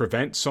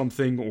prevent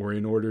something or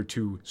in order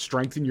to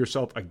strengthen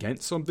yourself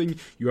against something,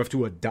 you have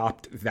to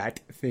adopt that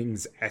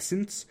thing's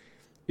essence.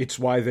 It's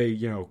why they,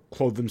 you know,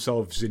 clothe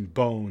themselves in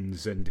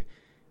bones and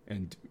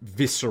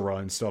viscera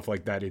and stuff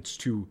like that. It's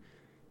to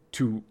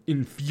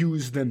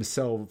infuse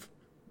themselves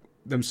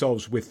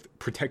with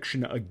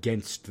protection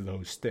against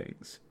those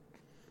things.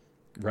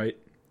 Right?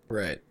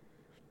 Right.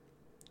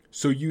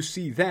 So you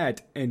see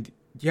that, and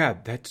yeah,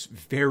 that's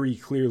very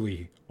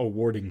clearly a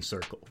warding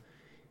circle.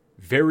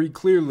 Very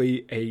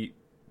clearly a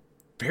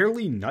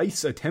fairly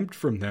nice attempt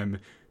from them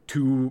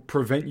to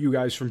prevent you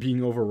guys from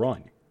being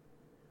overrun.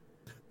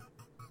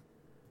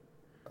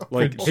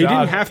 Like, Good they didn't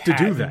job, have to do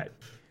Patton. that.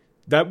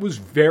 That was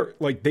very,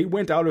 like, they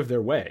went out of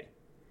their way.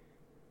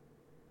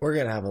 We're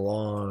gonna have a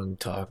long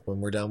talk when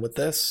we're done with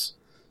this.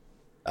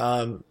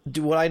 Would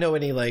I know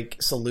any like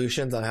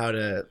solutions on how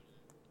to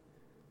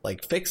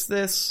like fix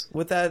this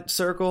with that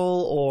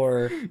circle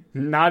or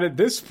Not at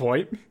this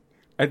point.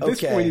 At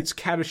this Okay. point, it's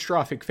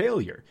catastrophic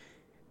failure.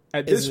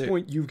 At Is this it-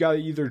 point, you've got to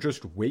either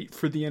just wait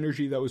for the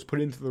energy that was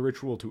put into the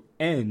ritual to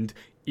end,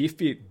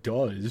 if it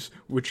does,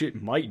 which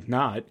it might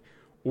not,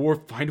 or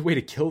find a way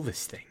to kill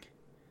this thing.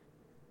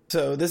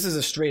 so this is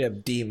a straight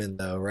up demon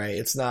though, right?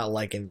 It's not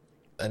like an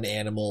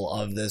animal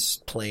of this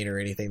plane or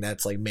anything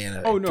that's like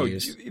mana Oh no,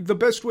 infused. the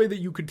best way that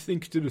you could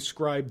think to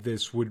describe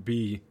this would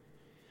be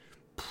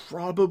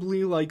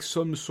probably like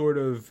some sort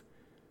of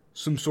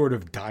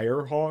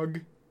dire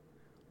hog,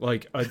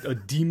 like a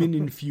demon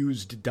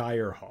infused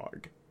dire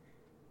hog.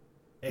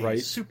 A Right.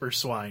 super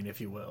swine, if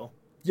you will.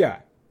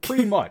 Yeah,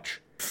 pretty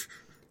much.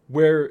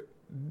 Where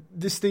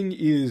this thing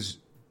is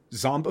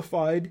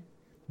zombified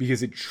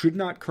because it should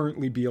not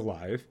currently be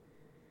alive.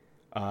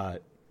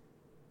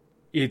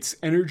 Its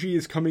energy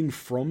is coming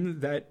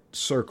from that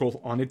circle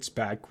on its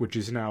back, which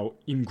is now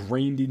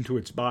ingrained into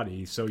its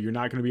body, so you're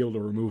not going to be able to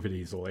remove it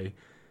easily.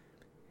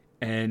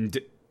 And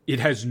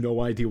it has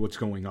no idea what's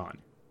going on.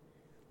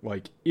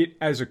 Like, it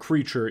as a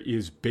creature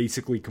is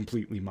basically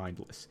completely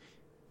mindless.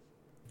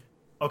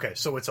 Okay,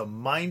 so it's a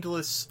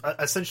mindless,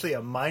 essentially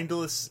a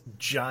mindless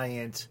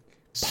giant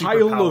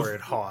Pile of- superpowered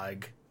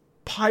hog.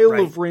 Pile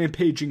Right. of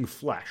rampaging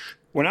flesh.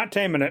 We're not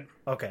taming it.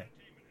 Okay.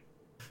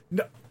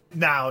 No,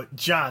 now,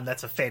 John,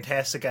 that's a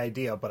fantastic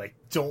idea, but I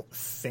don't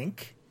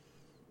think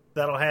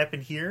that'll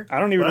happen here. I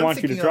don't even But I'm want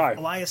you to thinking of try.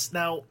 Elias,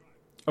 now,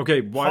 Okay,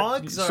 why?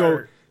 Hogs So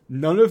are-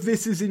 none of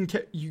this is in.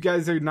 You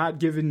guys are not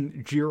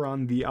giving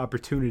Giron the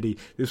opportunity.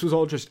 This was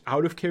all just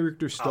out of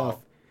character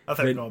stuff I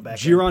thought you were that going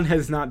back in. Giron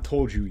has not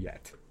told you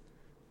yet.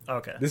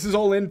 Okay. This is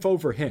all info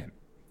for him.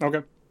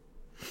 Okay.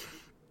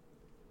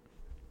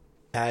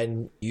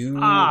 And you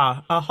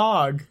A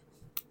hog.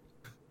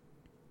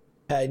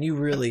 and you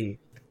really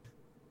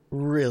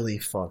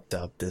fucked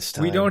up this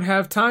time. We don't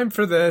have time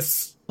for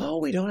this. Oh,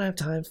 we don't have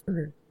time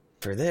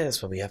for this,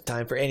 but we have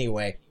time for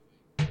anyway.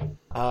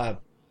 So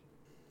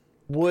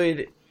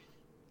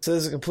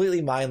this is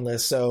completely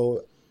mindless,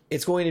 so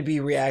it's going to be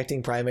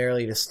reacting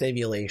primarily to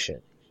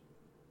stimulation.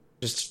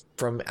 Just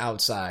from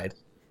outside.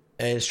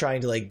 And it's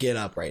trying to like get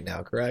up right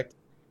now, correct?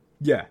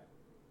 Yeah.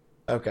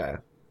 Okay.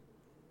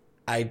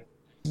 I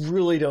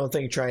really don't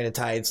think trying to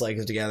tie its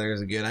legs together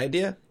is a good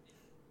idea.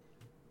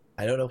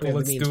 I don't know if we Well,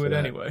 have let's the means do for it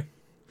that. anyway.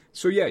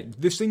 So yeah,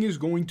 this thing is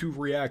going to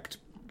react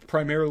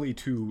primarily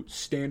to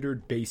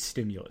standard base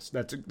stimulus.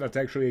 That's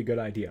actually a good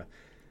idea.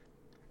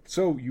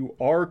 So you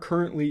are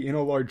currently in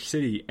a large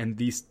city, and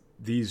these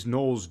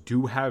gnolls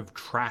do have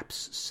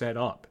traps set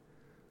up.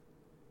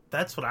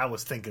 That's what I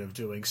was thinking of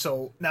doing.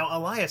 So now,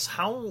 Elias,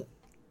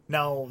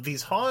 now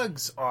these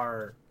hogs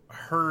are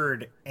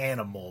herd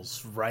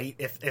animals, right?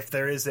 If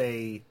there is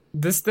a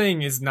This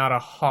thing is not a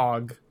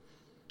hog.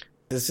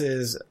 This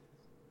is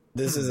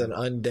an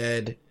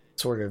undead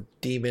sort of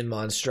demon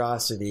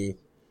monstrosity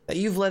that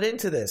you've let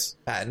into this,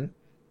 Patton.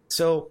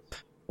 So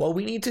what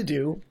we need to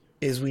do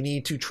is we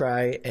need to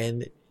try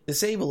and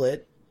disable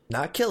it,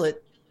 not kill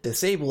it,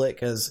 disable it,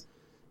 because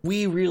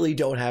we really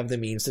don't have the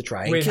means to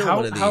try and kill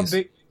one of these. How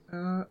big?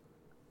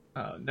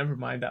 Never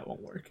mind, that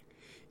won't work.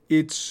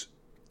 It's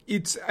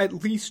at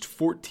least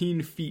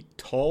 14 feet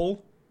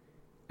tall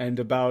and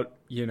about,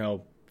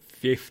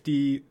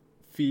 50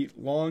 feet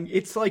long.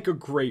 It's like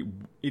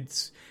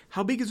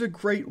how big is a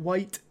great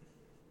white?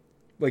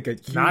 Like a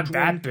huge Not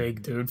that one?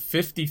 big, dude.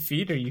 50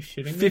 feet? Are you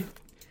shitting me?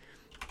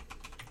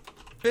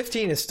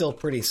 15 is still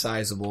pretty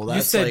sizable. That's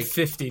You said like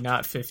 50,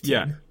 not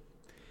 15.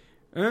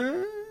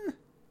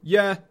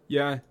 Yeah.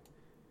 Yeah.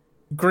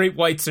 Great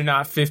whites are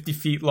not 50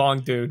 feet long,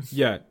 dude.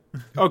 Yeah.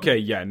 Okay,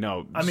 yeah,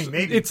 no. I mean,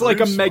 maybe it's like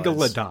a Bruce was.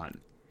 megalodon.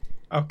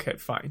 Okay,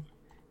 fine.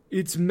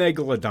 It's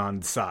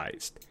megalodon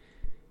sized.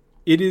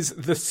 It is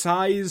the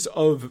size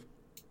of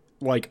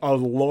like a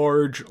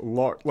large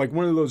like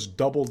one of those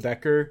double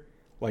decker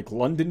like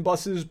London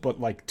buses, but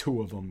like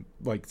two of them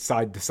like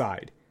side to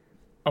side.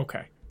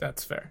 Okay,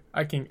 that's fair.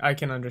 I can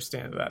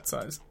understand that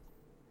size.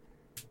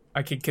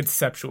 I can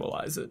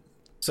conceptualize it.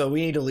 so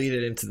we need to lead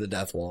it into the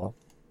death wall,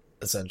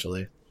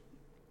 essentially.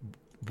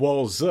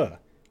 Walls,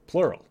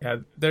 plural. Yeah,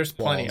 there's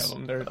plenty Walls. of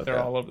them. They're Okay.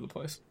 all over the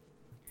place.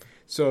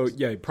 So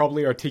yeah,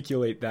 probably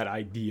articulate that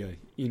idea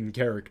in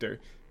character.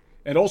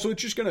 And also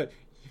it's just gonna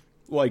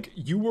like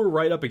you were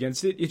right up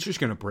against it, it's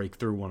just gonna break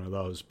through one of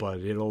those, but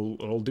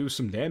it'll do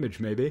some damage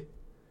maybe.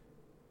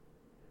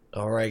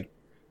 All right.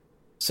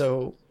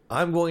 So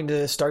I'm going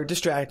to start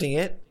distracting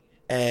it,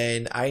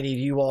 and I need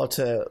you all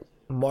to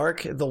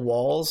mark the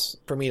walls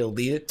for me to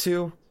lead it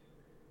to.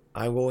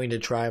 I'm going to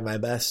try my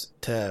best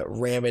to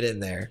ram it in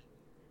there.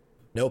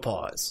 No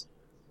pause.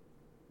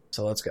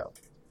 So let's go.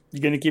 You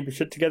gonna keep your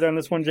shit together on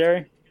this one,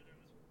 Jerry?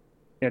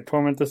 Yeah,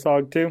 torment this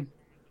hog too.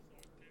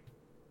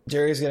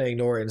 Jerry's going to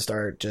ignore it and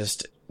start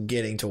just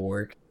getting to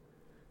work.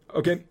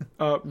 Okay,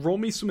 roll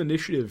me some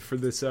initiative for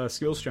this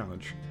skills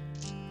challenge.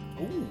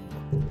 ooh,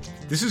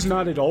 This is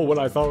not at all what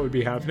I thought would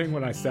be happening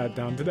when I sat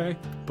down today,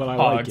 but I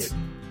Hogs. like it.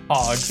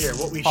 Hogs. here,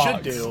 what we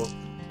Hogs. should do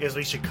is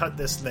we should cut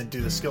this and then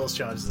do the skills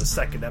challenge as the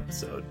second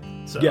episode.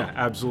 So Yeah, 'cause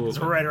absolutely.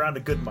 we're right around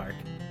a good mark.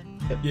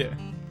 Yeah.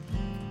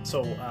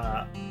 So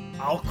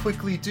I'll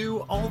quickly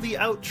do all the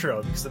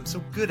outro because I'm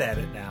so good at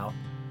it now.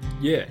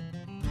 Yeah.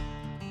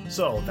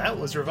 So that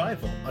was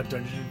Revival, a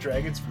Dungeons &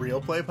 Dragons real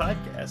play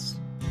podcast.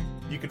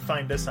 You can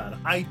find us on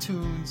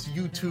iTunes,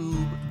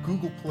 YouTube,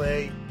 Google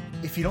Play.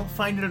 If you don't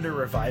find it under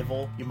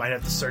Revival, you might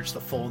have to search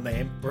the full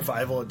name,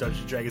 Revival, a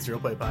Dungeons & Dragons real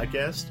play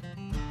podcast.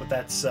 But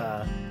that's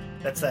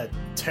that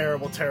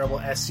terrible, terrible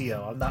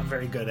SEO. I'm not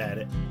very good at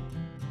it.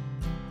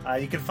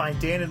 You can find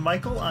Dan and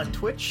Michael on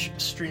Twitch,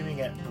 streaming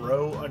at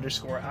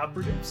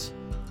bro_operatives.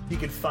 You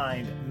can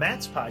find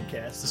Matt's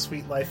podcast, The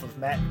Sweet Life of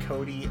Matt and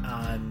Cody,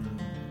 on...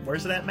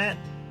 Where's it at, Matt?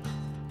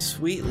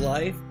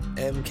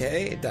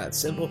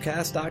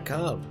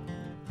 sweetlifemk.simplecast.com.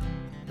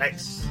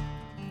 Nice.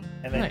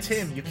 And then Nice.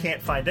 Tim, you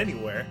can't find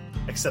anywhere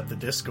except the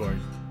Discord.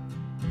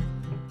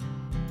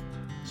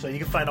 So you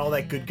can find all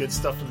that good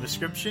stuff in the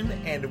description,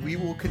 and we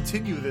will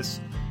continue this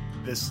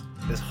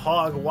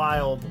hog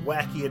wild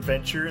wacky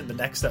adventure in the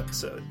next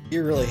episode.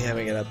 You're really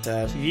hamming it up,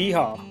 Tad.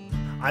 Yeehaw.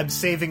 I'm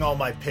saving all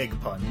my pig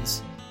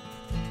puns.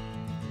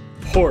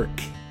 Pork.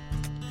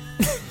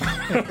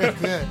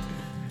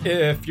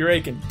 If you're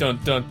aching, dun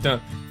dun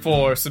dun,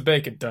 for some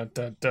bacon, dun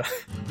dun dun.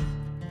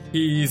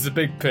 He's a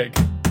big pig.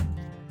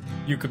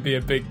 You could be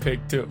a big pig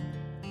too.